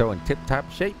keep this toe in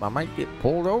tip-top shape. I might get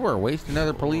pulled over or waste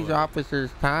another police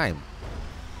officer's time.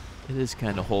 It is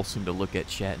kind of wholesome to look at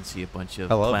chat and see a bunch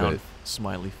of I love clown it.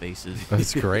 smiley faces.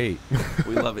 That's great.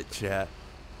 We love it, chat.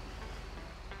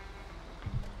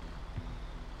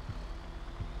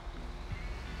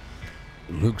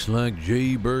 Looks like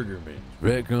Jay Bergerman's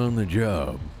back on the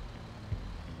job.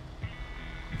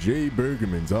 Jay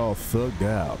Bergerman's all thugged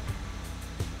out.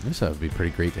 This would be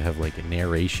pretty great to have like a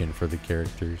narration for the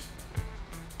characters.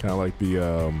 Kind of like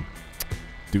the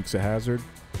Dukes of Hazzard.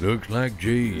 Looks like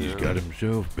Jay's got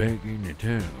himself back into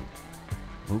town.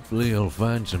 Hopefully he'll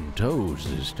find some toes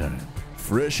this time.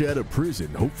 Fresh out of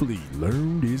prison, hopefully he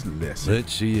learned his lesson.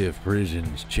 Let's see if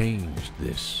prison's changed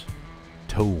this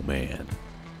toe man.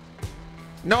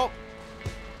 Nope.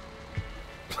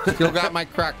 Still got my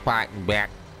crock pot in back.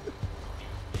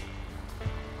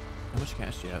 How much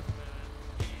cash do you have?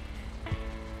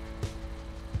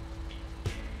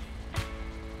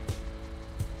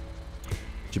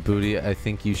 Jaboody, I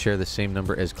think you share the same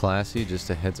number as Classy, just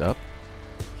a heads up.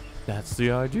 That's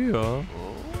the idea.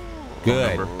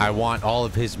 Good. I want all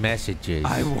of his messages.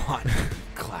 I want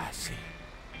Classy.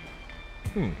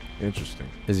 Interesting.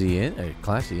 Is he in?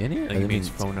 Classy in here? I think it means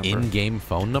phone number. In-game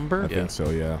phone number? I think so,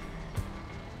 yeah.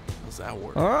 How's that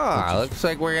work? Oh, looks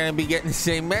like we're going to be getting the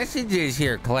same messages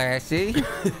here, Classy.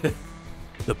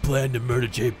 The plan to murder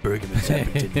Jay Bergman's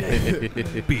happened today.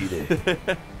 Beat it.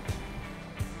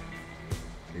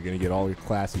 You're going to get all your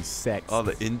classy sex. All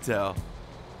the intel.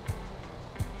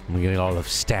 We're getting all of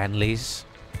Stanley's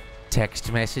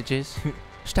text messages.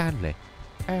 Stanley.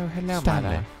 Oh, hello, Stanley.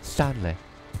 mother. Stanley.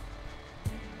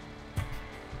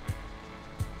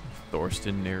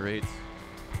 Thorsten narrates.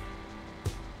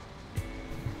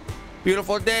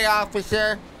 Beautiful day,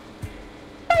 officer.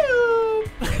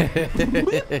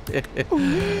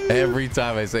 Every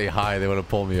time I say hi, they want to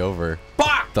pull me over.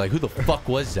 They're like, who the fuck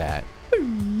was that?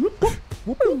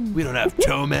 We don't have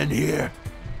toe men here.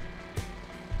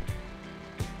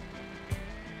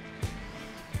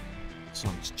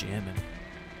 Song's jamming.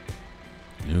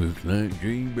 Looks like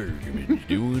Jay Bergerman's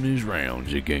doing his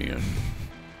rounds again.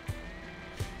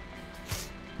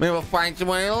 Maybe we'll find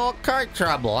someone in a little car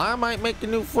trouble. I might make a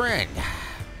new friend.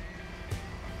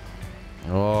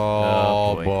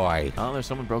 Oh, boy. Oh, there's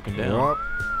someone broken down.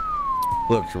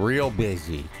 Looks real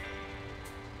busy.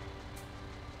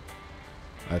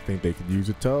 I think they could use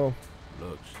a toe.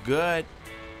 Looks good.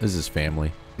 This is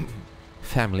family.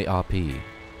 Family RP.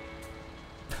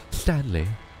 Stanley.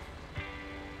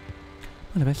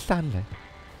 My name is Stanley.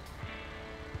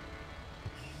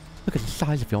 Look at the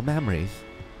size of your memories.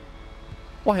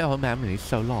 Why are memories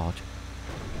so large?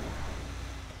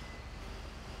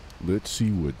 Let's see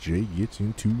what Jay gets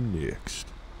into next.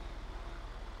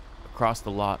 Across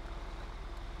the lot.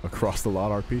 Across the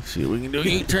lot, RP? See what we can do.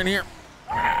 You turn here.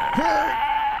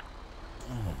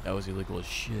 That was illegal as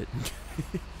shit.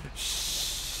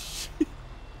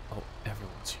 Oh,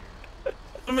 everyone's here.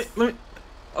 Let me.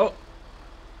 Oh.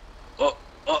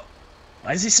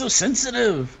 Why is he so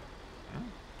sensitive?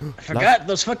 I forgot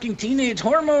those fucking teenage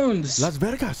hormones. Las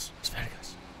Vegas. Las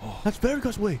Vegas. Las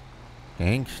Vegas way.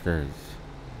 Gangsters.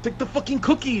 Take the fucking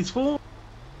cookies, fool.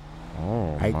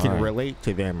 Oh, I my. can relate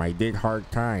to them. I did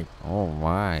hard time. Oh,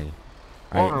 my.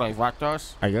 Órale,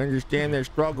 vatos. I understand their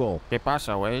struggle. ¿Qué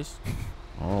pasa, güeyes?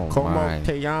 Oh, Como my.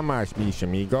 te llamas, mis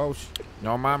amigos?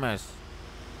 No mames.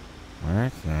 Well,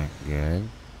 that's not good.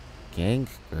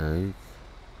 Gangsters.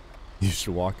 You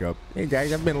should walk up. Hey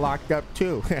guys, I've been locked up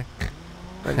too.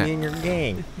 I'm in your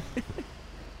gang.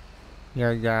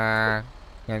 You got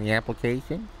any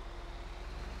application?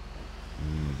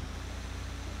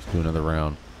 Let's do another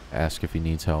round. Ask if he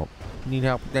needs help. Need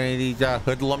help with any of these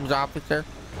hoodlums, officer?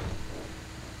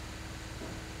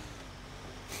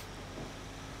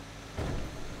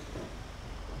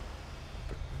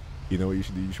 You know what you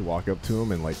should do? You should walk up to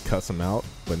him and like cuss him out,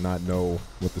 but not know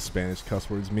what the Spanish cuss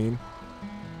words mean.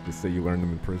 Just say you learned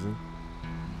them in prison.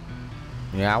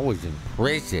 Yeah, I was in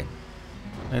prison.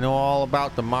 I know all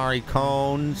about the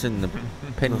maricones and the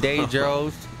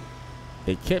pendejos.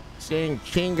 They kept saying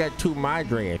chinga tu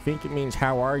madre. I think it means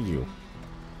how are you?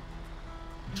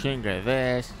 Chinga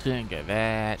this, chinga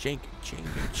that. Chinga, chinga,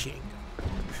 chinga.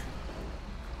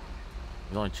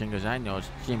 The only chingas I know is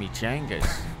Jimmy Changas.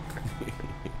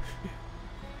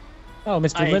 Oh,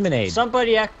 Mr. Lemonade.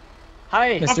 Somebody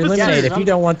Hi, Mr. Lemonade, if you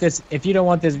don't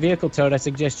want this vehicle towed, I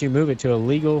suggest you move it to a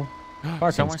legal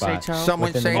parking Someone spot. say tow? Someone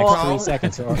within say the next tow? 3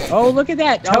 seconds. Oh, look at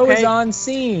that. Tow is on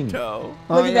scene. Tow.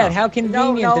 Look at that. How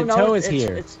convenient that tow is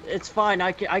here. It's fine.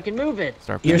 I can move it.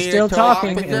 You're still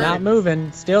talking and not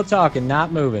moving. Still talking,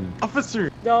 not moving.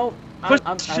 Officer. No,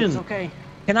 Question. it's okay.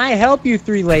 Can I help you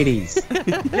 3 ladies?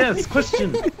 Yes,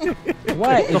 question.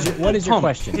 What is your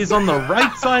question? Is on the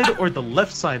right side or the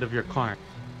left side of your car?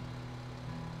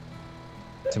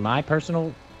 To my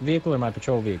personal vehicle or my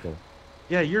patrol vehicle?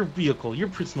 Yeah, your vehicle, your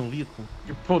personal vehicle,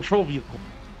 your patrol vehicle.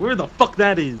 Where the fuck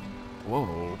that is?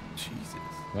 Whoa, Jesus.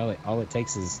 Well, all it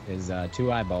takes is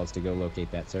 2 eyeballs to go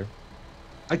locate that, sir.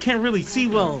 I can't really see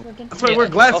well. That's why I wear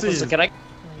glasses. Officer, can I?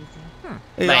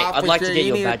 Hey, Mate, officer, I'd like to get you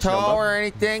your need a badge tow number. or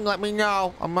anything? Let me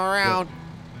know. I'm around.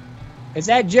 Is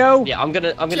that Joe? Yeah, I'm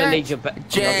gonna need your badge.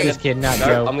 Just kidding, not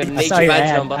Joe. I'm gonna I need saw your your badge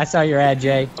ad. number. I saw your ad,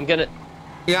 Jay.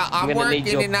 Yeah, I'm gonna working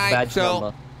need your tonight, badge so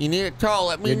number. you need a tow.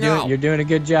 Let me know. You're doing a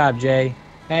good job, Jay.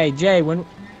 Hey, Jay, when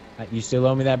you still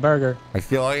owe me that burger? I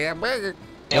still owe you that burger.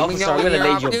 Hey, officer, I'm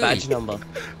gonna need your badge number.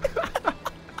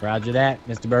 Roger that,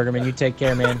 Mr. Bergerman. You take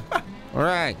care, man. All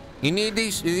right. You need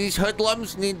these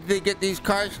hoodlums need to get these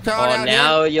cars towed Oh, out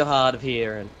now here? you're hard of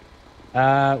hearing.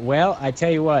 Well, I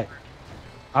tell you what.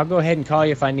 I'll go ahead and call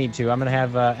you if I need to. I'm gonna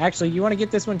have. Actually, you want to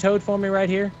get this one towed for me right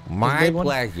here? My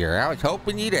pleasure. I was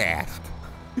hoping you'd ask.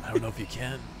 I don't know if you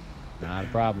can. Not a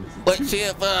problem. Let's see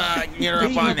if you're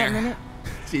up on there.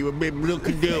 See what Big Blue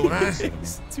can do, huh?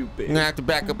 It's too big. I'm gonna have to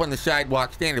back up on the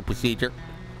sidewalk. Standard procedure.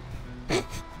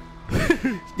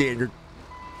 Standard.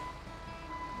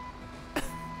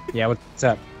 Yeah, what's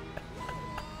up?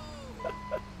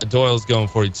 Doyle's going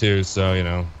 42, so you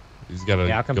know he's got to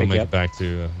Yeah, I'll come go pick make you it up. back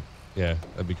to. Yeah,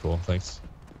 that'd be cool. Thanks.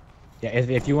 Yeah,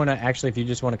 if you want to, actually, if you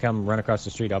just want to come run across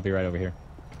the street, I'll be right over here.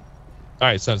 All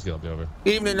right, sounds good. I'll be over.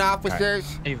 Evening,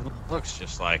 officers. He looks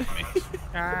just like me.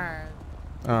 All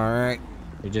right.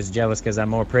 You're just jealous because I'm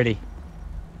more pretty.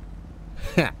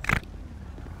 Yeah.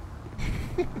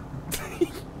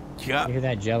 You hear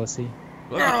that jealousy?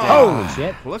 Look at Holy that.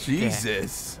 shit! Well,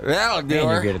 Jesus. That'll do Man,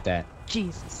 her. you're good at that.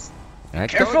 Jesus. I told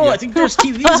Careful, you. I think there's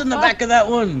TVs in the back of that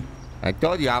one. I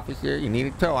told you, officer. You need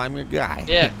a tow. I'm your guy.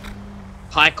 Yeah.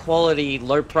 High quality,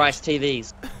 low price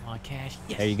TVs. On cash.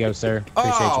 There you go, sir. Appreciate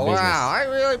Oh, your business. wow. I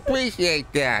really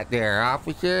appreciate that there,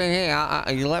 officer. And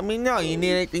hey, you let me know you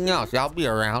need anything else. I'll be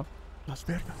around.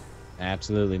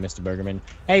 Absolutely, Mr. Bergerman.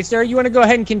 Hey, sir, you want to go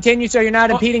ahead and continue so you're not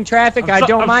impeding traffic? I'm I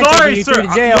don't I'm mind sorry, taking you sir. through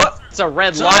to jail. It's a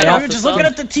red Sorry, light. we were officer. just looking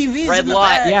at the TVs Red in the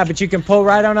light. back. Yeah, but you can pull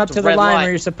right on up It's to a the red line light. where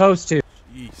you're supposed to.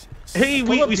 Hey,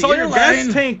 Pull up we the saw your gas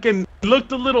airline. tank and it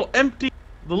looked a little empty.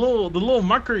 The little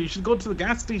marker. You should go to the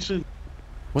gas station.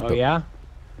 Oh, yeah?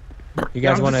 You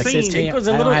guys I'm want to just saying, assist me? it I was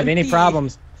a don't little have any empty.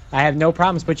 problems. I have no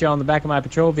problems put you on the back of my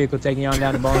patrol vehicle taking you on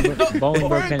down to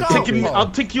Bolingbrook, Pennsylvania. I'll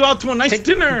take you out to a nice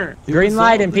dinner. Green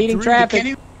light, impeding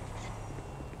traffic.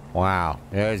 Wow.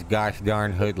 There's gosh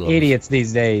darn hoodlums. Idiots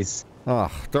these days. Oh,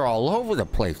 they're all over the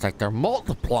place like they're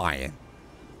multiplying.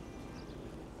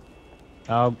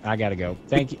 Oh, I gotta go.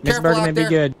 Thank you. Mr. Careful out Bergerman, be there.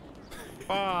 good.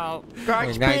 Hey,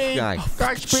 Godspeed. nice guy.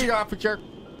 Godspeed, officer.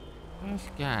 This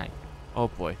guy. Oh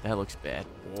boy, that looks bad.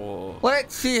 Whoa.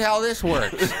 Let's see how this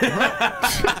works.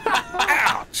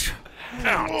 Ouch.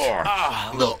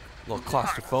 Ah, little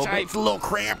claustrophobic. It's a little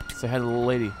cramped. Say hi to the little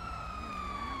lady.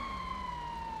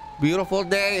 Beautiful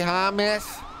day, huh, miss?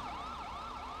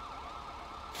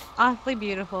 Awfully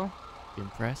beautiful. You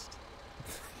impressed?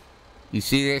 You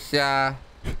see this,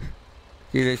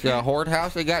 horde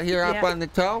house they got here up Yeah. on the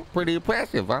toe? Pretty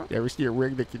impressive, huh? You ever see a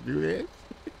rig that can do this?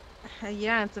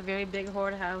 Yeah, it's a very big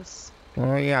horde house.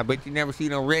 Oh, yeah, but you never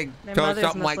seen a rig Their tow mothers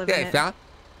something must like live in this, it. huh?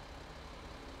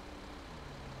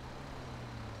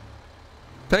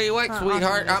 Tell you what, Awesome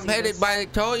sweetheart, to I'm see headed this. by the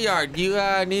tow yard. Do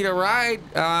you need a ride?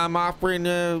 I'm offering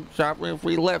a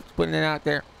free lift, putting it out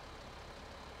there.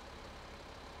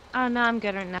 Oh, no, I'm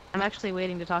good right now. I'm actually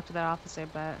waiting to talk to that officer,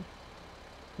 but...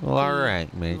 Well, all he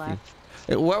right, Missy. left.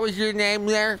 What was your name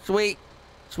there, sweetie?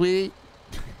 Sweet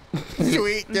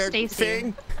Stacy.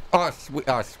 thing? Oh,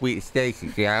 sweet Stacy.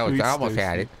 See, I almost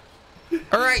had it.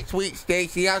 All right, sweet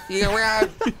Stacy, I'll see you around.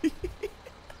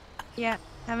 Yeah,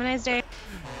 have a nice day.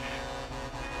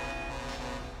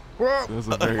 Whoa. That was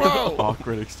a very Whoa.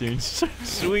 awkward exchange.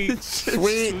 Sweet,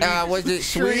 was it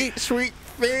sweet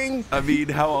thing? I mean,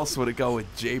 how else would it go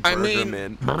with Jay I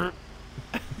mean- Bergerman?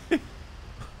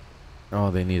 Oh,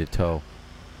 they need a tow.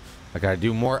 I gotta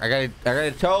do more. I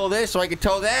gotta tow this so I can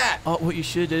tow that. Oh, what you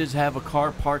should do is have a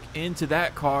car park into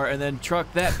that car and then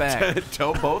truck that back.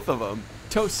 Tow both of them.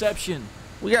 Towception.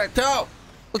 We got a tow.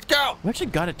 Let's go. We actually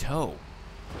got a tow.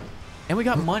 And we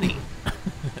got money.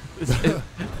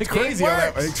 It's crazy how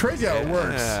it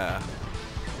works. Yeah.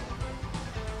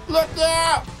 Look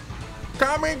out!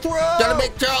 Coming through! Got a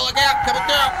big tow, look out! Coming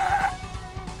through!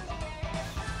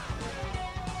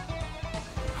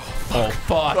 Oh,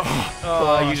 fuck.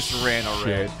 Oh, you just ran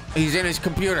already. He's in his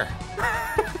computer.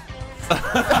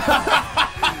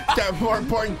 Got more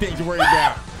important things to worry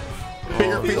about.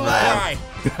 Bigger fish to fry.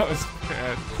 That was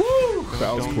bad. Woo!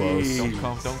 That was close. Don't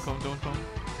come.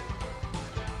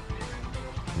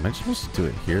 Am I supposed to do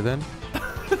it here then?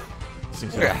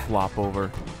 Seems like a flop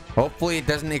over. Hopefully it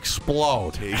doesn't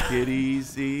explode. Take it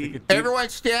easy. Everyone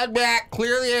stand back.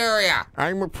 Clear the area.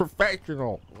 I'm a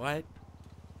professional. What? What are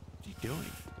you doing?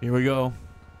 Here we go.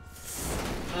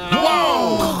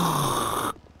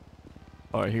 Whoa!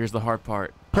 All right, here's the hard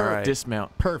part. All All right, right.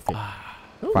 dismount. Perfect.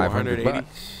 Ooh, 500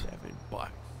 bucks. 187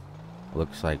 bucks.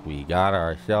 Looks like we got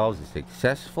ourselves a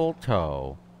successful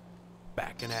tow.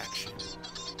 Back in action.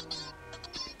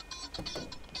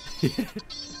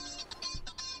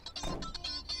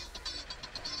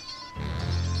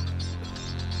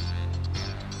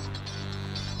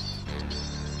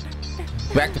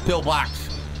 Back to pillbox.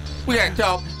 We got to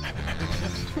tow.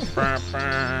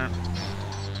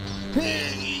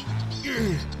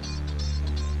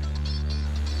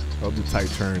 I'll do tight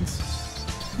turns.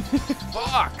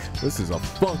 Fuck. This is a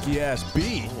funky ass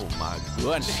beat. Oh my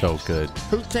goodness. So good.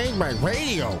 Who changed my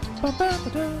radio?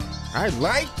 I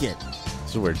like it.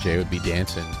 This is where Jay would be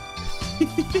dancing.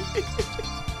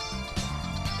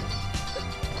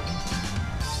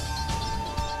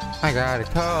 I gotta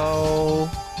tow.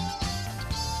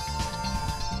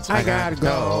 I gotta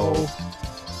go.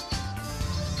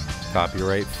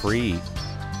 Copyright free. There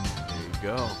you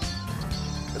go.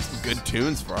 That's some good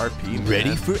tunes for RP, man.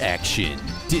 Ready for action.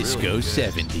 Disco Really good.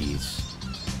 70s.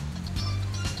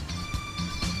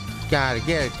 Gotta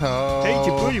get a tow. Hey,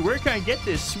 Jaboody, where can I get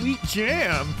this sweet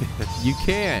jam? You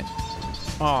can't.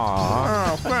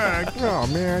 Aw. Oh, fuck. Oh,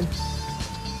 man.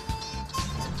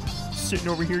 Sitting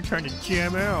over here trying to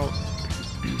jam out.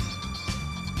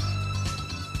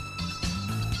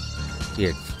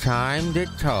 It's time to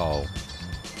tow.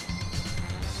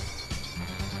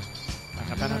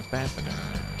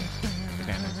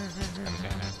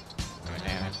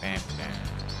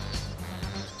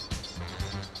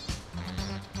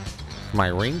 My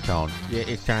ringtone. Yeah,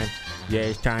 it's time. Yeah,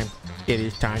 it's time. It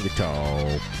is time to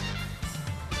tow.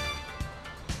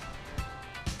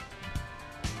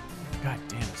 God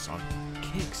damn, this song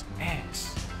kicks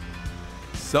ass.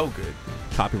 So good.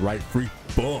 Copyright free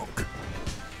funk.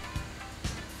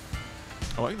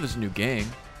 I like this new gang.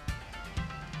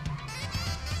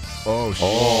 Oh,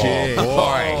 shit. boy.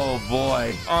 Oh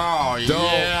boy. Oh,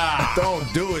 yeah.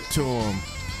 Don't do it to him.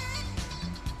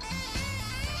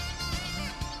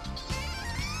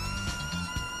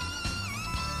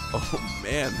 Oh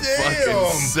man.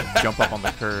 Damn. Fucking sad. Jump up on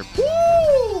the curb.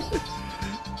 Woo!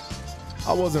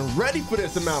 I wasn't ready for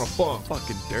this amount of funk.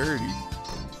 Fucking dirty.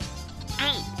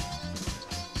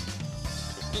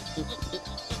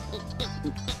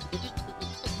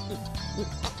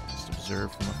 Just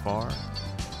observe from afar.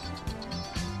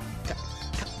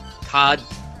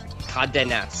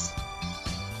 Cardenas.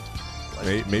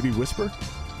 Maybe whisper?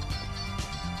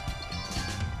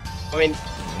 I mean,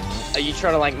 are you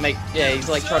trying to like make? Yeah, he's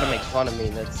like trying to make fun of me.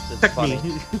 That's Check funny.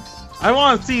 me. I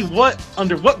want to see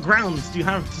under what grounds do you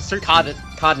have to search?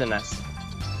 Cardenas.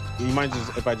 You mind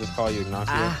just if I just call you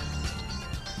Ignacio?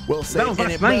 Well, That was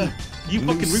last night. You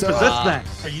fucking repossessed that.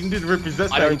 Or you didn't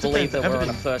repossess I that. don't believe that we're on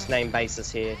a first name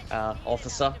basis here,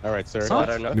 officer. All right, sir. So I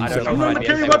don't know. I don't know You how want I'd to be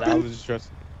carry okay with weapon? that.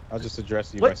 I'll just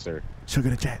address you What? by sir. Sugar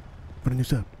in the chat for the new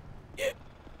sub. Yeah.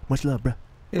 Much love, bro.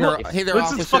 Hey there, Look, hey there, let's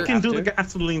officer. just fucking do the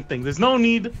gasoline thing. There's no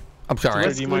need. I'm sorry.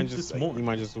 Let's Do you go mind this just? morning. You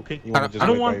mind just? Okay. You wanna just I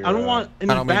don't wait want. by I don't your, want I any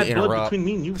don't mean to bad blood interrupt. between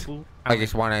me and you, fool. I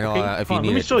just want to know Okay, if hold you on, let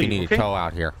me need, show if you you, need okay? a tow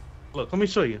out here. Look, let me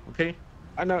show you. Okay.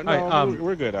 I know. No, All right,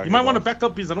 we're good. Out You here, might want to boss. back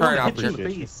up because I don't All want right, to hit you in the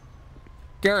officer. face.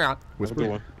 Carry on. Have a good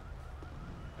one.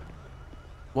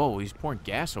 Whoa, he's pouring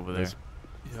gas over there.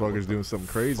 Fucker's doing something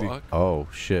crazy. Fuck. Oh,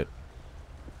 shit.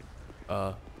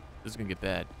 This is gonna get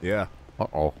bad. Yeah.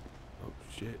 Uh-oh. Oh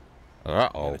shit.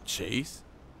 Uh-oh. A chase?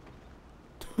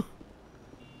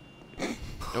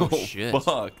 Oh, shit.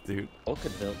 Fuck, dude.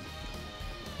 Orchardville.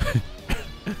 I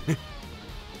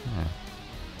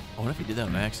wonder if he did that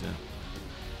on accident.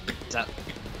 Is that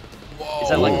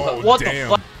like what damn.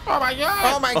 the fuck? Oh my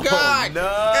god! Oh my god!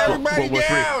 No. Everybody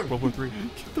down! World War III.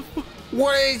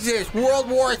 What is this? World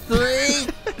War III?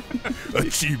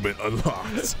 Achievement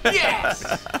unlocked. Yes!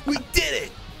 We did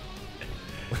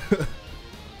it.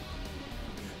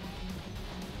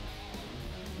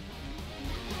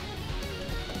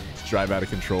 Drive out of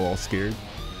control, all scared.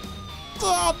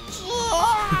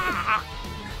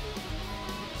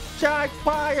 Shots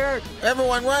fired!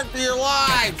 Everyone run for your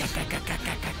lives!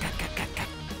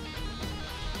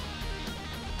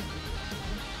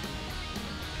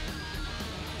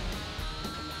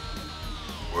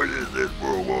 What is this,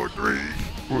 World War III?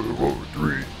 World War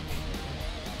III.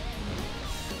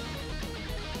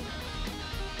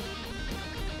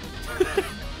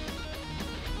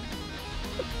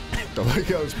 I like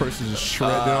how this person's just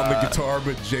shredding on the guitar,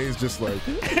 but Jay's just like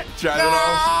Driving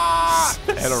off.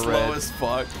 Head of Slow red. as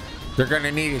fuck. They're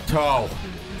gonna need a tow.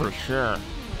 For sure.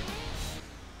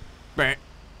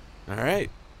 All right.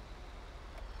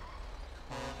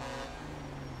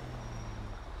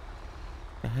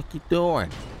 The heck you doing?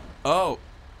 Oh.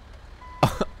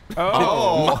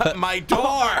 Oh. My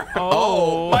door.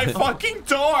 Oh. My fucking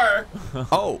door.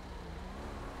 Oh.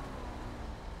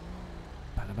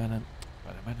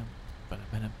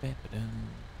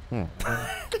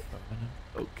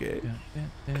 Okay.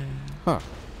 Huh.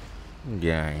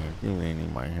 Yeah, you may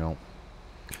need my help.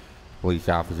 Police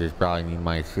officers probably need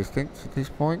my assistance at this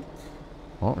point.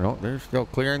 Oh, no, they're still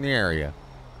clearing the area.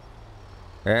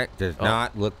 That does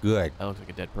not look good. That looks like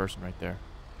a dead person right there.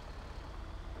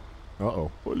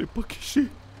 Uh-oh. Holy fucking shit.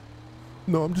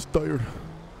 No, I'm just tired.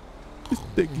 Just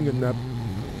taking a nap.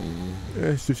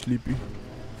 So sleepy.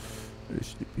 Very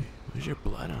sleepy. Where's your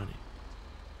blood on it?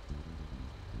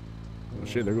 Oh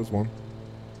shit, there goes one.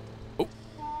 Oh.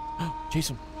 Chase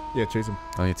him. Yeah, chase him.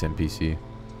 I think it's NPC.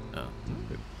 Oh.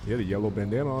 He had a yellow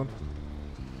bandana on.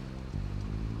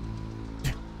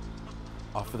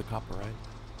 Off for the copper ride.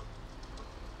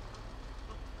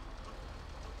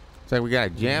 So we got a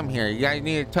jam here. You guys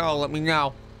need a tow, let me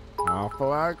know. Off of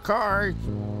our cars.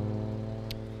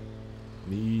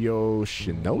 Neo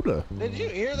Shinoda. Did you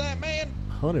hear that, man?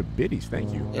 100 biddies,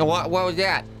 thank you. Yeah, what was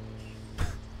that?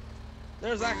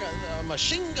 There's like a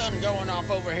machine gun going off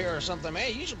over here or something,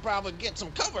 man. You should probably get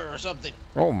some cover or something.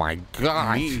 Oh my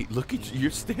gosh. Me, look at you.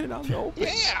 You're standing out in the open.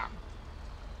 Yeah.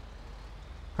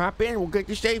 Hop in, we'll get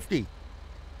you safety.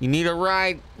 You need a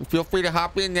ride? Feel free to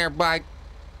hop in there, bud.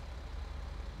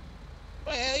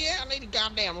 Well, yeah, I need a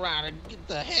goddamn ride. Get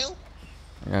the hell?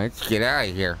 Let's get out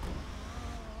of here.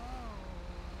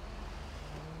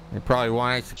 They probably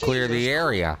want us to clear the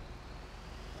area.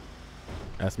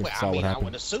 Ask me Well, if saw I what mean, I happened.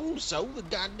 would assume so. The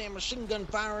goddamn machine gun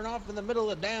firing off in the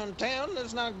middle of downtown,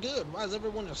 that's not good. Why is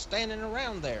everyone just standing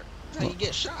around there? That's how you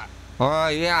get shot. Oh,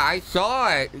 yeah, I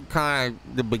saw it. Kind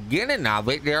of the beginning of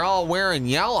it. They're all wearing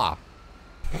yellow.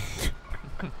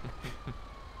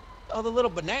 Oh, the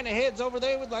little banana heads over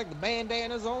there with like the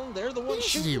bandanas on, they're the ones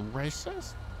shooting.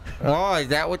 Racist? Oh, is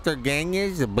that what their gang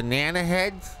is? The banana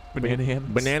heads?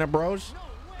 Banana bros?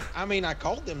 I mean, I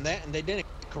called them that and they didn't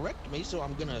correct me, so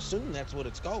I'm gonna assume that's what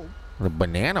it's called. The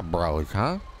banana bros,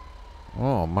 huh?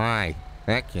 Oh, my.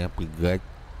 That can't be good.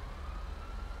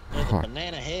 They're the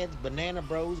banana heads, banana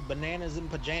bros, bananas in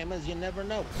pajamas, you never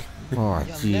know. Oh,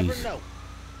 You'll never jeez. know.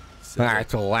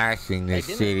 That's the last thing this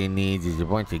didn't- city needs is a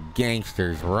bunch of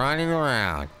gangsters running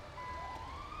around.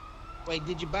 Wait,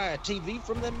 did you buy a TV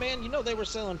from them, man? You know they were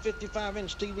selling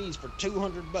 55-inch TVs for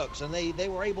 $200, and they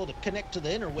were able to connect to the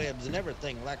interwebs and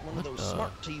everything, like one of those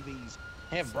smart TVs.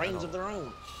 Have brains of their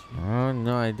own. Oh,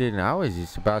 no, I didn't. I was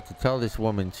just about to tell this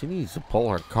woman she needs to pull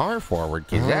her car forward,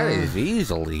 because that is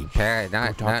easily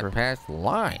not past the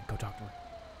line. Go talk to her.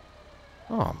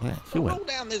 Oh, man, she Roll went,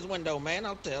 down this window, man.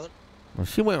 I'll tell her. well,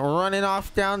 she went running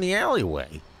off down the alleyway.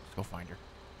 Let's go find her.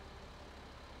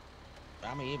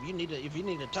 I mean, if you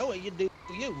need to tow it, you do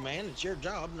you, man. It's your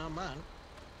job, not mine.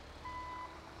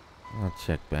 I'll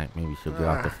check back. Maybe she'll get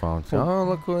off the phone. So, oh,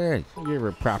 look who it is. Give her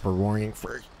a proper warning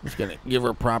first. Just gonna give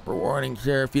her proper warning,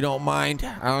 sir, if you don't mind.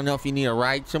 I don't know if you need a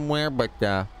ride somewhere, but,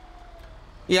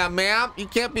 yeah, ma'am, you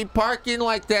can't be parking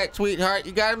like that, sweetheart.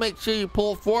 You gotta make sure you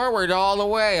pull forward all the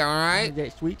way, all right?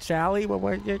 That sweet Sally, what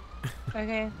was it?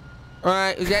 Okay. All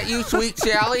right, is that you, sweet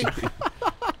Sally?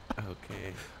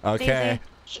 Okay. Okay.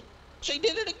 She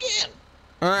did it again.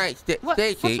 All right, Stacy.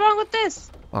 What's wrong with this?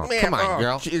 Oh, come on,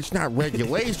 girl. It's not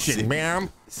regulation, ma'am.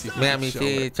 Ma'am, you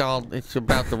see, it's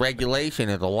about the regulation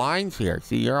of the lines here.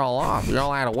 See, you're all off. You're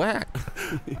all out of whack.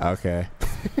 Okay.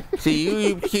 See,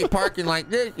 you keep parking like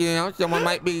this, you know, someone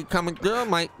might be coming through,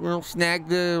 might snag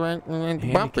the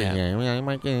bumper here. You know, you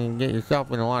might get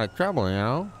yourself in a lot of trouble, you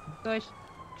know? So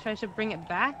I should bring it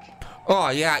back? Oh,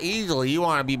 yeah, easily. You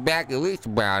want to be back at least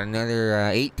about another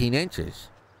 18 inches.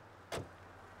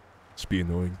 Just be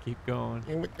annoying. Keep going.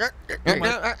 A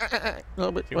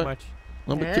little bit Too much.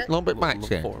 A little bit much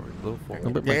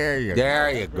there. There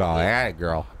you go. Atta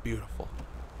girl. Beautiful.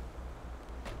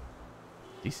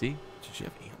 DC? Did she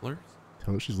have antlers?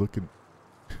 Tell her she's looking.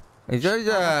 Is yours,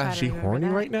 Is she horny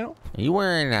right now? Are you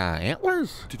wearing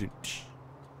antlers?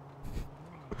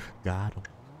 Got him.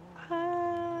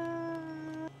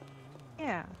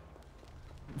 Yeah.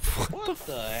 What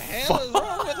the hell is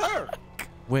wrong with her?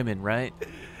 Women, right?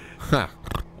 Huh.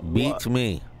 Beats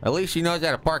me. At least she knows how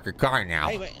to park her car now.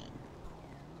 Hey, man,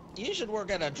 you should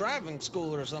work at a driving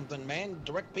school or something, man.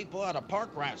 Direct people out of park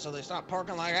right so they stop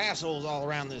parking like assholes all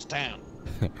around this town.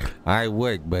 I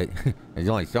would, but there's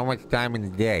only so much time in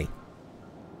the day.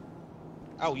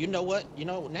 Oh, you know what? You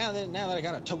know, now that I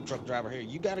got a tow truck driver here,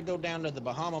 you got to go down to the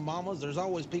Bahama Mamas. There's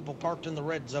always people parked in the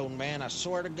red zone, man. I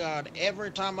swear to God,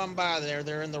 every time I'm by there,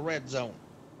 they're in the red zone.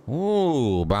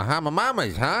 Ooh, Bahama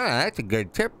Mamas, huh? That's a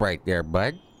good tip right there,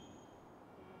 bud.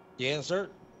 Yes, sir.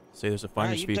 Say there's a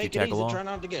finder's fee if you take it tag easy. along. Try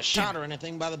not to get shot or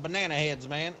anything by the banana heads,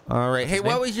 man. All right. What's Hey, his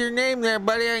what name? was your name there,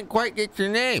 buddy? I didn't quite get your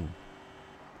name.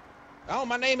 Oh,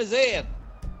 my name is Ed.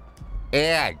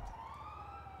 Ed.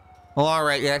 Well, all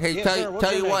right, Ed. Hey, Yes, tell sir. you, What's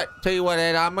tell your you name? what, tell you what,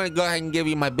 Ed. I'm gonna go ahead and give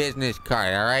you my business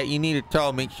card. All right. You need a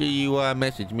tow. Make sure you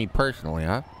message me personally,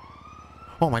 huh?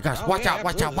 Oh my gosh! Oh, Watch yeah, out!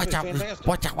 Watch out! Watch out! absolutely. Fantastic.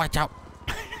 Watch out! Watch out!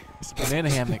 It's a banana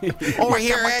hammock. Over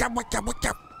here, Ed. Watch out! Watch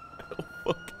out!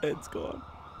 Fuck, Ed's gone.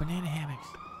 Banana hammocks.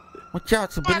 Watch out!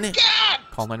 It's a banana.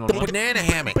 Call The 911. banana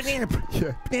hammock. Banana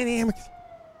hammocks.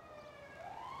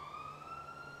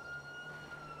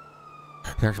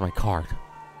 There's my card.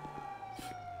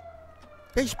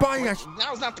 Hey, spying us.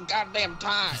 Now's not the goddamn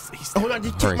time. Hold on,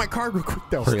 just check my card real quick,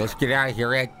 though. Hurry, let's get out of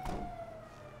here, Ed.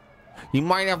 You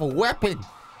might have a weapon.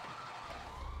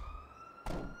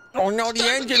 Oh no, the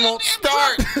engine won't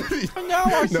start. No,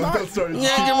 don't start. The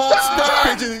engine won't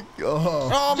start. Oh.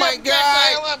 Oh my Get the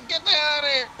hell God. up. Get the hell out of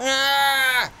here.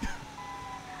 Ah!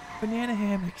 Banana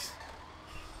hammocks.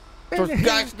 Those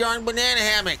gosh darn banana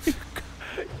hammocks.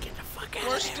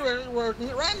 We're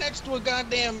right next to a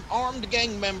goddamn armed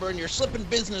gang member, and you're slipping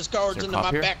business cards Is there a into cop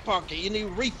my here? back pocket. You need to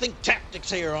rethink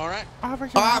tactics here, all right?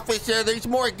 Officer, there's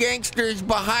more gangsters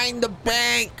behind the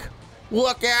bank.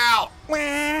 Look out.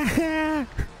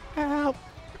 Help.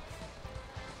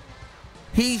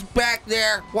 He's back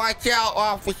there. Watch out,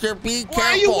 officer. Be careful.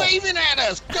 Why are you waving at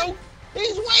us? Go!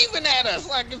 He's waving at us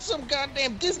like it's some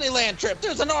goddamn Disneyland trip.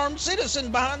 There's an armed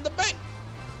citizen behind the bank.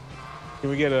 Can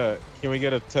we get a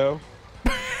tow?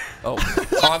 Oh,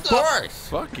 of course.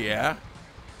 Fuck yeah.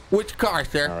 Which car,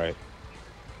 sir? All right.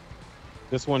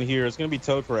 This one here is going to be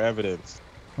towed for evidence.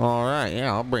 All right,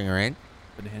 yeah, I'll bring her in.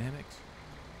 Banana hammocks.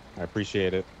 I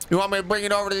appreciate it. You want me to bring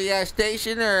it over to the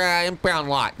station or impound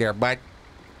lot there, bud?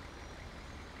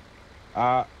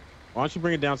 Why don't you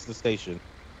bring it down to the station?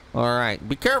 All right.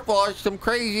 Be careful. There's some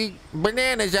crazy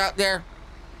bananas out there.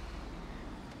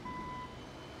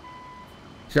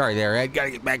 Sorry there, Ed.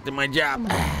 Gotta get back to my job.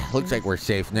 Looks like we're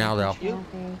safe now, though.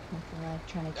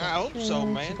 I hope so,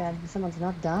 man. Someone's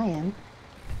not dying.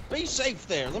 Be safe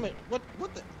there.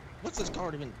 What's this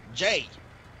card even? Jay.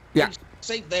 Yeah. Be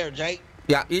safe there, Jay.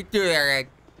 Yeah, you too there, Ed.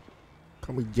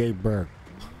 Call me Jay Berg.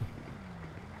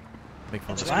 Make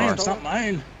fun of It's this mine, car. it's not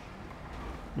mine.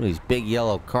 This big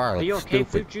yellow car Are looks you okay,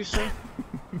 stupid. fruit juicer?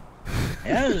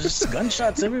 Yeah, there's just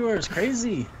gunshots everywhere. It's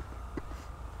crazy.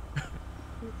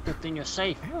 Good thing you're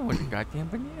safe. Oh, what a goddamn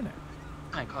banana.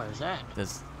 What kind of car is that?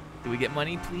 Do we get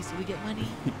money, please? Do we get money?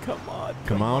 Come on.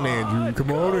 Come on, Andrew.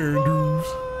 Come on, Andrews.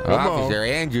 Officer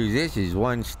Andrews, this is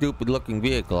one stupid looking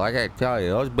vehicle. I gotta tell you,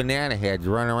 those banana heads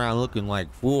run around looking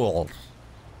like fools.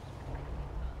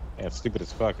 Yeah, it's stupid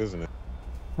as fuck, isn't it?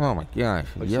 Oh my gosh.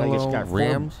 Looks like Yellow it's got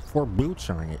rims. four boots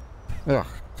on it. Ugh,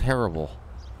 terrible.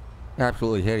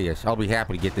 Absolutely hideous. I'll be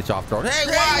happy to get this off the road. Hey,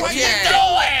 Hey, watch what you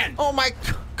it! doing? Oh my,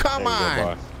 come There you go,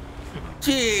 on. boss.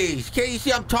 Jeez, can't you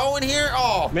see I'm towing here?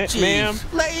 Oh, Ma'am,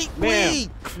 jeez. Wait,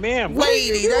 Ma'am, what are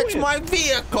you lady, that's doing? my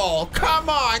vehicle. Come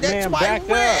on, that's Ma'am, my back up.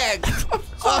 rig.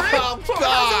 Oh, God.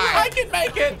 I can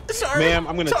make it. Sorry. Ma'am,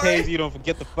 I'm gonna tase you. Don't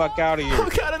get the fuck out of here. Oh,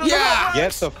 God, I don't know Yeah. how it Get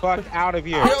works. the fuck out of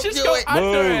here. I'll just do go it. under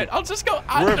Move. it. I'll just go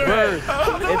under Reverse. it. I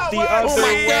don't know It's how the it works. other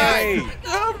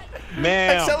Oh, my way.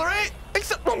 Ma'am. Accelerate.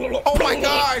 Oh, my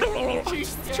God.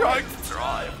 She's trying to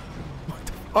drive.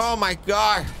 Oh, my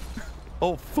God.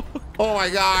 Oh, fuck. Oh, my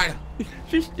God.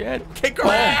 She's dead. Kick her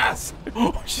ass.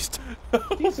 Oh, she's dead.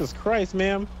 Jesus Christ,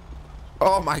 ma'am.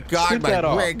 Oh, my God, Scoot that my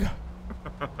off. rig.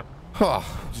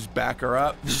 Oh, Just back her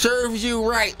up. serves you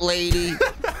right, lady.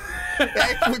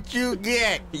 That's what you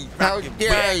get. How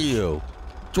dare you?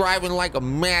 Driving like a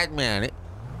madman.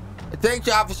 Thanks,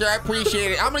 officer. I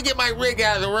appreciate it. I'm going to get my rig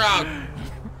out of the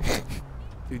road.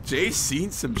 Dude, Jay's seen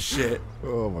some shit.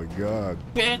 Oh my God.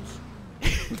 Bitch.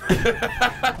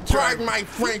 Pardon my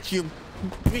French, you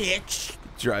bitch.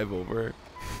 Drive over.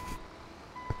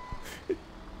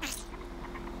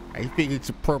 I think it's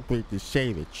appropriate to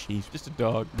say that she's just a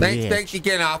dog. Thanks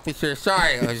again, officer.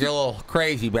 Sorry, I was a little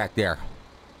crazy back there.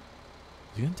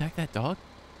 You gonna attack that dog?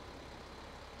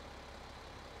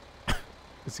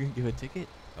 Is he gonna give a ticket?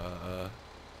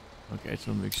 Okay, I just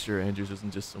want to make sure Andrews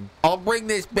isn't just some. I'll bring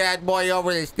this bad boy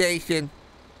over to the station.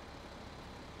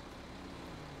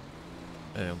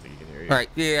 I don't think he can hear you. All right,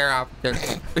 see you there,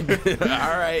 officer.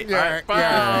 All right. Yeah,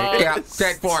 Bye. yeah,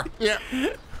 10-4. Yeah.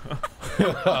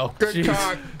 Oh, Good jeez.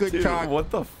 talk. Good Dude, talk. What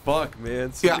the fuck,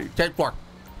 man? Yeah, Seriously. 10-4.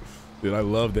 Dude, I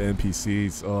love the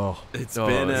NPCs. Oh, It's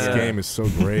been this a- game is so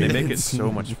great. They make it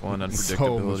so much fun, unpredictability.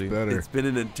 So much better. It's been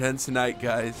an intense night,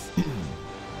 guys.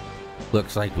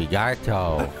 Looks like we got a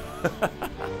tow.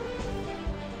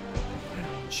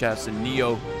 Shouts to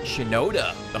Neo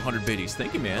Shinoda, the 100 biddies.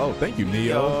 Thank you, man. Oh, thank you,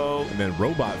 Neo. And then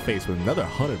Robot Face with another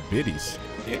 100 biddies.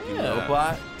 Thank you,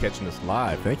 Robot. Catching us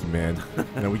live. Thank you, man. And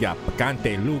then we got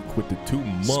Picante Luke with the 2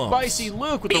 months. Spicy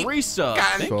Luke with the resub.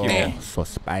 Thank you, man. So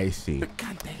spicy.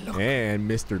 And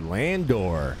Mr.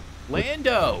 Landor.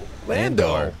 Lando.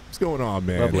 Lando. What's going on,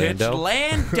 man? Love It's Lando.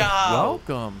 Lando.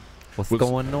 Welcome. What's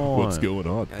going on? What's going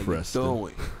on, How you Preston?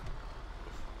 doing?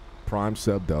 Prime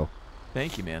sub, though.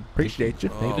 Thank you, man. Appreciate you.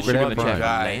 Thank you Oh, for sharing the what chat. up,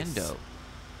 guys? Lando.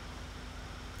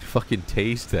 Fucking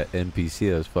taste that NPC.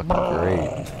 That was fucking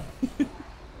great.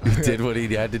 He did what he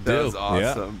had to do. That was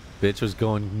awesome. Bitch was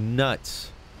going nuts.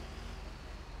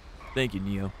 Thank you,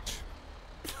 Neo.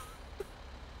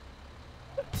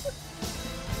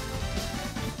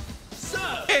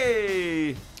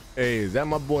 Hey. Hey, is that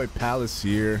my boy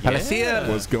Palacier? Palacier.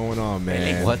 What's going on,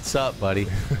 man? What's up, buddy?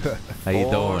 How you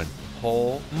doing?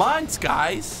 Whole months,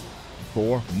 guys.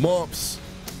 4 months.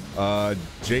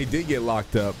 Jay did get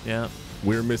locked up. Yeah.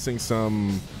 We're missing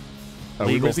some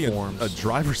Legal we're missing forms. a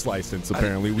driver's license.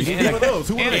 Apparently, we and need one of those.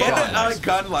 Who would and have And thought? a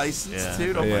gun license, Yeah.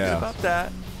 too. Don't forget about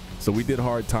that. So we did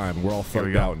hard time. We're all Here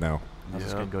we fucked go. out now. How's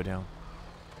this Yeah. gonna go down?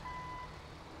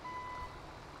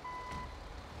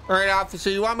 All right, officer,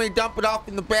 you want me to dump it off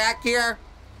in the back here?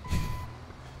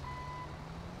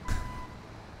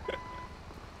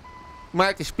 Might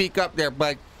have to speak up there,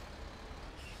 bud.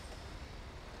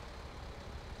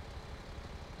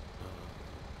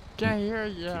 Can't hear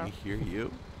you. Can he hear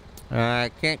you?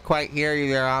 I can't quite hear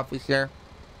you there, officer.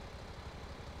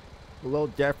 A little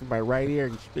deaf in my right ear.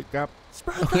 Can you speak up?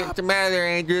 What's the matter there,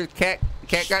 Andrew? Cat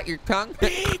got your tongue?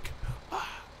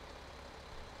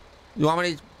 You want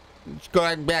me to just go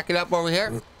ahead and back it up over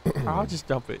here? I'll just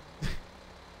dump it.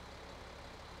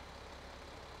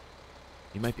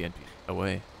 You might be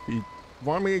away. You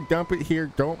want me to dump it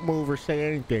here? Don't move or say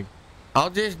anything. I'll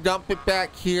just dump it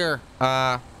back here.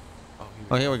 Oh,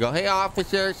 here we go. Hey,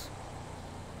 officers.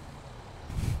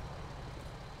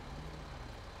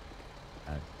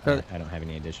 I don't have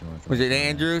any additional information. Was it on that.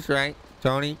 Andrews, right?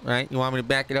 Tony, right? You want me to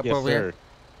back it up Yes, over sir.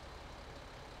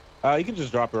 here? You can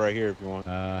just drop it right here if you want.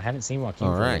 I haven't seen Joaquin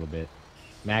All for right. a little bit.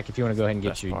 Mac, if you want to go ahead and get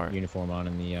Best your part. uniform on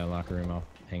in the locker room, I'll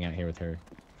hang out here with her.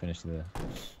 Finish the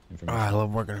information. I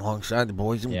love working alongside the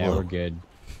boys in Yeah, blue. we're good.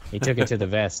 He took it to the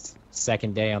vest.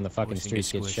 Second day on the fucking Boys can get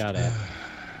streets, gets squished. shot at.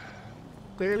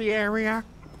 Clear the area.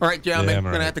 All right, gentlemen, Yeah, I'm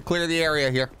gonna all have to clear the area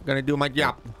here. Gonna do my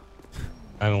job.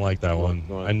 I don't like that one.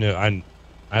 go on. I knew I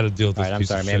had to deal with this Alright, I'm piece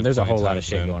sorry, of man. shit There's a 20 whole lot of times,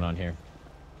 shit man. going on here.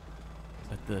 Is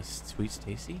that the Sweet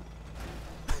Stacy?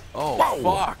 Oh,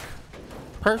 fuck.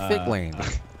 Perfect lane.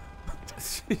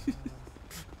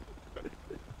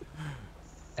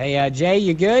 Hey, Jay,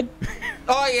 you good?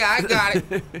 Oh yeah, I got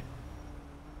it.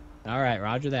 All right,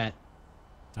 roger that.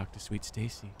 Talk to Sweet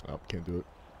Stacy. Oh, can't do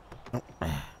it.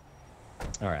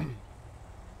 All right.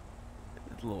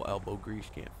 That little elbow grease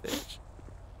can't fix.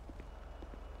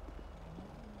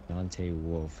 Dante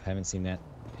Wolf. Haven't seen that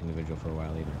individual for a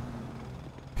while either.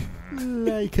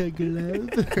 Like a glove.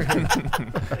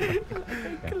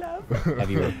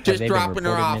 Have you? Have Just they dropping been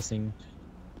her reported off. missing?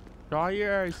 All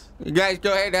yours. You guys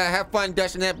go ahead, have fun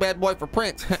dusting that bad boy for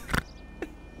prints.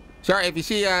 Sorry if you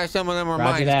see some of them are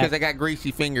Roger mine that. because I got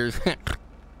greasy fingers.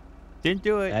 Didn't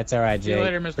do it. That's all right, See you Jay.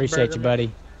 later, Mr. Appreciate you, Bergerman.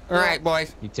 buddy. All right,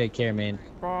 boys. You take care, man.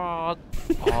 All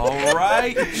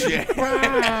right, Jay.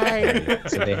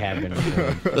 So they have been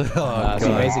reported. So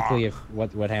basically, if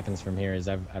what happens from here is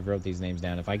I've wrote these names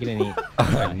down. If I get any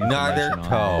Another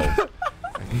information on toe.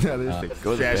 Another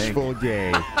successful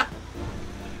day.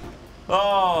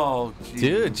 Oh, geez.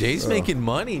 Dude, Jay's making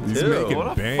money too. He's making What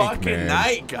a bank, fucking man.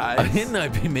 night, I guys. didn't know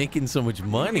I'd be making so much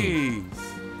money.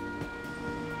 Jeez.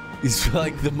 He's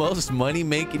like the most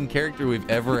money-making character we've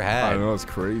ever I had. know, it's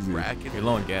crazy. Racket. You're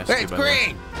low on gas. Hey, too, by the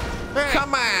way. Green.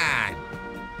 Come on.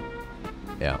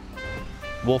 Yeah.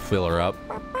 We'll fill her up.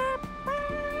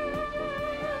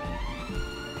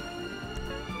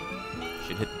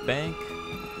 Should hit the bank.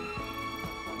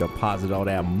 Deposit all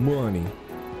that money.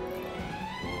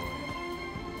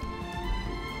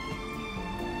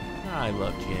 I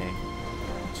love Jay.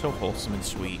 So wholesome and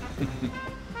sweet.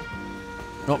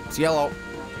 Oh, it's yellow.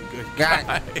 Good Got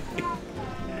guy.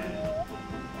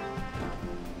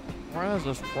 Where is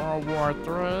this World War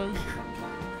III?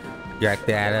 Got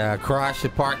that across the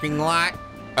parking lot.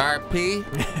 RP.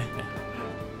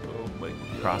 Oh, my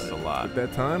Crossed a lot. At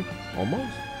that time,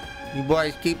 almost. You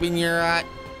boys keeping your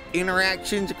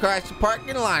interactions across the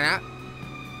parking lot, huh?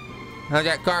 How's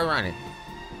that car running?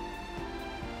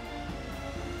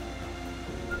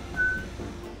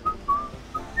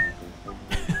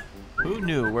 Who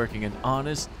knew working an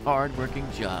honest, hard-working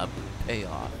job would pay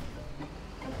off?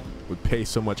 Would pay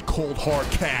so much cold hard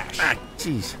cash. Ah,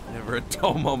 jeez. Never a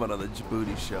dull moment on the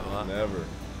Jaboody show, huh? Never.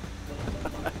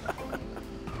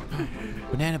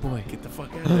 Banana boy. Get the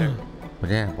fuck out of there.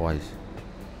 Banana boys.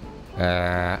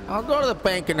 I'll go to the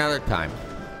bank another time.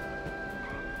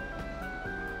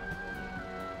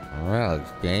 Well,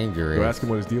 it's dangerous. Go ask him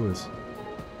what his deal is.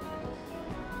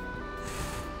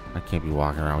 I can't be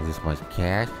walking around with this much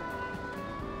cash.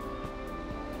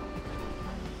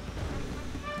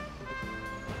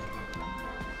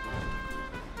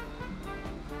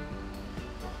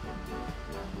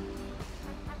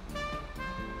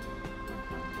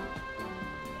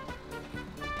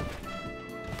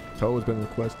 Tow has been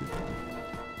requested.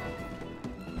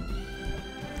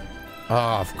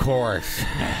 Oh, of course.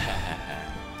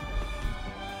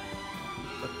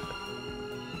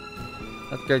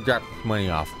 Let's go drop this money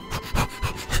off.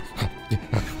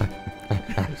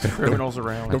 Criminals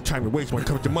around. No time to waste when it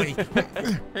comes to money.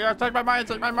 Here, take my money,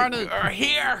 take my money.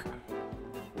 Here.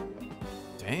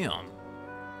 Damn.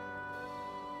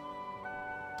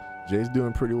 Jay's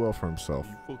doing pretty well for himself.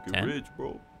 You fucking 10? rich,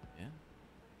 bro. Yeah.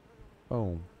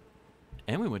 Boom.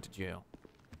 And we went to jail.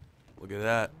 Look at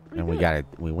that. And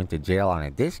we went to jail on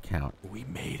a discount. We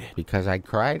made it. Because I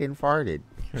cried and farted.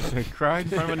 I cried in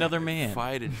front of another man.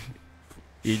 Fighted.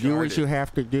 You do what you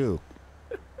have to do.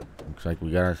 Looks like we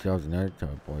got ourselves another tow,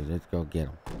 boys. Let's go get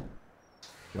him.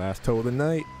 Last tow of the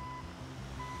night.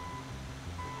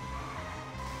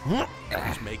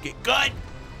 Let's make it good.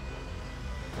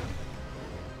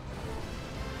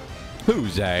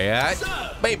 Who's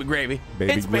that? Baby gravy.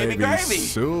 Baby gravy.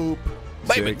 Soup.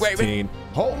 Baby 16. gravy.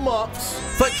 Whole muffs.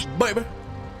 Thanks, baby.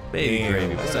 Baby Damn.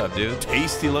 gravy. What's up, dude?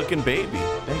 Tasty looking baby.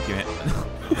 Thank you, man.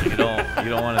 you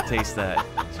don't want to taste that,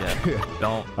 Jeff.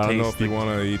 Don't. I don't know taste if you want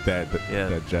to eat that,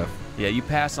 that Jeff. Yeah, you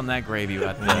pass on that gravy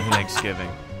at the Thanksgiving.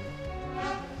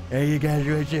 Hey, you guys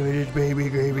want some of this baby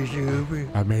gravy soup?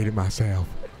 I made it myself.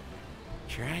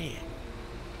 Try it.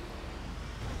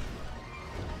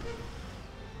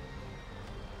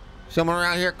 Someone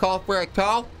around here call for a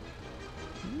tow?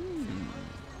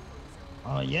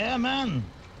 Oh, yeah, man.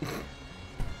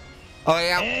 Oh,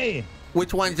 yeah? Hey.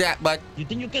 Which one's that, bud? You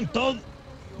think you can tow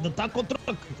the taco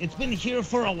truck? It's been here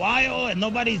for a while and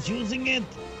nobody's using it.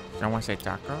 Someone say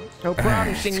taco? No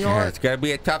problem, senor. It's gonna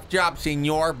be a tough job,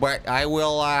 senor, but I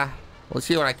will, we'll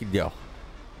see what I can do.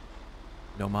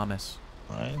 No mames.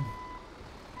 Right.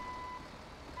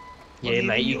 Yeah,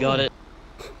 mate, you got it.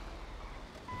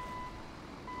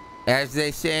 As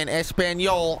they say in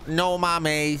Espanol, no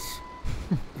mames.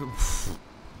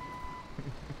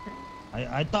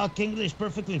 I talk English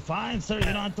perfectly fine, sir. You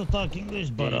don't have to talk English,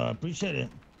 but appreciate it.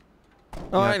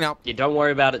 Oh, I know. Yeah, don't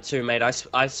worry about it too, mate.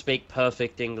 I speak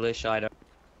perfect English. I don't.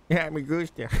 Yeah, me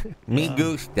gusta. Me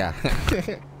gusta.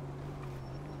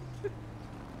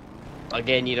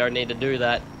 Again, you don't need to do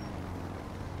that.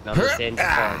 Understand your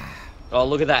point. Oh,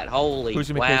 look at that. Holy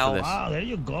wow. Wow, there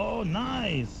you go.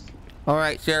 Nice. All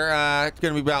right, sir. It's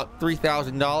gonna be about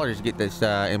 $3,000 to get this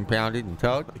impounded and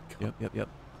towed. Yep.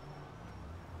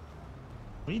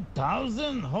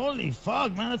 3,000? Holy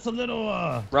fuck, man. That's a little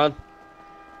Run.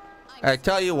 I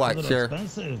tell you what, sir.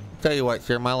 expensive. Tell you what,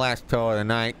 sir. My last tow of the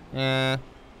night.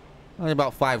 Only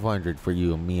about 500 for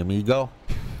you, mi amigo.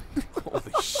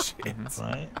 Holy shit.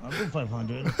 Right. I'll do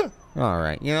 500. All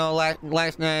right. You know,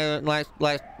 last night, last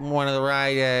one of the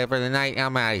ride for the night.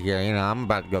 I'm out of here. You know, I'm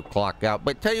about to go clock out.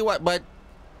 But tell you what, bud.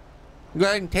 Go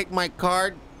ahead and take my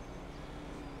card.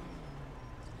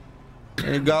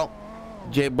 There you go.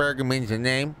 Jay Bergerman's the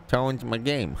name. Towing's my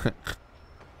game.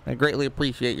 I greatly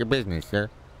appreciate your business, sir.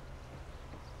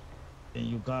 And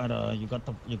you got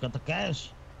the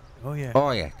cash. Oh yeah.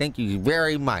 Oh yeah. Thank you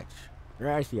very much.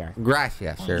 Gracias.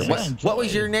 Gracias, sir. Yeah, What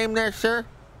was your name there, sir?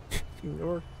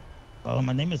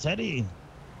 My name is Eddie.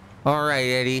 All right,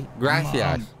 Eddie.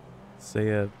 Gracias.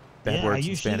 Say bad Yeah, words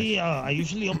in Spanish. I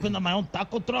usually open up my own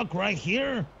taco truck right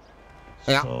here.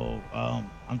 Yeah. So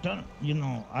I'm trying. You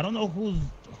know, I don't know who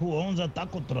owns a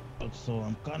taco truck. So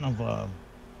I'm kind of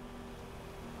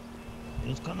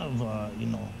it's kind of you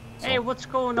know. Hey, what's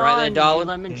going Right on, there, you darling.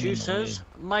 lemon juicers?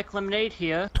 Mike Lemonade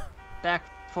here. Back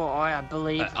for, I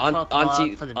believe,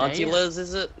 Auntie for the Auntie days. Liz,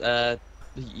 is it?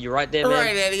 You right there, All man?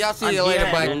 right, Eddie. I'll see you later,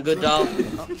 yeah. bud. Doing good, doll.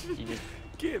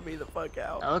 Get me the fuck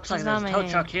out. It looks like It's there's not a tow me.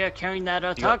 truck here carrying that You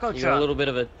got, taco you got truck. a little bit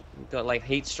of got like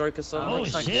heat stroke or something. Oh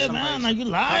looks like shit, man! somebody's- Are you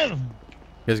live?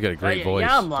 He's got a great yeah, voice.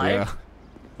 Yeah, I'm live.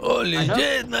 Holy I know.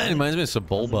 shit, man. Reminds me of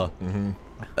Sebulba. Oh,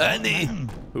 man.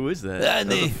 Who is that? That's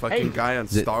the fucking guy on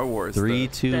Is it Star Wars.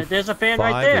 325 There's a fan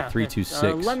right there. or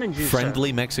 326? Lemon juice.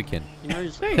 Friendly Mexican. You know,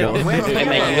 he's Hey,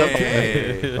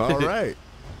 all right.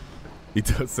 He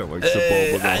does sound like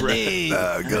Sebulba. Annie,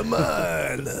 come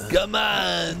on. Come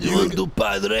on. You want to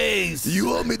Padres?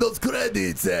 You owe me those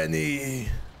credits, Annie.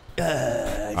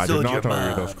 I did not owe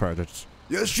you those credits.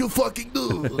 Yes, you fucking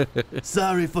do.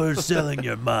 Sorry for selling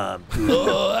your mom.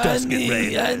 Oh, Tusken Annie,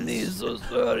 Raiders. Annie, so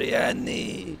sorry,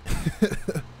 Annie.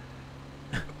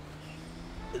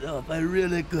 No, if I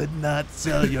really could not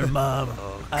sell your mom,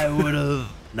 I would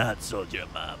have not sold your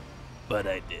mom. But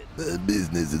I did.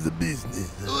 Business is a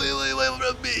business. Wait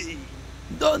from me.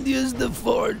 Don't use the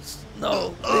force.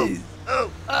 No, please.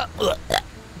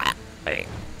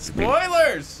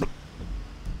 Spoilers!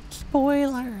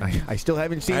 Spoiler. I still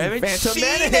haven't seen I haven't Phantom seen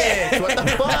Menace. it. What the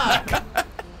fuck?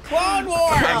 Clone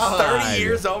Wars! God. 30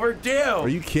 years overdue. Are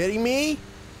you kidding me?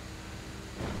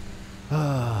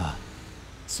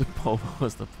 Sebulba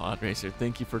was the pod racer.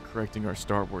 Thank you for correcting our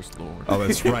Star Wars lore. Oh,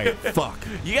 that's right. Fuck.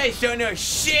 You guys don't know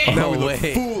shit. Now we Oh, look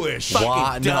wait. foolish.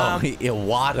 Fucking dumb. No,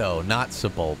 Watto, not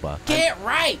Sebulba. Get it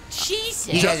right.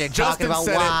 Jesus. You guys are talking about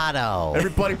said it. Watto.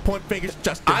 Everybody point fingers.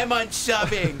 Justin. I'm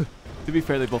unsubbing. To be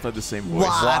fair, they both have the same voice.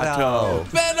 Watto.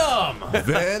 Venom.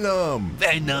 Venom.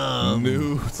 Venom.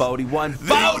 News. Bodie one.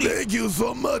 Thank you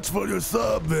so much for your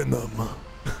sub, Venom.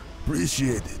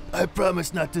 Appreciate it. I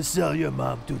promise not to sell your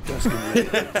mom to Tusken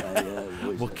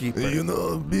Raiders. We'll keep it. You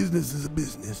know, business is a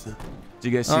business. Do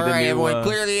you guys see All the right, new? everyone,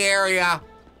 clear the area.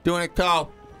 Doing a tow.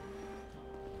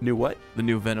 New what? The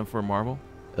new Venom for Marvel.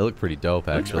 It looked pretty dope,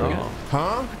 actually. Oh.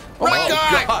 Huh? Oh my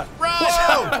God!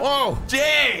 Run! Whoa!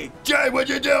 Jay! Jay, what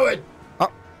you doing?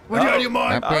 What you on your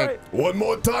mind? Okay. right. One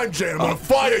more time, Jay. I'm gonna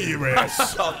fire your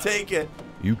ass. I'll take it.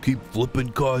 You keep flipping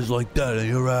cars like that and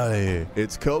you're out of here.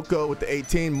 It's Coco with the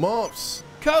 18 months.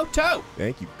 Koto.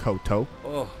 Thank you, Koto.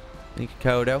 Oh. Thank you,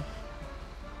 Kodo.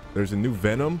 There's a new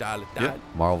Venom.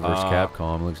 Marvel vs.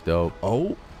 Capcom looks dope.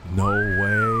 Oh, no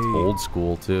way. Old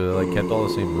school too. They like kept all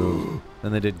the same moves.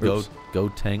 Then they did Oops. Go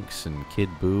Tanks and Kid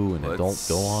Buu and Adult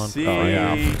Go On. see. Oh,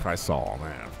 yeah. I saw all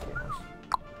that, of course.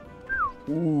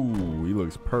 Ooh, he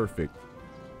looks perfect.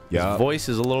 His voice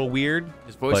is a little weird,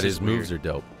 His voice but is his moves are weird.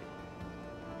 dope.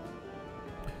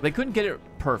 They couldn't get it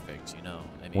perfect, you know.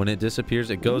 I mean, When it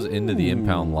disappears, it goes into the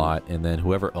impound lot, and then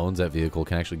whoever owns that vehicle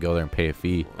can actually go there and pay a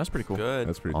fee that's pretty cool. Good.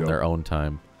 That's pretty on dope. their own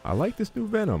time. I like this new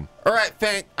Venom. All right,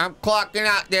 Fink. I'm clocking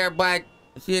out there, bud.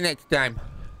 See you next time.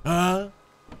 I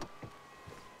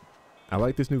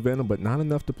like this new Venom, but not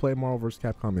enough to play Marvel vs.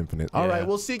 Capcom Infinite. All Yeah. right,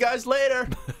 we'll see you guys later.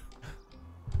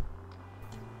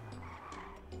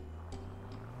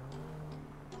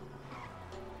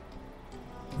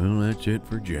 Well, that's it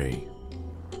for Jay.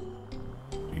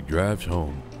 He drives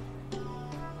home.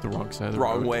 The wrong side of the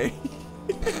Wrong road. way.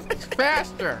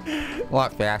 Faster. A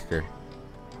lot faster.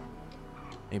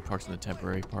 He parks in the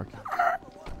temporary parking.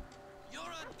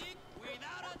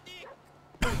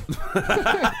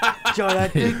 Watch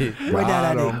Got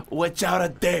him. out a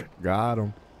dick. Got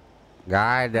him.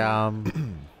 God,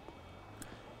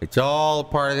 it's all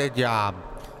part of the job.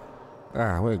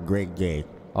 Ah, what a great day.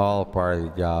 All part of the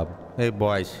job. Hey,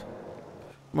 boys.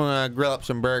 I'm gonna grill up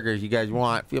some burgers you guys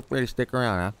want. Feel free to stick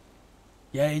around, huh?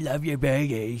 Yeah, I love your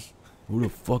burgers. Who the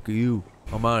fuck are you?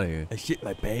 I'm out of here. I shit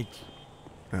my pants.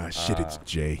 Ah, shit, it's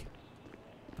Jay.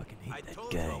 Fucking hate that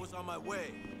guy.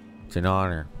 It's an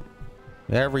honor.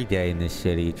 Every day in this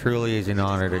city, it truly is an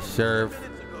honor to serve,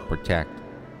 protect.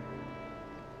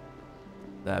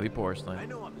 That'd be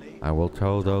porcelain. I will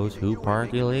tow those who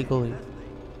park illegally.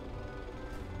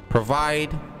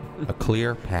 Provide a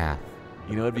clear path.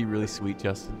 You know, it'd be really sweet,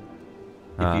 Justin,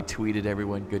 if you tweeted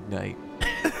everyone good night.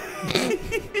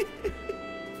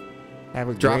 Have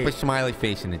a Drop a great, smiley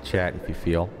face in the chat if you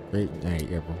feel. great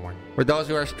night, everyone. For those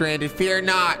who are stranded, fear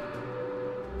not,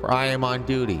 for I am on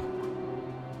duty.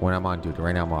 When I'm on duty,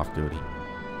 right now I'm off duty.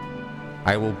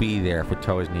 I will be there if a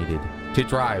tow is needed. To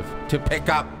drive, to pick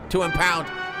up, to impound,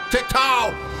 to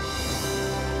tow!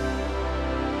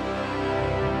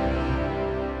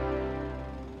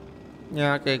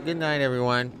 Yeah, okay, good night,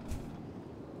 everyone.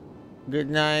 Good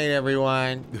night,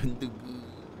 everyone.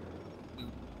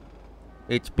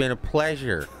 It's been a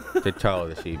pleasure to tow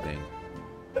this evening.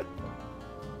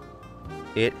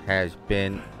 It has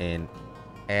been an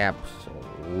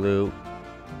absolute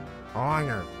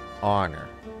honor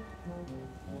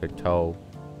to tow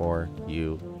for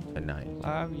you tonight.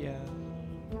 Love ya.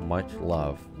 Much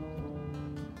love.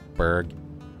 Berg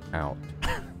out.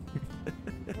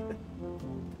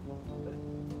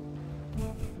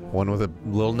 One with a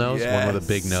little nose, one with a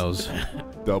big nose.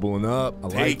 Doubling up. I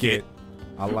like it.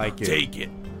 I like it. Take it.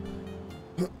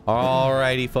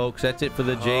 Alrighty, folks. That's it for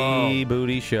the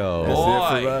Jaboody Show. That's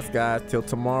it for us, guys. Till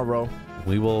tomorrow.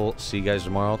 We will see you guys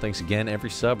tomorrow. Thanks again, every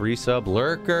sub, resub,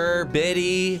 lurker,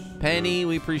 Biddy, Penny.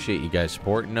 We appreciate you guys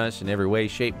supporting us in every way,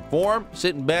 shape, and form.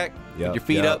 Sitting back with your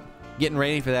feet up, getting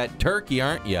ready for that turkey,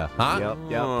 aren't you? Huh?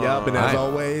 Yep. And as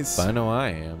always, I know I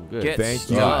am. Good. Thank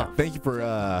you. Thank you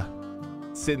for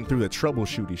sitting through the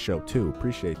troubleshooty show too.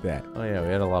 Appreciate that. Oh yeah, we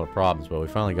had a lot of problems, but we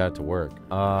finally got it to work.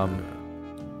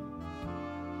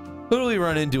 Who do we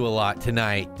run into a lot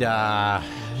tonight?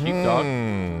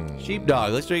 Sheepdog.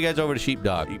 Sheepdog. Let's throw you guys over to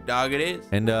Sheepdog. Sheepdog it is.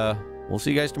 And we'll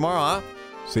see you guys tomorrow, huh?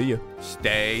 See you.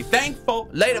 Stay thankful.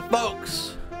 Later,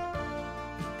 folks.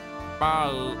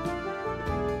 Bye.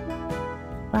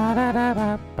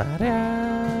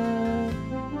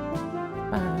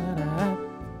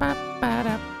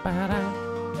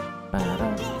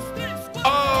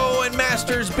 Oh, and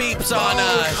Masters beeps on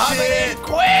us. Coming in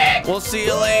quick. We'll see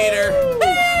you later.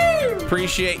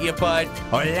 Appreciate you, bud.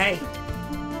 Olay.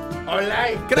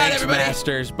 Good night, everybody.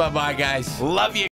 Masters. Bye-bye, guys. Love you.